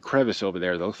looking at that crevice over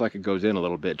there that looks like it goes in a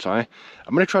little bit. So I'm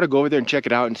going to try to go over there and check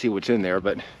it out and see what's in there.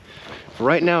 But for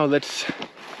right now, let's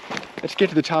get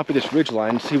to the top of this ridge line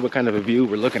and see what kind of a view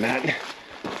we're looking at.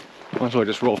 Might as well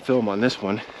just roll film on this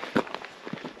one.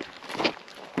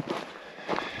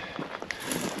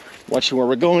 Watching where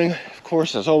we're going, of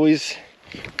course, as always.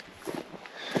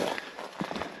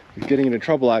 Getting into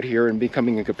trouble out here and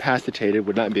becoming incapacitated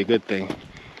would not be a good thing.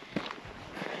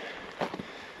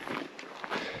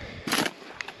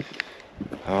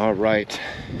 All right,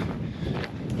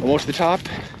 almost to the top.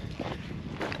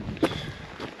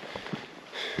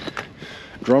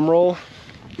 Drum roll,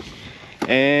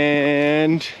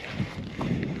 and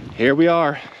here we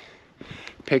are,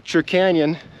 Picture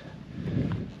Canyon.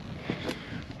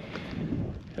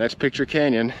 That's Picture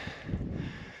Canyon.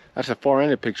 That's the far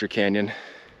end of Picture Canyon.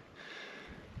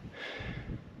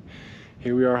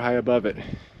 Here we are high above it.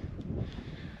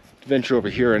 Let's venture over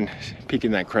here and peek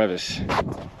in that crevice.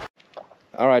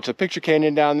 All right, so Picture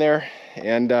Canyon down there,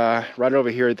 and right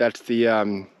over here, that's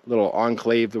the little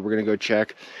enclave that we're gonna go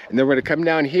check. And then we're gonna come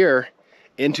down here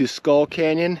into Skull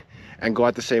Canyon and go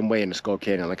out the same way into Skull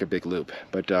Canyon, like a big loop.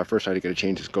 But first I gotta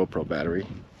change this GoPro battery.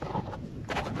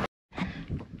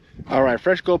 All right,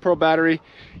 fresh GoPro battery.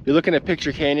 You're looking at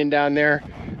Picture Canyon down there.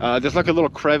 There's like a little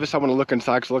crevice I want to look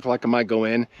inside because it looks like I might go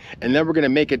in. And then we're going to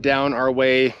make it down our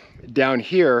way down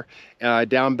here,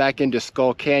 down back into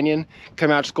Skull Canyon.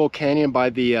 Come out Skull Canyon by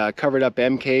the covered up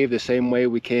M cave the same way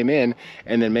we came in,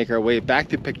 and then make our way back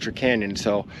to Picture Canyon.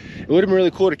 So it would have been really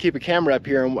cool to keep a camera up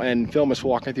here and film us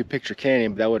walking through Picture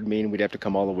Canyon, but that would mean we'd have to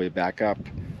come all the way back up.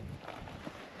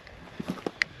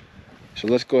 So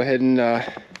let's go ahead and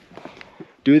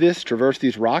do this, traverse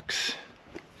these rocks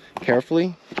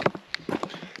carefully,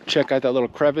 check out that little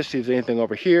crevice, see if there's anything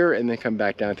over here, and then come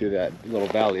back down through that little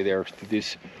valley there through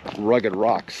these rugged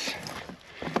rocks.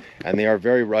 And they are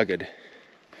very rugged.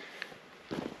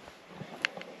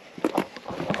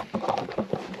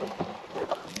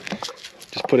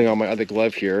 Just putting on my other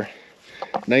glove here.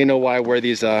 Now you know why I wear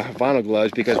these vinyl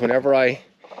gloves, because whenever I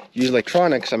use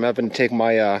electronics, I'm having to take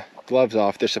my gloves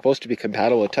off. They're supposed to be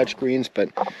compatible with touchscreens, but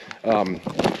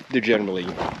they generally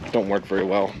don't work very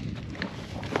well.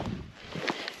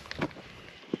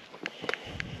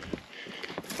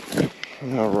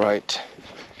 All right.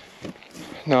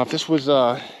 Now, if this was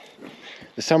the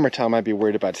summertime, I'd be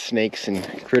worried about snakes and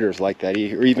critters like that,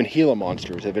 or even Gila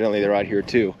monsters. Evidently, they're out here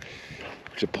too,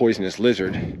 which is a poisonous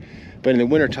lizard. But in the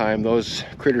wintertime, those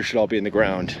critters should all be in the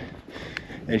ground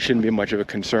and shouldn't be much of a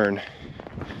concern.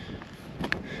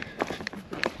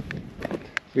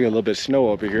 We got a little bit of snow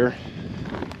over here.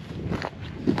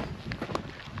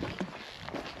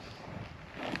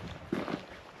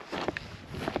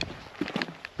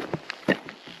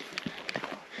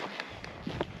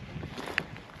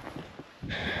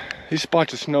 These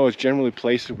spots of snow is generally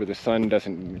places where the sun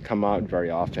doesn't come out very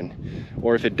often,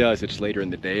 or if it does, it's later in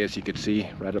the day, as you can see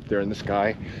right up there in the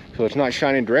sky. So it's not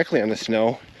shining directly on the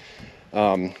snow,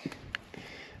 and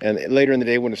later in the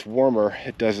day when it's warmer,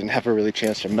 it doesn't have a really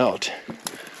chance to melt.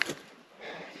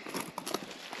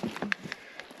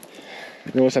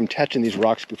 Notice I'm touching these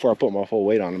rocks before I put my full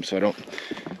weight on them, so I don't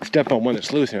step on one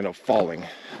that's loose and end up falling.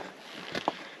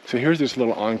 So here's this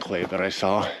little enclave that I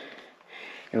saw.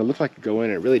 And it looked like it could go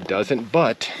in, it really doesn't,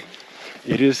 but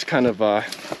it is kind of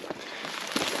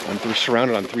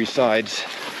surrounded on 3 sides.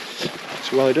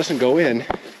 So while it doesn't go in,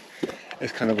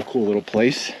 it's kind of a cool little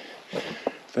place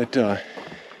that I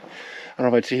don't know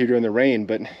if I'd sit here during the rain,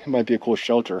 but it might be a cool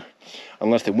shelter,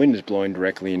 unless the wind is blowing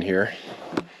directly in here.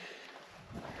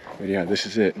 But yeah, this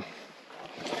is it.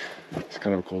 It's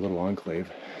kind of a cool little enclave.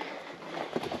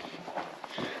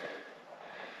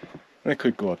 I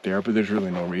could go up there, but there's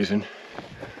really no reason.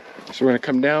 So we're going to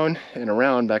come down and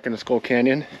around back into Skull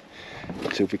Canyon,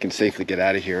 see if we can safely get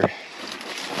out of here.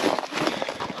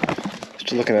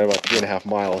 Just looking at about 3.5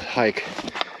 mile hike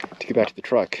to get back to the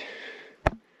truck.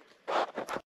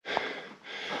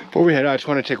 Before we head out, I just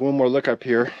want to take one more look up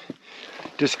here,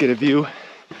 just get a view,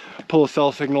 pull a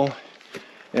cell signal,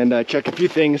 and check a few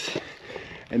things,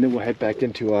 and then we'll head back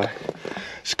into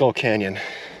Skull Canyon.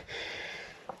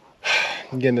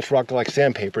 Again, this rock like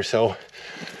sandpaper, so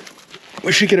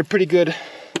we should get a pretty good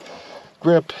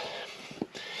grip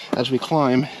as we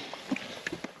climb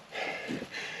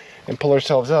and pull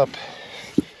ourselves up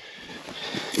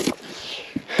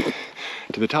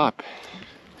to the top.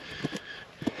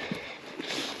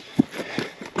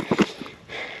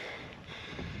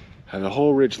 And the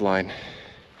whole ridge line.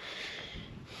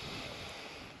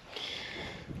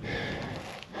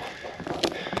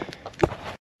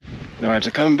 Alright, so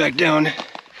coming back down,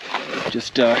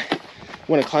 just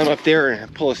want to climb up there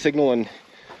and pull a signal and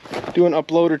do an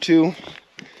upload or two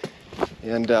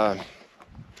and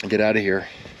get out of here.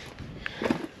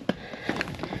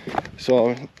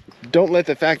 So don't let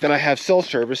the fact that I have cell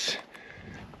service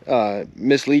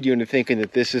mislead you into thinking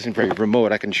that this isn't very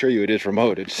remote. I can assure you it is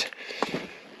remote. It's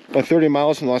about 30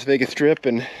 miles from Las Vegas Strip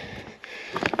and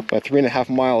about 3.5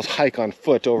 miles hike on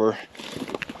foot over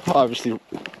obviously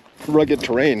rugged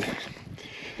terrain,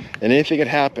 and anything could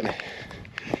happen.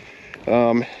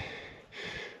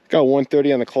 Got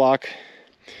 1:30 on the clock,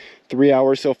 3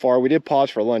 hours so far. We did pause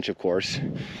for lunch, of course,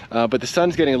 but the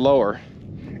sun's getting lower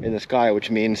in the sky,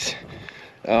 which means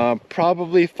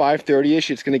probably 5:30ish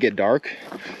it's going to get dark.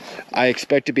 I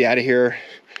expect to be out of here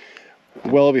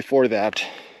well before that,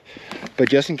 but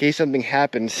just in case something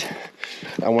happens,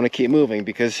 I want to keep moving,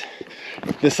 because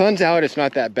the sun's out, it's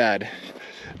not that bad.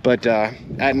 But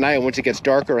at night, once it gets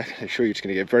darker, I assure you it's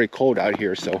going to get very cold out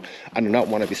here, so I do not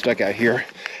want to be stuck out here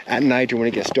at night or when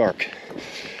it gets dark.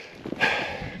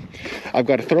 I've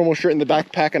got a thermal shirt in the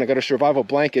backpack and I got a survival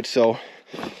blanket, so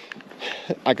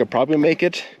I could probably make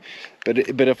it. But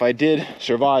if I did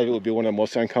survive, it would be one of the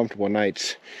most uncomfortable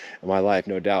nights of my life,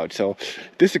 no doubt. So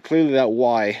this is clearly that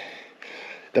Y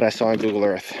that I saw on Google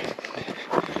Earth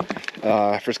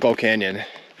for Skull Canyon.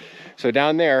 So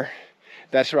down there,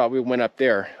 that's the route we went up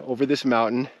there, over this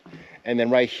mountain, and then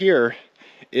right here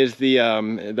is the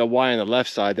Y on the left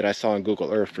side that I saw on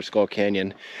Google Earth for Skull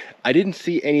Canyon. I didn't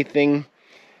see anything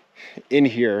in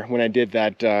here when I did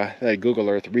that Google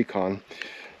Earth recon,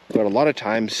 but a lot of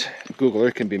times Google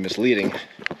Earth can be misleading.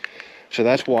 So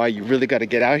that's why you really got to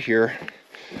get out here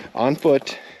on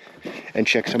foot and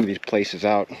check some of these places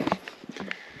out.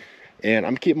 And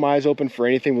I'm keeping my eyes open for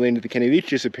anything related to the Kenny Veach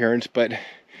disappearance, but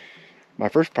my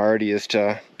first priority is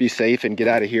to be safe and get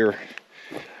out of here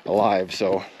alive.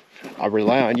 So I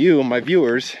rely on you, my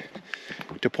viewers,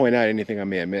 to point out anything I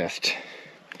may have missed,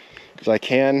 because I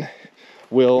can,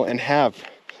 will, and have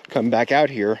come back out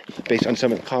here based on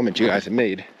some of the comments you guys have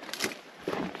made.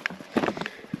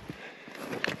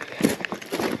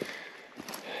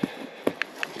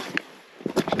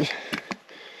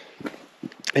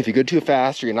 If you go too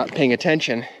fast or you're not paying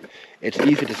attention, it's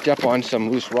easy to step on some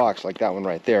loose rocks like that one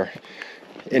right there.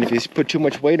 And if you put too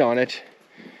much weight on it,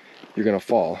 you're gonna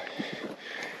fall.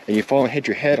 And you fall and hit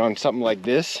your head on something like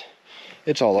this,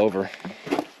 it's all over.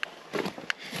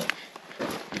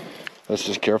 Let's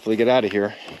just carefully get out of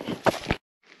here.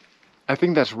 I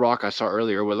think that's rock I saw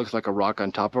earlier, what looks like a rock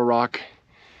on top of a rock.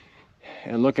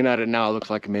 And looking at it now, it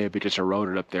looks like it may have been just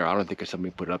eroded up there. I don't think it's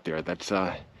something put up there. That's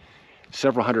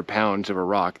several hundred pounds of a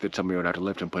rock that somebody would have to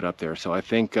lift and put up there. So I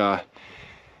think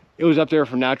it was up there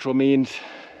from natural means.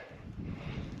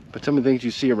 But some of the things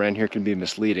you see around here can be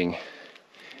misleading.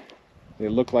 They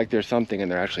look like there's something and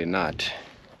they're actually not.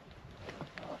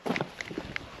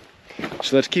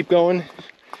 So let's keep going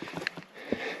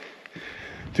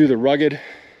through the rugged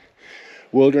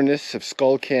wilderness of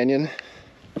Skull Canyon,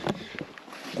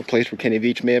 a place where Kenny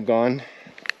Veach may have gone.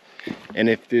 And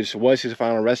if this was his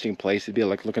final resting place, it'd be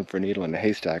like looking for a needle in a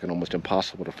haystack and almost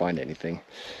impossible to find anything.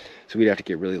 So we'd have to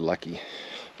get really lucky.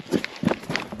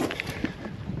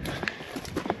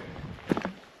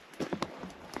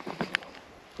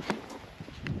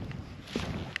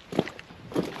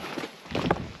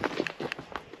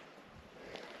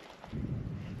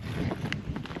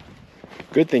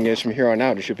 Good thing is, from here on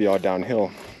out, it should be all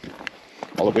downhill,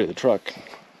 all the way to the truck,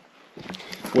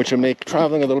 which will make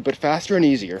traveling a little bit faster and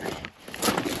easier.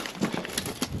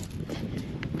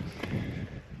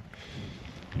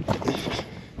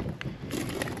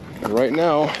 And right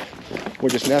now, we're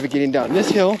just navigating down this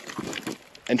hill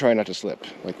and trying not to slip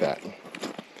like that.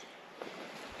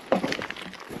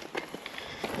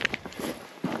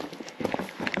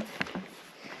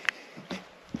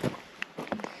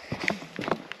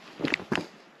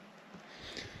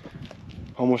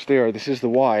 Almost there. This is the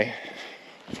Y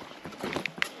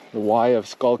of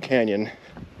Skull Canyon,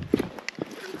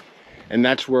 and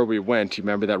that's where we went. You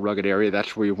remember that rugged area?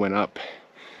 That's where we went up.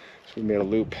 So we made a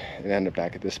loop and ended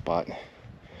back at this spot.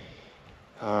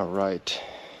 All right.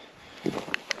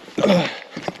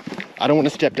 I don't want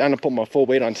to step down and put my full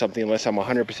weight on something unless I'm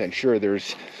 100% sure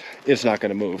it's not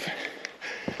going to move,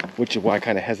 which is why I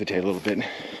kind of hesitate a little bit.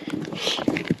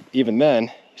 Even then,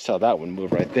 you saw that one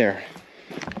move right there.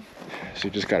 So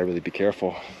you just got to really be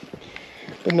careful.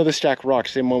 But another stack of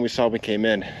rocks, same one we saw when we came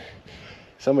in.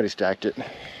 Somebody stacked it.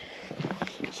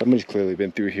 Somebody's clearly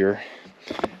been through here,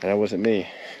 and that wasn't me.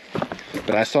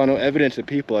 But I saw no evidence of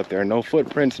people up there, no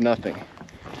footprints, nothing.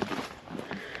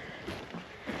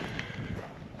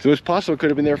 So it's possible it could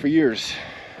have been there for years.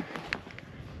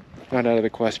 Not out of the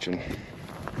question.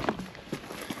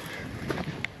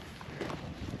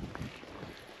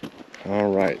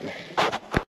 All right.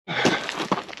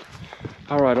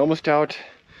 All right, almost out.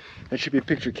 That should be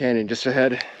Picture Canyon just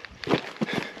ahead.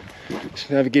 Just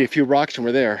navigate a few rocks and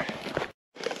we're there.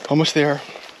 Almost there.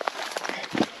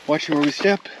 Watching where we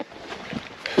step.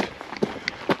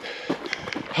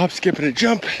 Hop, skip, and a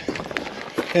jump.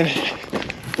 And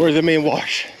we're the main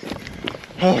wash.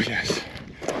 Oh yes.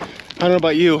 I don't know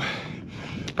about you,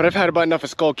 but I've had about enough of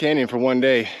Skull Canyon for one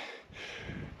day.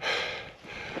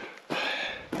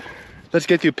 Let's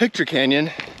get through Picture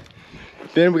Canyon.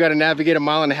 Then we got to navigate 1.5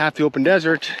 miles through open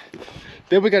desert.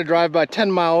 Then we got to drive about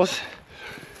 10 miles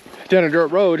down a dirt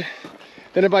road.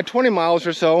 Then about 20 miles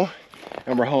or so,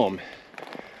 and we're home.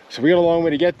 So we got a long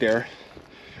way to get there.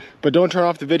 But don't turn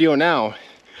off the video now,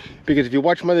 because if you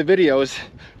watch my other videos,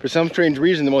 for some strange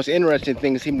reason, the most interesting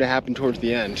things seem to happen towards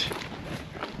the end.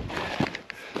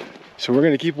 So we're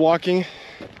going to keep walking.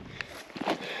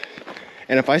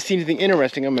 And if I see anything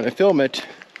interesting, I'm going to film it.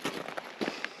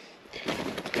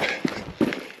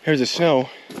 Here's the snow.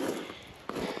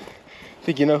 I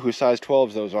think you know who size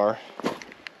 12s those are.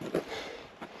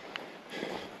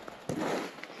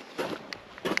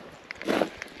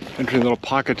 Entering little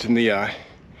pockets in the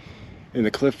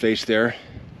cliff face there.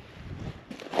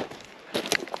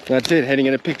 That's it, heading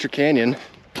into Picture Canyon.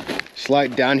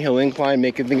 Slight downhill incline,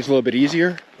 making things a little bit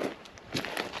easier.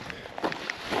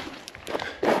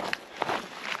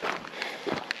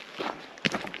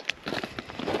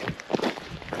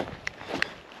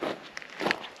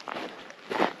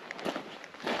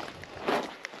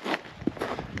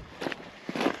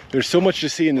 There's so much to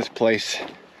see in this place.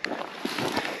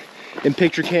 In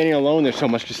Picture Canyon alone, there's so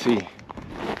much to see.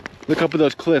 Look up at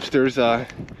those cliffs. There's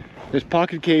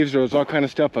pocket caves. There's all kind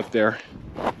of stuff up there.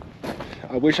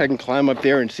 I wish I can climb up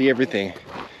there and see everything.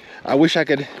 I wish I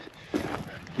could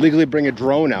legally bring a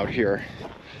drone out here.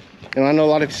 And I know a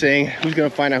lot of saying, who's gonna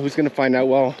find out? Who's gonna find out?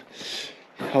 Well,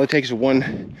 all it takes is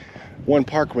one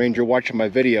park ranger watching my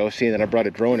video, seeing that I brought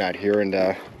a drone out here, and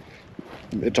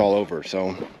it's all over.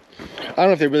 So I don't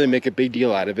know if they really make a big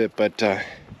deal out of it, but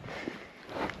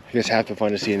You guys have to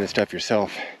fun to seeing this stuff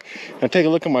yourself. Now take a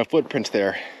look at my footprints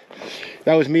there.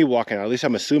 That was me walking out, at least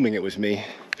I'm assuming it was me.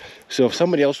 So if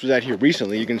somebody else was out here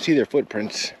recently, you can see their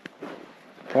footprints.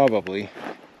 Probably.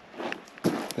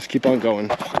 Let's keep on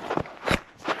going.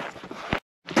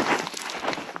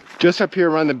 Just up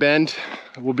here around the bend,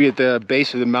 we'll be at the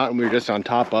base of the mountain we were just on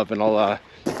top of, and I'll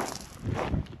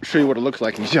show you what it looks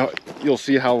like, and you'll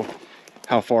see how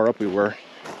far up we were.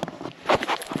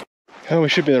 Oh, we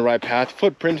should be in the right path.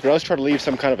 Footprints, but I was trying to leave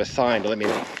some kind of a sign to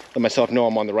let myself know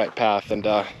I'm on the right path, and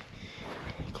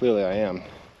clearly I am.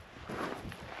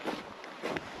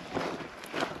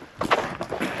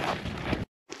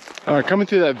 All right, coming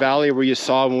through that valley where you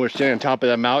saw when we were standing on top of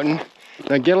that mountain.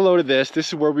 Now get a load of this. This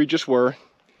is where we just were,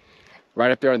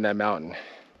 right up there on that mountain.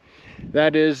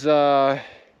 That is, I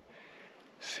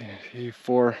don't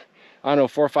know,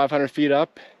 400 or 500 feet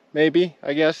up, maybe,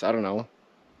 I guess. I don't know.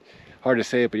 Hard to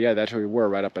say, but yeah, that's where we were,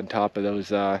 right up on top of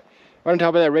those, right on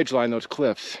top of that ridge line, those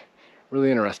cliffs. Really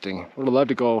interesting. Would have loved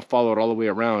to go follow it all the way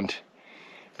around.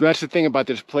 But that's the thing about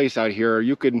this place out here.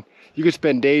 You could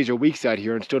spend days or weeks out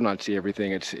here and still not see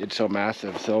everything. It's so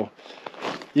massive. So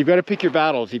you've got to pick your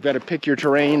battles. You've got to pick your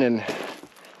terrain and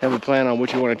have a plan on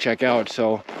what you want to check out.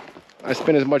 So I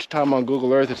spend as much time on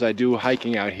Google Earth as I do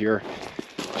hiking out here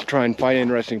to try and find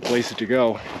interesting places to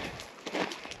go.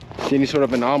 See any sort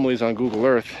of anomalies on Google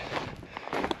Earth.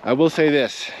 I will say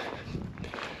this.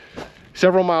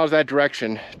 Several miles that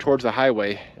direction towards the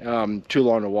highway, too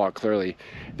long to walk clearly,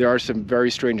 there are some very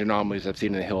strange anomalies I've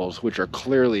seen in the hills, which are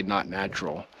clearly not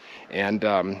natural. And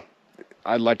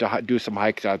I'd like to do some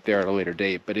hikes out there at a later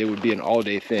date, but it would be an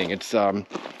all-day thing. It's, I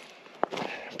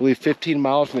believe, 15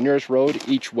 miles from the nearest road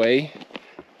each way.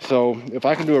 So if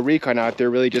I can do a recon out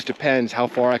there, really just depends how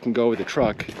far I can go with the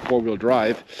truck, four-wheel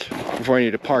drive, before I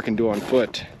need to park and do on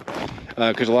foot.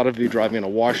 Because a lot of you driving in a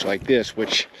wash like this,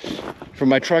 which for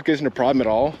my truck isn't a problem at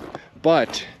all,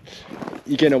 but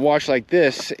you get in a wash like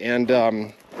this and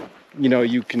you know,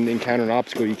 you can encounter an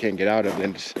obstacle you can't get out of,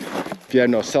 and if you have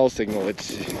no cell signal,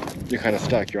 you're kind of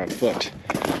stuck, you're on foot.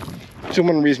 So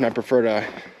one reason I prefer to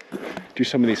do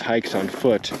some of these hikes on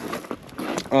foot.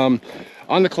 On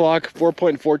the clock,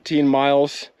 4.14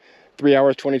 miles, 3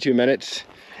 hours 22 minutes,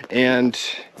 and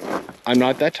I'm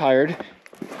not that tired.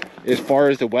 As far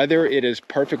as the weather, it is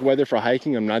perfect weather for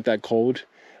hiking. I'm not that cold.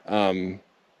 The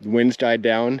wind's died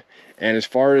down. And as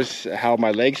far as how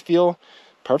my legs feel,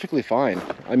 perfectly fine.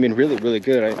 I mean, really, really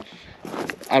good.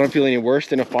 I don't feel any worse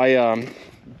than if I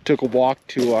took a walk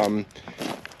to,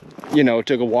 you know,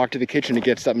 took a walk to the kitchen to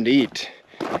get something to eat.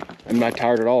 I'm not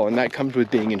tired at all. And that comes with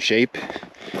being in shape.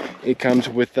 It comes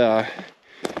with,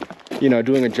 you know,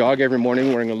 doing a jog every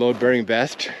morning, wearing a load-bearing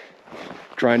vest,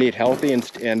 trying to eat healthy,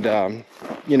 and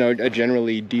you know, a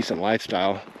generally decent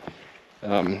lifestyle.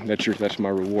 That's my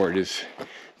reward, is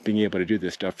being able to do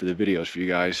this stuff for the videos for you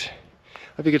guys.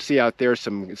 If you can see out there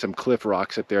some cliff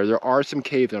rocks up there. There are some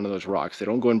caves under those rocks. They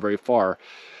don't go in very far,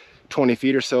 20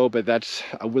 feet or so, but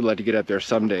I would like to get up there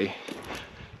someday.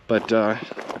 But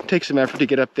it takes some effort to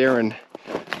get up there, and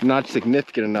not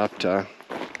significant enough to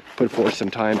put forth some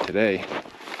time today.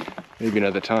 Maybe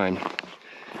another time.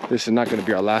 This is not going to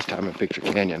be our last time at Picture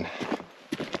Canyon.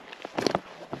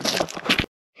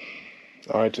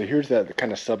 Alright, so here's that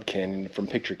kind of sub-canyon from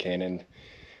Picture Canyon.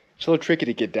 It's a little tricky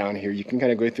to get down here. You can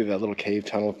kind of go through that little cave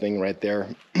tunnel thing right there.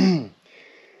 And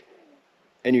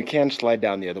you can slide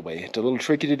down the other way. It's a little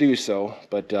tricky to do so,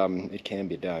 but it can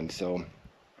be done. So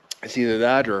it's either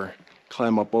that or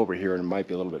climb up over here, and it might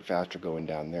be a little bit faster going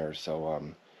down there.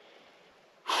 So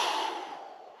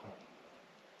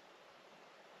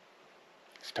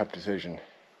it's a tough decision.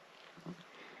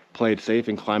 Play it safe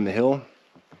and climb the hill,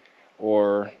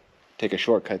 or take a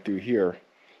shortcut through here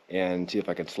and see if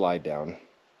I can slide down.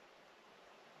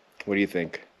 What do you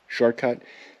think? Shortcut?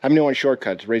 How many want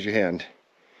shortcuts? Raise your hand.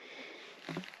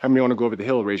 How many want to go over the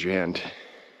hill? Raise your hand.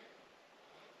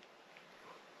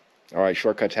 All right,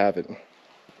 shortcuts have it.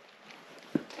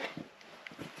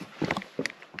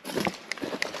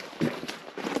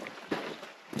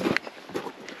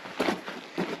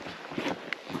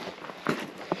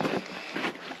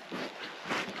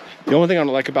 The only thing I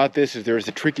don't like about this is there's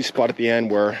a tricky spot at the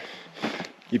end where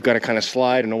you've got to kind of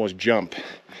slide and almost jump.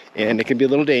 And it can be a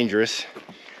little dangerous,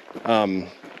 but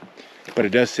it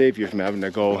does save you from having to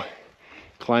go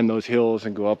climb those hills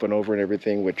and go up and over and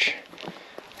everything, which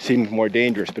seems more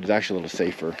dangerous, but it's actually a little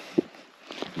safer, in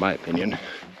my opinion.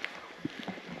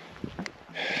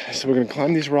 So we're going to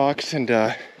climb these rocks, and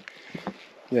yeah,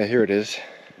 here it is.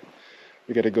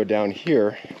 We got to go down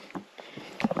here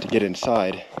to get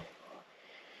inside.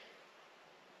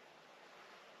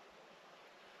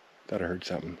 Thought I heard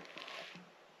something.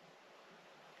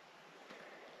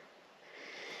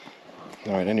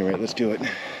 All right, anyway, let's do it.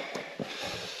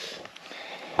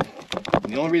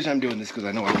 And the only reason I'm doing this is because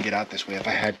I know I can get out this way if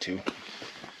I had to.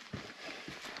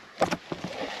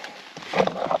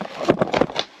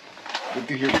 Been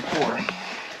through here before.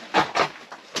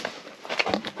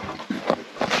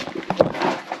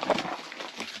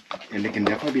 And it can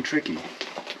definitely be tricky.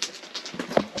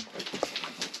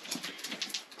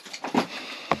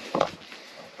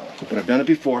 But I've done it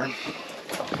before. And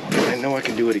I know I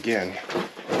can do it again.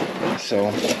 So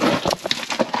I'm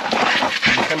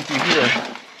come through here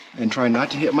and try not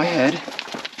to hit my head.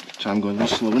 So I'm going a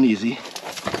little slow and easy.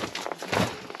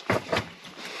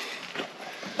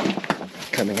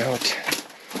 Coming out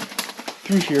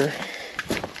through here.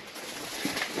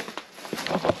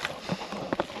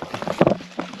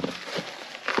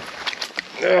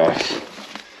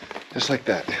 Just like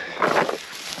that.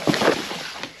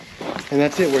 And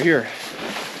that's it, we're here.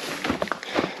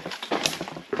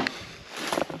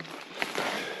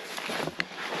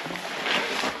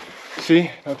 See,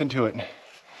 nothing to it.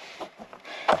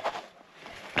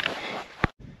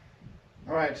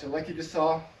 All right, so like you just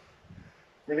saw,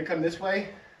 we're gonna come this way.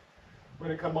 We're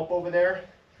gonna come up over there,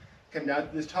 come down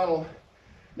to this tunnel,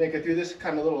 make it through this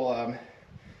kind of little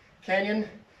canyon,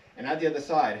 and out the other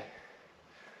side.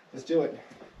 Let's do it.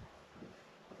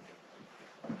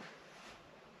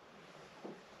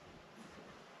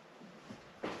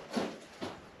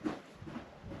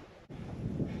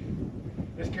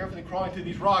 Just carefully crawling through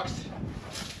these rocks.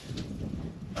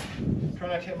 Try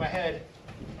not to hit my head.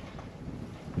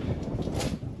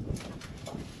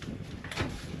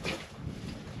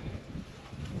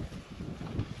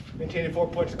 Maintaining 4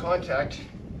 points of contact.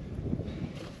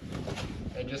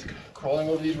 And just crawling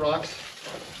over these rocks.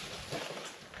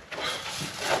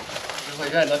 Just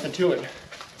like that, nothing to it.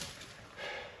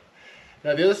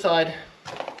 Now the other side,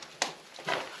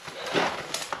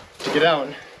 to get out,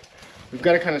 we've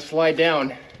got to kind of slide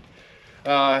down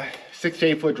 6 to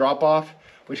 8 foot drop off,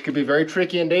 which could be very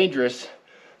tricky and dangerous.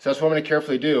 So that's what I'm going to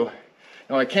carefully do.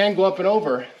 Now I can go up and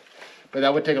over, but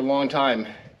that would take a long time.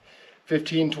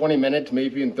 15, 20 minutes,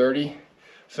 maybe even 30.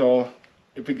 So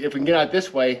if we can get out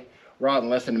this way, we're out in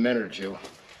less than a minute or two. And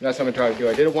that's what I'm going to try to do.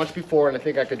 I did it once before and I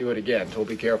think I could do it again, so we'll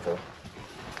be careful.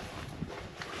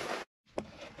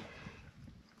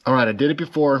 All right, I did it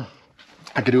before.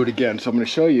 I could do it again. So I'm going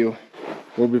to show you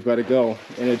where we've got to go.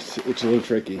 And it's a little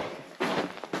tricky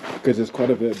because it's quite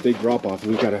a big drop off.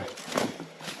 We've got to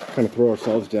kind of throw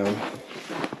ourselves down.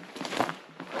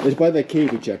 It's by that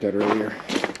cave we checked out earlier.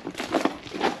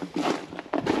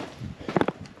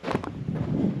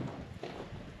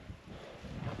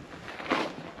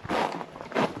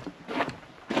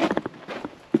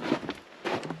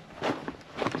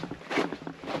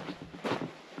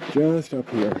 Just up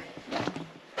here.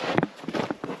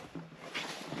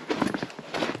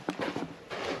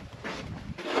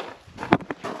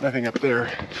 Nothing up there.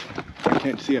 I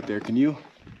can't see up there. Can you?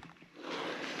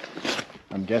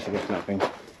 I'm guessing it's nothing.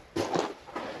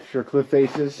 Sure, cliff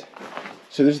faces.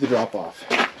 So this is the drop off.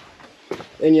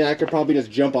 And yeah, I could probably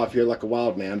just jump off here like a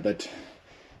wild man, but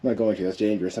I'm not going to. That's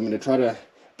dangerous. I'm going to try to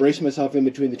brace myself in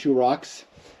between the two rocks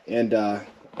and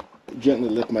gently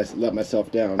let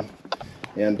myself down.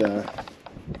 And I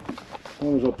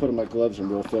might as well put on my gloves and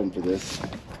roll film for this,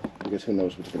 because who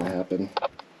knows what's going to happen.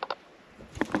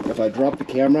 If I drop the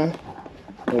camera,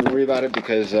 don't worry about it,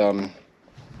 because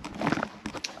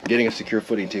getting a secure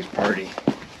footing takes priority.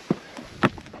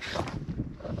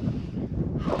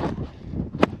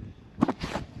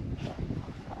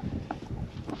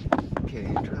 Okay,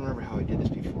 I'm trying to remember how I did this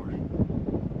before.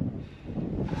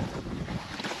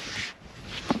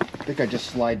 I think I just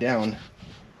slide down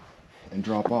and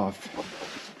drop off.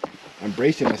 I'm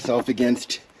bracing myself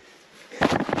against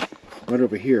right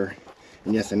over here,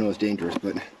 and yes, I know it's dangerous,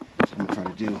 but that's what I'm gonna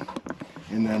try to do.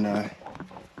 And then I'm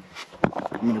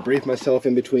gonna brace myself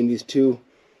in between these two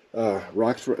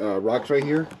rocks right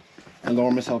here, and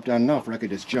lower myself down enough where I could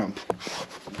just jump.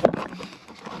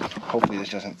 Hopefully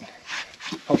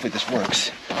this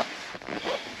works.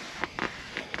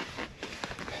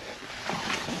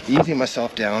 Easing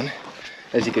myself down.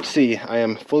 As you can see, I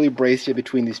am fully braced in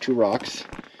between these two rocks,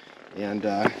 and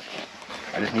I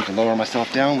just need to lower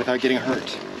myself down without getting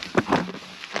hurt.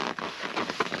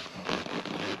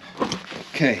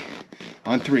 Okay,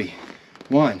 on 3.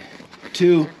 1,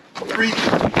 2, 3.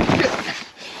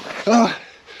 Oh,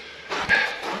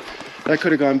 that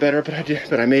could have gone better,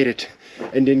 but I made it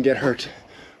and didn't get hurt.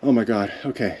 Oh my God.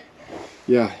 Okay,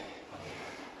 yeah.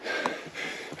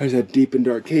 There's that deep and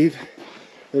dark cave.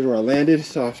 There's where I landed.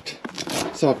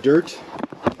 Soft dirt,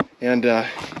 and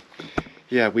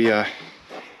yeah,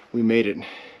 we made it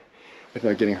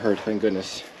without getting hurt, thank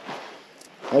goodness.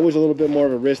 Always a little bit more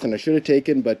of a risk than I should have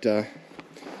taken, but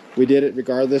we did it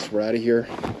regardless. We're out of here.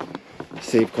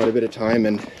 Saved quite a bit of time,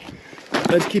 and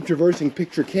let's keep traversing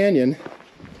Picture Canyon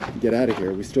and get out of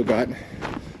here. We still got a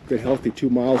good healthy 2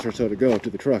 miles or so to go to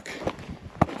the truck.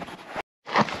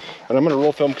 And I'm gonna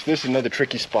roll film because this is another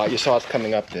tricky spot. You saw it's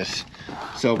coming up this.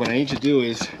 So what I need to do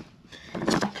is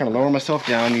kind of lower myself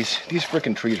down. These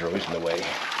freaking trees are always in the way.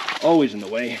 Always in the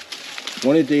way.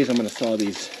 One of the days I'm gonna saw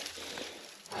these,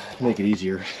 make it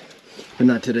easier, but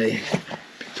not today.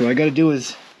 So what I gotta do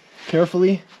is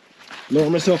carefully lower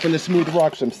myself in the smooth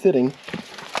rocks I'm sitting,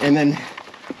 and then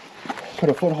put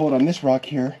a foothold on this rock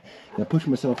here, and push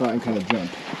myself out and kind of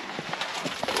jump.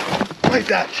 Like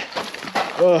that.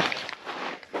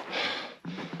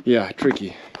 Yeah,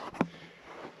 tricky.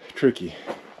 Tricky.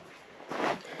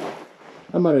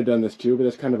 I might have done this too, but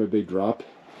that's kind of a big drop.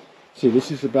 See, this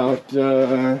is about,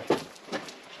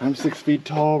 I'm 6 feet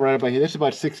tall, right about here. That's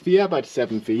about 6 feet, yeah, about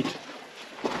 7 feet.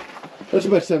 That's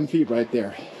about 7 feet right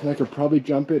there. And I could probably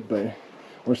jump it, but,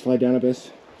 or slide down a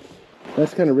bit.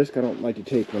 That's the kind of risk I don't like to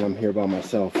take when I'm here by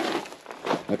myself.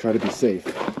 I try to be safe.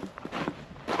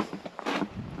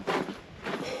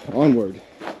 Onward.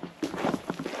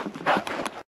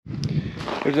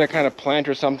 There's that kind of plant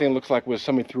or something, looks like was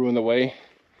somebody threw in the way,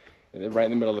 right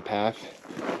in the middle of the path.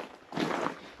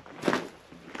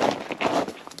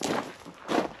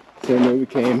 Same way we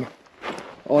came.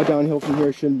 All downhill from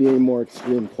here, shouldn't be any more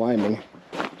extreme climbing.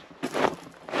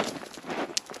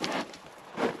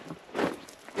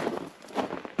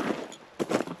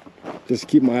 Just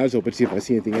keep my eyes open, see if I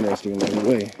see anything interesting along the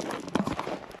way.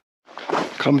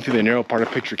 Coming through the narrow part of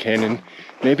Picture Canyon,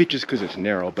 maybe just because it's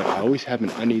narrow, but I always have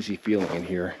an uneasy feeling in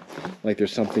here, like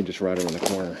there's something just right around the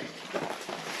corner,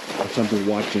 or something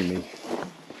watching me.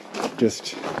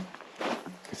 Just,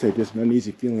 I say, just an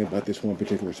uneasy feeling about this one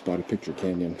particular spot of Picture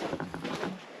Canyon.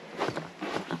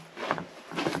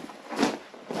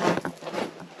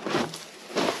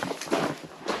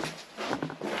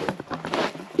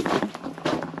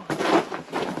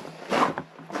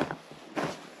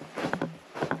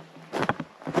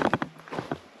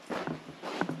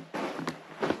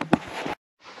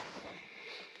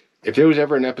 If there was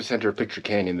ever an epicenter of Picture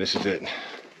Canyon, this is it.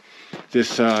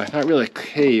 This, not really a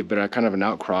cave, but kind of an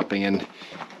outcropping, and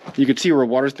you can see where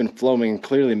water's been flowing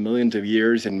clearly millions of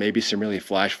years, and maybe some really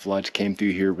flash floods came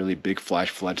through here, really big flash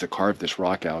floods that carved this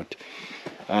rock out.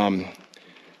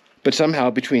 But somehow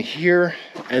between here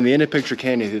and the end of Picture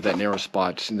Canyon, through that narrow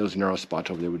spots, and those narrow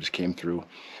spots over there we just came through,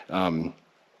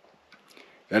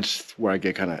 that's where I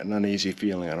get kind of an uneasy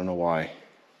feeling. I don't know why.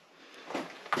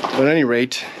 But at any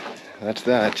rate, that's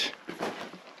that.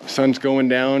 Sun's going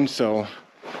down, so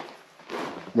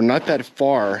we're not that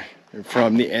far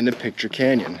from the end of Picture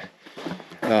Canyon.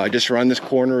 Just around this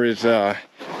corner is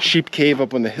Sheep Cave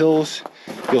up on the hills.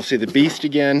 You'll see the Beast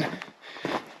again,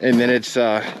 and then it's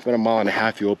about a mile and a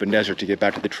half through open desert to get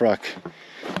back to the truck,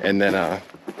 and then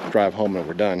drive home and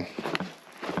we're done.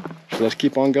 So let's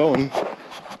keep on going.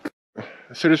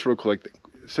 So just real quick,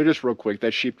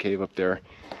 that Sheep Cave up there.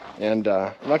 And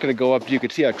I'm not going to go up. You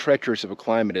can see how treacherous of a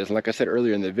climb it is. And like I said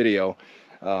earlier in the video,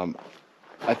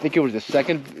 I think it was the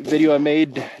second video I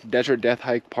made, Desert Death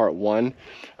Hike Part 1.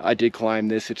 I did climb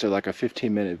this. It's like a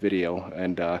 15-minute video.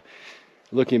 And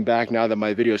looking back now that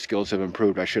my video skills have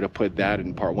improved, I should have put that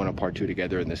and Part 1 and Part 2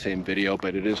 together in the same video.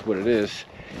 But it is what it is.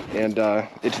 And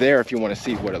it's there if you want to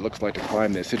see what it looks like to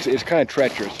climb this. It's kind of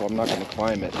treacherous, so I'm not going to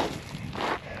climb it.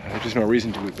 There's just no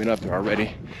reason to. We've been up there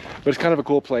already. But it's kind of a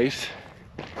cool place.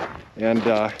 And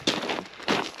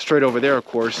straight over there, of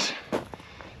course,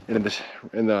 in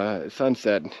the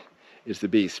sunset, is the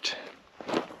Beast.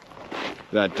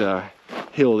 That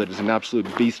hill that is an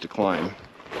absolute beast to climb.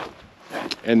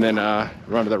 And then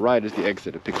around to the right is the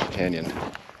exit of Picture Canyon.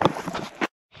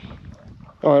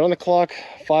 All right, on the clock,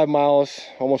 5 miles,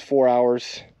 almost 4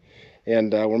 hours,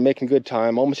 and we're making good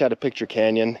time. Almost out of Picture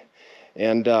Canyon.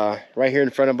 And right here in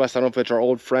front of us, I don't know if it's our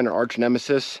old friend or arch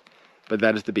nemesis, but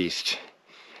that is the Beast.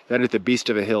 That is the Beast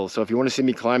of a hill. So if you want to see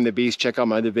me climb the Beast, check out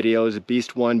my other videos,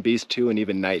 Beast 1, Beast 2, and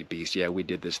even Night Beast. Yeah, we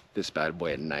did this bad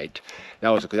boy at night. That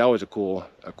was a cool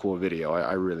video.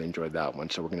 I really enjoyed that one.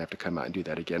 So we're gonna have to come out and do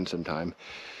that again sometime.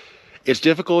 It's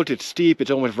difficult, it's steep,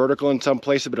 it's almost vertical in some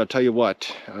places, but I'll tell you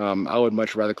what, I would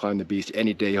much rather climb the Beast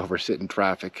any day over sit in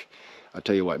traffic. I'll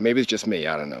tell you what, maybe it's just me,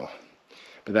 I don't know.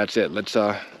 But that's it. Let's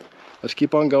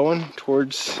keep on going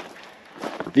towards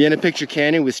the end of Picture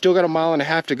Canyon. We still got 1.5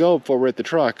 miles to go before we're at the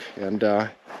truck, and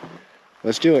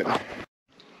let's do it.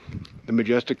 The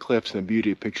majestic cliffs and the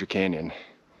beauty of Picture Canyon.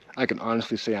 I can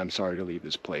honestly say I'm sorry to leave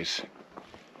this place.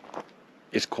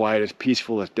 It's quiet, it's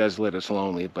peaceful, it's desolate, it's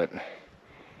lonely, but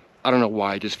I don't know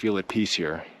why, I just feel at peace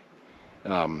here.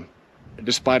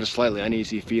 Despite a slightly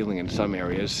uneasy feeling in some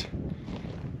areas.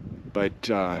 But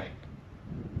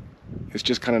it's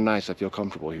just kind of nice. I feel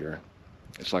comfortable here.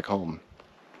 It's like home.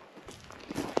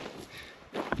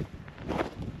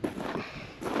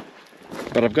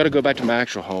 But I've got to go back to my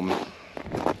actual home.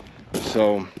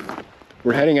 So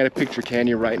we're heading out of Picture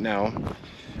Canyon right now.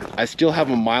 I still have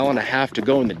 1.5 miles to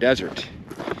go in the desert.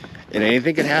 And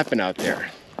anything can happen out there.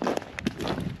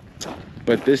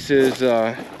 But this is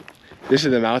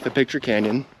the mouth of Picture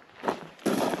Canyon.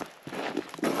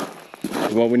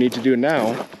 And what we need to do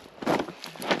now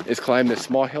is climb this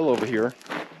small hill over here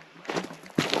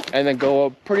and then go a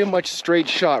pretty much straight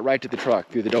shot right to the truck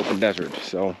through the open desert.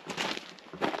 So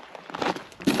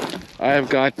I have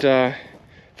got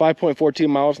 5.42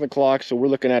 miles on the clock, so we're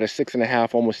looking at a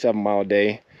 6.5, almost 7 mile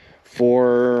day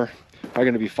for probably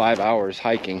going to be 5 hours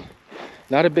hiking.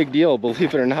 Not a big deal,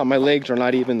 believe it or not. My legs are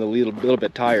not even a little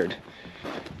bit tired.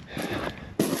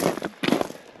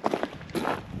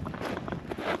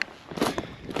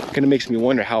 Kind of makes me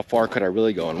wonder how far could I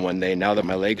really go in one day now that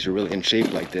my legs are really in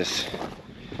shape like this.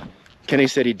 Kenny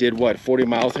said he did what, 40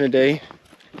 miles in a day?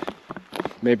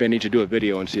 Maybe I need to do a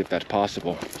video and see if that's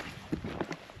possible.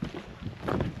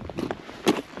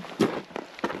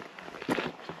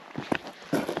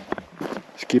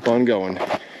 Let's keep on going.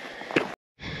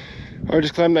 I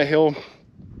just climbed that hill.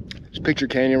 It's Picture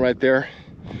Canyon right there.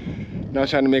 Now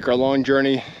it's time to make our long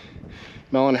journey,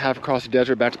 1.5 miles across the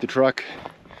desert back to the truck.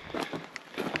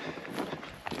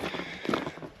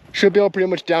 Should be all pretty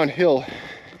much downhill.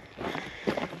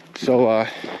 So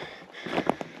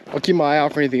I'll keep my eye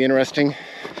out for anything interesting.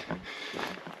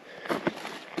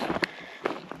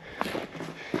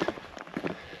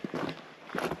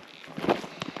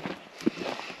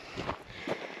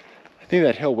 I think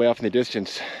that hill way off in the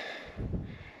distance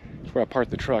is where I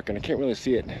parked the truck, and I can't really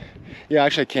see it. Yeah,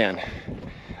 actually I can.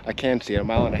 I can see it 1.5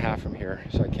 miles from here,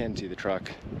 so I can see the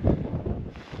truck.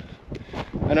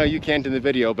 I know you can't in the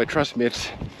video, but trust me, it's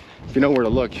if you know where to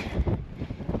look.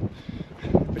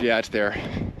 But yeah, it's there.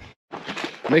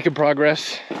 Making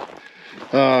progress.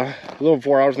 A little over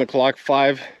 4 hours on the clock.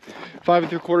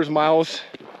 5.75 miles.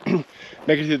 Making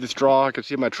it through this draw. I can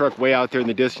see my truck way out there in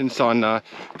the distance on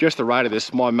just the right of this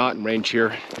small mountain range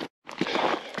here.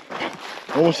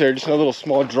 Almost there, just a little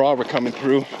small draw we're coming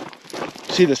through.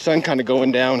 See the sun kind of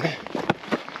going down.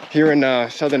 Here in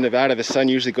southern Nevada, the sun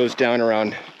usually goes down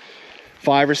around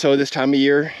 5 or so this time of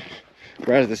year.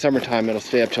 Whereas the summertime, it'll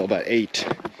stay up till about 8.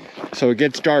 So it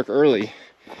gets dark early,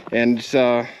 and it's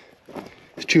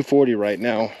 2:40 right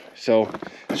now. So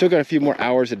still got a few more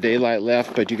hours of daylight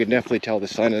left, but you can definitely tell the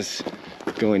sun is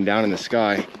going down in the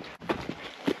sky.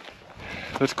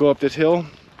 Let's go up this hill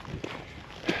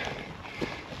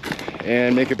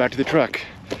and make it back to the truck.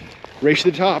 Race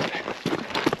to the top.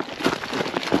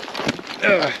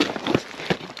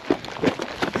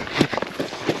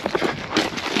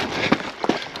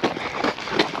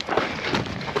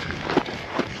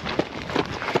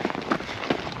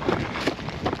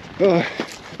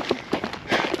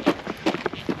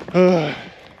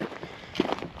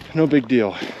 No big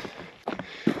deal.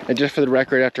 And just for the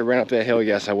record, after I ran up that hill,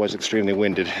 yes, I was extremely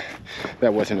winded.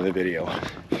 That wasn't in the video.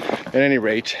 At any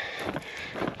rate,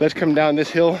 let's come down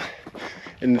this hill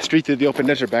in the street through the open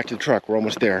desert back to the truck. We're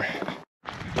almost there.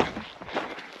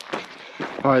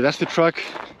 All right, that's the truck.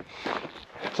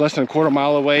 It's less than a 1/4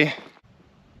 mile away.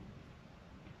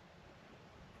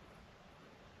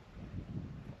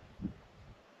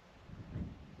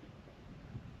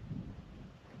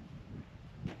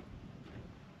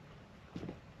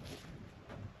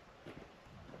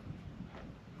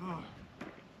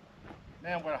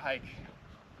 Man, what a hike.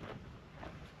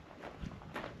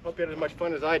 Hope you had as much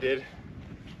fun as I did.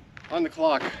 On the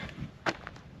clock.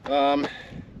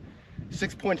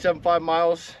 6.75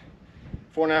 miles,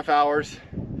 4.5 hours.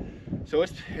 So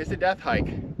it's a death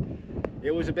hike.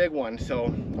 It was a big one,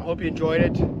 so I hope you enjoyed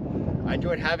it. I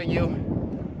enjoyed having you.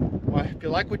 Well, if you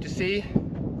like what you see,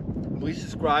 please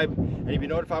subscribe. And if you're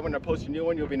notified when I post a new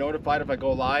one, you'll be notified if I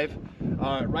go live.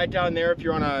 Right down there, if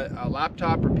you're on a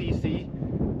laptop or PC,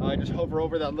 just hover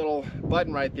over that little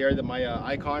button right there, my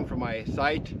icon for my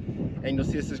site, and you'll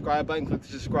see a subscribe button. Click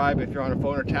subscribe. If you're on a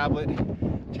phone or tablet,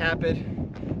 tap it,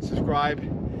 subscribe,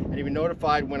 and you'll be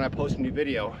notified when I post a new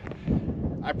video.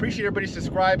 I appreciate everybody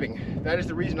subscribing. That is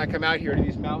the reason I come out here to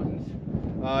these mountains,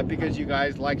 because you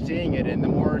guys like seeing it, and the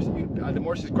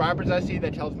more subscribers I see,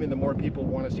 that tells me the more people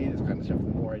want to see this kind of stuff, the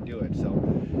more I do it. So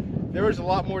there is a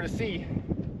lot more to see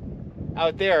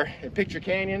out there in Picture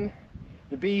Canyon,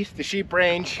 the Beast, the Sheep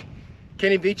Range.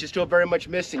 Kenny Veach is still very much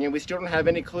missing, and we still don't have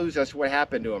any clues as to what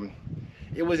happened to him.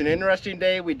 it was an interesting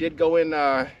day. We did go in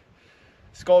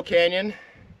Skull Canyon,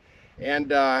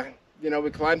 and you know,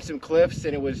 we climbed some cliffs,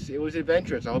 and it was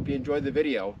adventurous. I hope you enjoyed the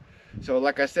video. So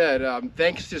like I said,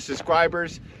 thanks to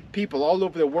subscribers, people all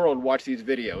over the world watch these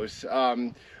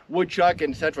videos. Woodchuck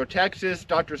in Central Texas,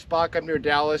 Dr. Spock up near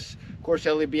Dallas, of course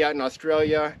Ellie B out in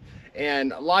Australia,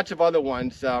 and lots of other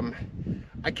ones.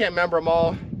 I can't remember them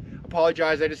all.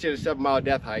 Apologize, I just did a 7-mile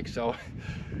death hike, so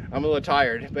I'm a little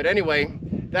tired. But anyway,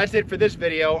 that's it for this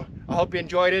video. I hope you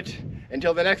enjoyed it.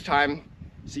 Until the next time,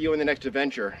 see you in the next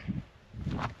adventure.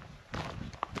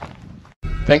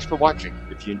 Thanks for watching.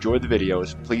 If you enjoyed the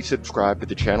videos, please subscribe to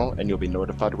the channel and you'll be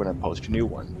notified when I post a new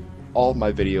one. All of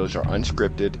my videos are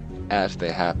unscripted as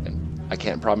they happen. I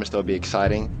can't promise they'll be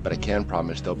exciting, but I can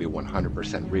promise they'll be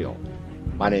 100% real.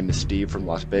 My name is Steve from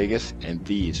Las Vegas, and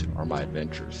these are my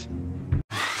adventures.